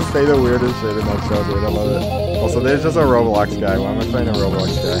 Sometimes they just say the weirdest shit in that show, dude. I love it. Also, there's just a Roblox guy. Why am I playing a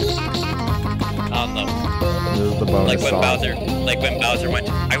Roblox guy? I don't know. This is the bonus song. Like when Bowser went,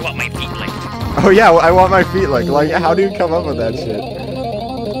 I want my feet licked. Oh yeah, I want my feet licked. Like, how do you come up with that shit?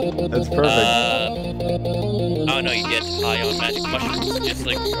 That's perfect. I don't know, you get high on magic mushrooms, just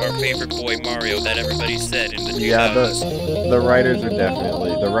like our favorite boy Mario that everybody said in the 2000s. Yeah, the writers are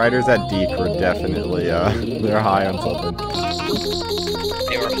definitely, the writers at Deke were definitely, they're high on something.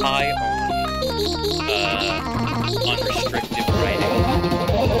 They were high on restrictive writing.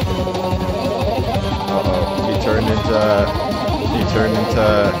 Uh-oh, he turned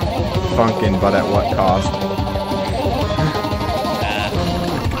into Funkin', but at what cost?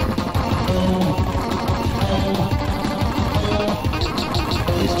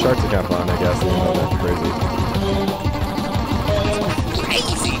 These charts are kind of fun, I guess, even though they're crazy.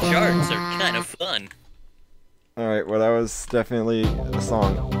 Crazy charts are kind of fun. Alright, well that was definitely a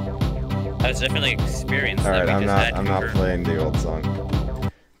song. That was definitely an experience. Alright, I'm not playing the old song.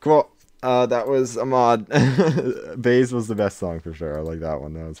 Cool. That was a mod. Baze was the best song for sure. I like that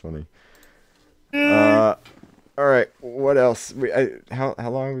one. That was funny. Alright, what else? How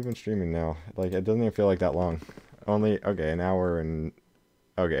long have we been streaming now? Like, it doesn't even feel like that long. Only, okay, an hour and...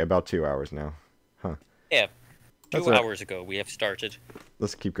 Okay, about 2 hours now. Huh. Yeah. 2 hours ago we have started.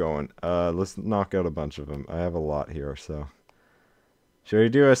 Let's keep going. Let's knock out a bunch of them. I have a lot here, so... Should we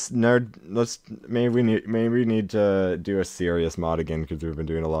do a nerd? Maybe we need to do a serious mod again because we've been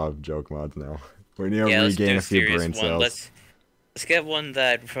doing a lot of joke mods now. We need to regain a few brain cells. Let's get one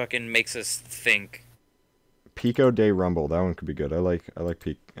that fucking makes us think. Pico Day Rumble, that one could be good. I like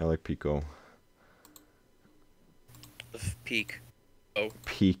Pico. Peak. Oh.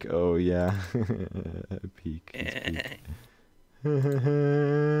 Pico, yeah. Peak.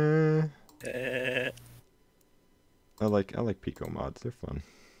 I like Pico mods. They're fun.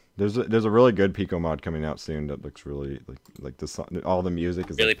 There's a really good Pico mod coming out soon that looks really like the all the music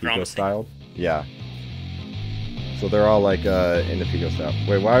is really like Pico promising. styled. Yeah. So they're all like in the Pico style.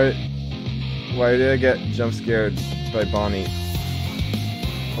 Wait, why did I get jump scared by Bonnie?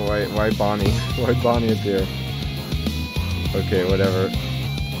 Why Bonnie? Why Bonnie appear? Okay, whatever.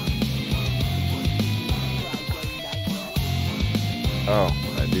 Oh,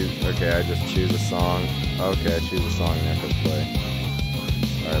 I do. Okay, I just choose a song. Okay, I choose a song and I can play.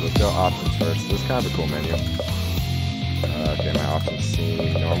 Alright, let's go options first. This is kind of a cool menu. Okay, my options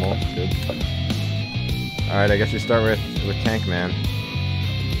seem normal. Good. Alright, I guess we start with Tank Man.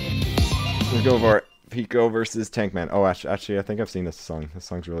 Let's go for it. Pico versus Tank Man. Oh, actually, I think I've seen this song. This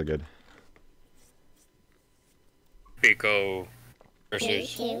song's really good. Pico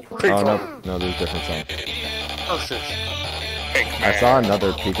versus... Oh, no, there's a different song. Versus... I saw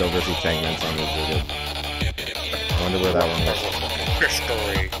another Pico versus Tank Man song that was really good. I wonder where that one was.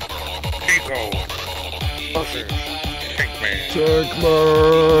 History. Pico versus Tank Man. Tank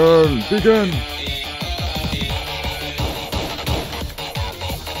Man! Begin!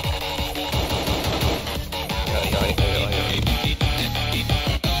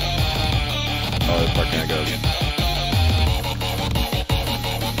 Oh, this part kind of goes.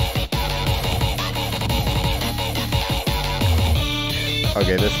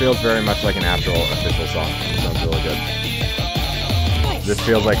 Okay, this feels very much like an actual official song. It sounds really good. This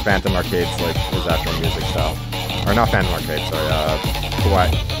feels like Phantom Arcade's like his actual music style. Or not Phantom Arcade, sorry, Kawaii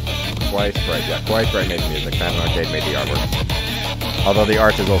Sprite, yeah. Kawaii Sprite made the music, Phantom Arcade made the artwork. Although the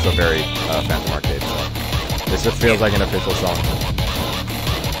art is also very Phantom Arcade, so this just feels like an official song.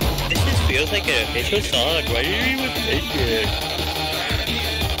 This just feels like an official song. Why do you even make it?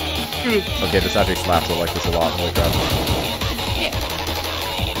 Okay, this actually slaps. I like this a lot. Holy crap.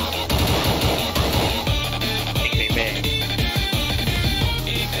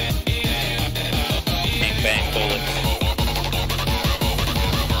 Bang bullets.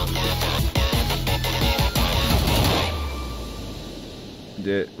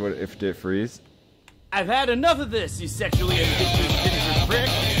 Did it freeze? I've had enough of this, you sexually ambitious ginger prick.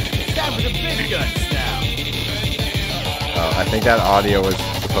 It's time for the big guns now. Oh, I think that audio was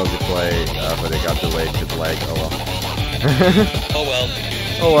supposed to play, but it got delayed to the leg. Oh well. Oh well.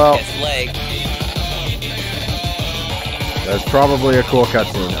 Oh well. It's leg. That's probably a cool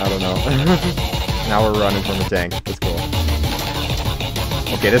cutscene. I don't know. Now we're running from the tank. That's cool.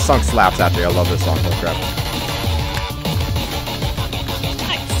 Okay, this song slaps actually. I love this song. Holy crap.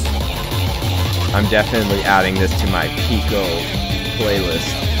 Nice. I'm definitely adding this to my Pico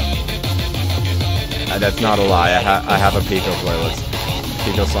playlist. That's not a lie. I have a Pico playlist.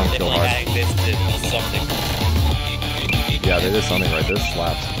 Pico songs go hard. Adding this to something. Yeah, there is something right. This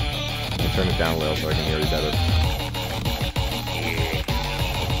slaps. Let me turn it down a little so I can hear you better.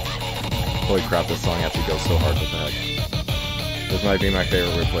 Holy crap, this song actually goes so hard. What the heck? This might be my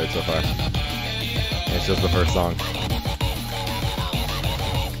favorite we've played so far. And it's just the first song.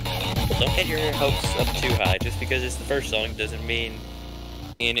 Well, don't get your hopes up too high. Just because it's the first song doesn't mean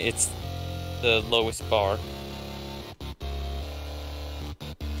it's the lowest bar.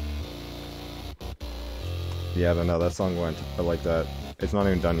 Yeah, I don't know. That song went. I like that. It's not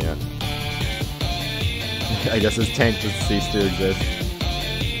even done yet. I guess his tank just ceased to exist.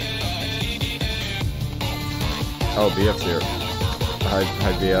 Oh, BF's here.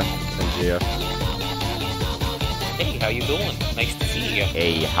 Hi BF and GF. Hey, how you doing? Nice to see you.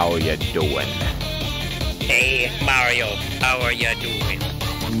 Hey, how you doing? Hey, Mario, how are you doing?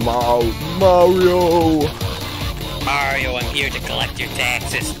 Mario! Mario, I'm here to collect your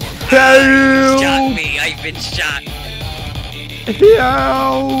taxes. Help! Shot me, I've been shot.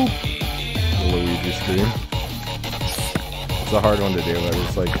 Help! Luigi scream. It's a hard one to do, but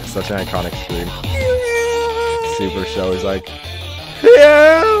it's like such an iconic scream. Super Show is like,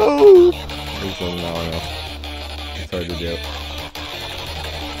 help! It's hard to do.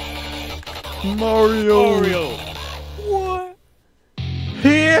 Mario! What?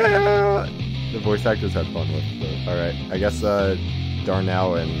 Yeah! The voice actors had fun with it. Alright, I guess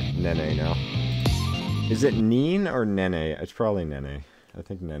Darnell and Nene now. Is it Neen or Nene? It's probably Nene. I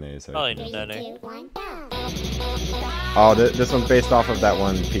think Nene is how Probably Nene. Oh, this one's based off of that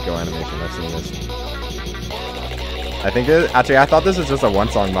one Pico animation. I've seen this. I think actually, I thought this was just a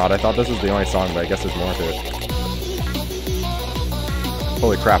one-song mod. I thought this was the only song, but I guess there's more to it.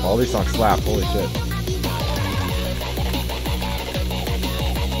 Holy crap, all these songs slap. Holy shit.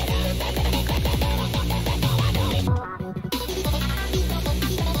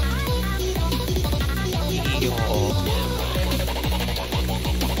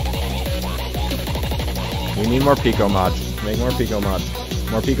 We need more Pico mods. Make more Pico mods.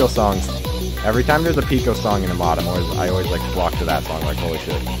 More Pico songs. Every time there's a Pico song in a mod, I always like flock to that song, like holy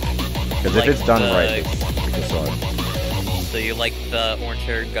shit. Because if it's done right, it's solid. So you like the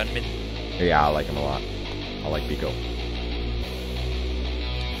orange-haired gunman? Yeah, I like him a lot. I like Pico.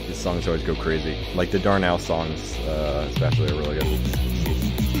 His songs always go crazy. Like the Darnell songs, especially, are really good.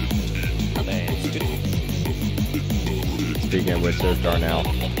 Speaking of which, there's Darnell.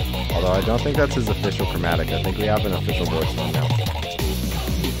 Although I don't think that's his official chromatic. I think we have an official voice one now.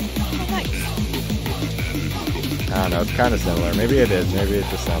 I don't know, it's kind of similar. Maybe it is. Maybe it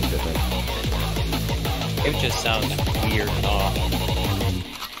just sounds different. It just sounds weird and off.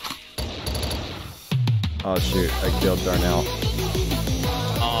 Oh shoot, I killed Darnell.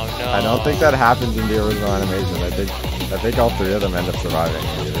 Oh no. I don't think that happens in the original animation. I think all three of them end up surviving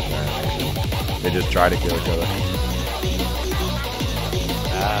in the original animation. They just try to kill each other.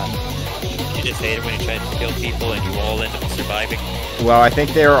 You just hate it when you try to kill people and you all end up surviving. Well, I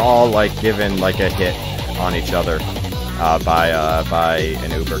think they were all like given like a hit on each other by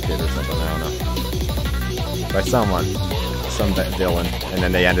an Uber kid or something. I don't know. By someone, some villain, and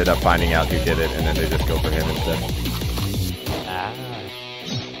then they ended up finding out who did it, and then they just go for him instead.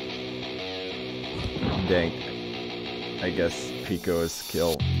 Dang. I guess Pico is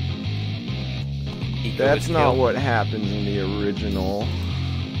kill. That's not what happens in the original.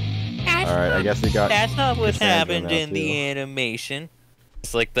 Alright, I guess he got... That's not what happened in the animation.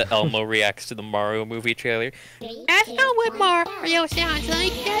 It's like the Elmo reacts to the Mario movie trailer. That's not what Mario sounds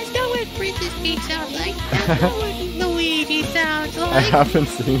like. That's not what Princess Peach sounds like. That's not what Luigi sounds like. I haven't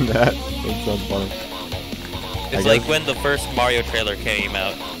seen that. That sounds funny. It's like when the first Mario trailer came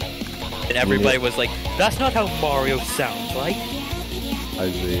out. And everybody was like, that's not how Mario sounds like.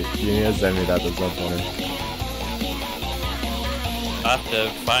 I see. You need to send me that. That's not funny. I'll have to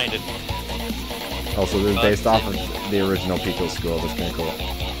find it. Also, this is based off of the original Pico school. That's kind of cool.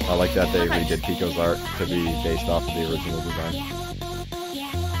 I like that they redid Pico's art to be based off of the original design.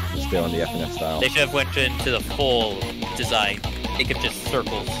 Still in the FNF style. They should have went into the full design. They could just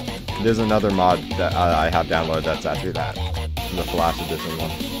circles. There's another mod that I have downloaded that's actually that. The Flash Edition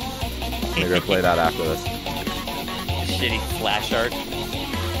one. Maybe I'll play that after this. Shitty Flash art.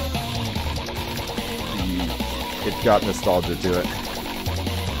 It's got nostalgia to it.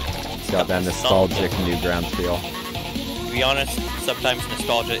 It's got that nostalgic Newgrounds feel. To be honest, sometimes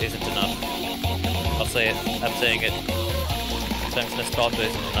nostalgia isn't enough. I'll say it. I'm saying it. Sometimes nostalgia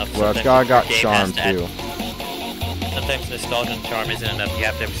isn't enough. Well, it's got charm too. Sometimes nostalgia and charm isn't enough. You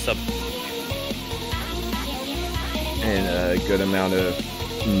have to have some... And a good amount of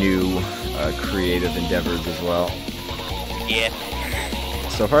new creative endeavors as well. Yeah.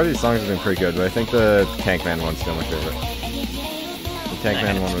 So far these songs have been pretty good, but I think the Tankman one's still my favorite. The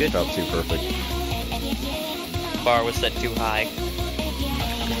Tankman one was felt too perfect. Bar was set too high.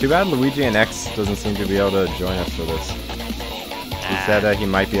 Too bad Luigi and X doesn't seem to be able to join us for this. He said he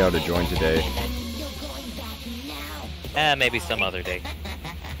might be able to join today. Maybe some other day.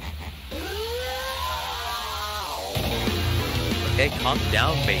 Okay, calm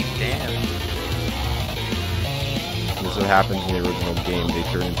down, babe. Damn. This is what happens in the original game. They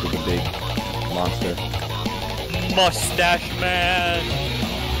turn into the big monster. Mustache man.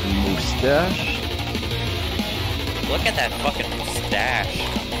 Mustache? Look at that fucking mustache.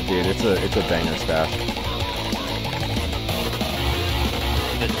 Dude, it's a banger stash.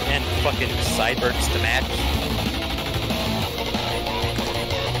 And fucking sideburns to match.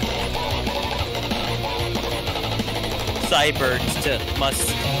 Sideburns to must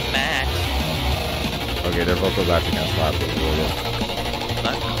match. Okay, their vocals actually kind of slap. It was really good.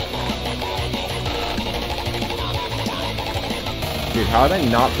 Dude, how did I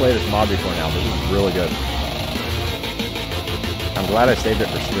not play this mod before now? This is really good. I'm glad I saved it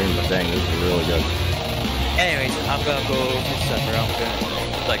for stream, but dang, this is really good. Anyways, I'm gonna go to supper. I'm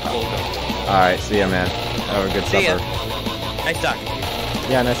gonna like go. Alright, see ya, man. Have a good See supper. Ya. Nice talking to you.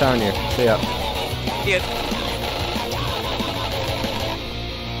 Yeah, nice having you. See ya. See ya.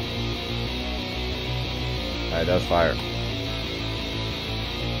 Alright, that was fire.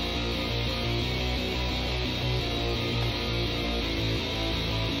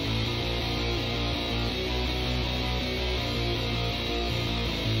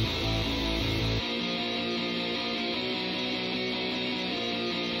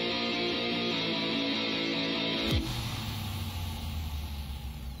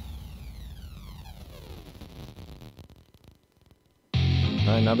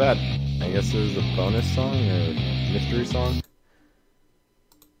 Alright, not bad. I guess there's a bonus song or mystery song.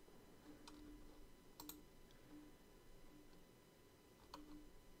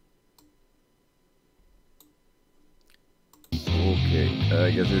 Okay,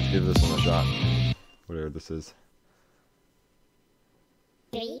 I guess let's give this one a shot. Whatever this is.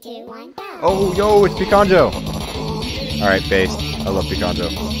 3, 2, 1, go! Oh, yo, it's Picanjo! Alright, bass. I love Picanjo.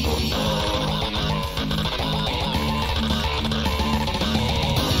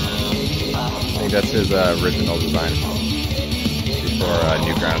 I think that's his original design before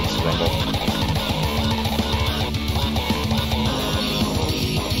Newgrounds Rumble.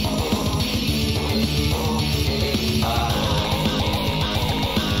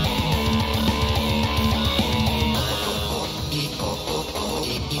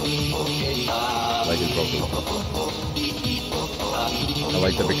 I like his vocals. I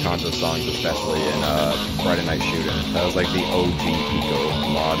like the Picanjo songs, especially in Friday Night Shootin'. That was like the OG Pico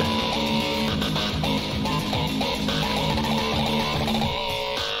mod.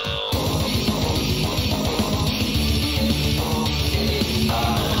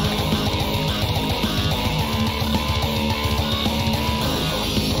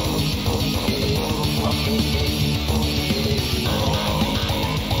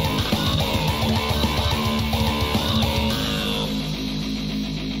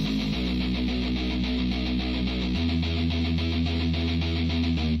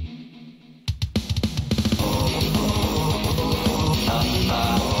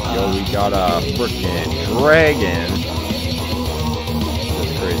 We got a frickin' dragon.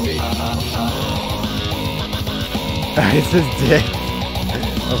 That's crazy. It's his dick.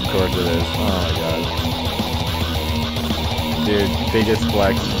 Of course it is. Oh my god. Dude, biggest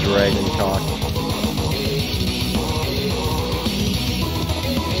flex, dragon cock.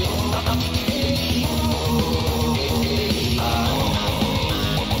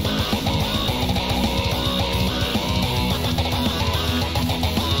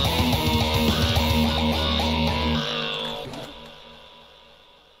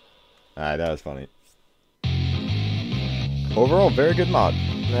 Alright, that was funny. Overall, very good mod.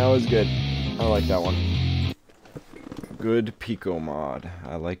 That was good. I like that one. Good Pico mod.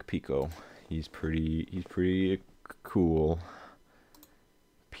 I like Pico. He's pretty cool.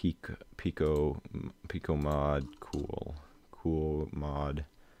 Pico mod, cool. Cool mod.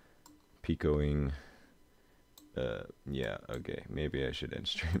 Picoing. Yeah, okay. Maybe I should end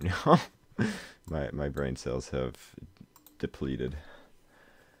stream now. My brain cells have depleted.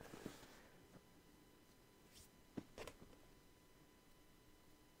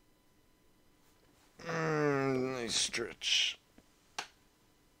 Nice stretch.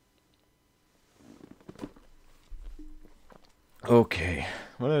 Okay,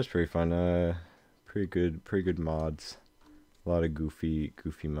 well that was pretty fun. Pretty good mods. A lot of goofy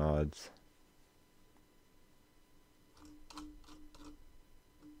mods.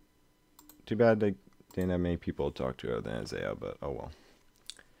 Too bad they didn't have many people to talk to other than Isaiah, but oh well.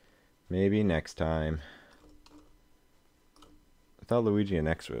 Maybe next time. I thought Luigi and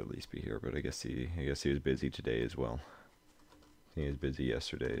X would at least be here, but I guess he was busy today as well. He was busy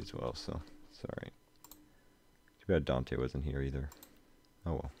yesterday as well, so it's alright. Too bad Dante wasn't here either.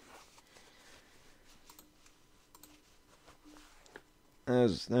 Oh well.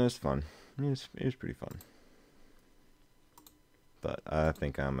 That was fun. It was pretty fun. But I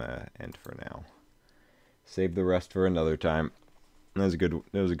think I'm end for now. Save the rest for another time. That was a good.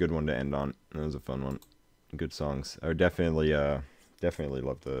 That was a good one to end on. That was a fun one. Good songs. I would definitely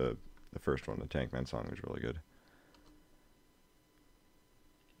love the first one. The Tankman song was really good.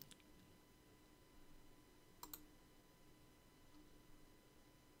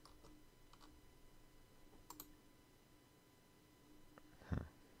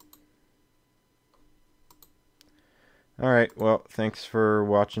 Alright, well, thanks for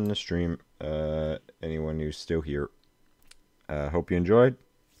watching the stream. Anyone who's still here. Hope you enjoyed.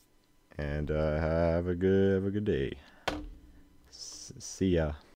 And have a good day. See ya.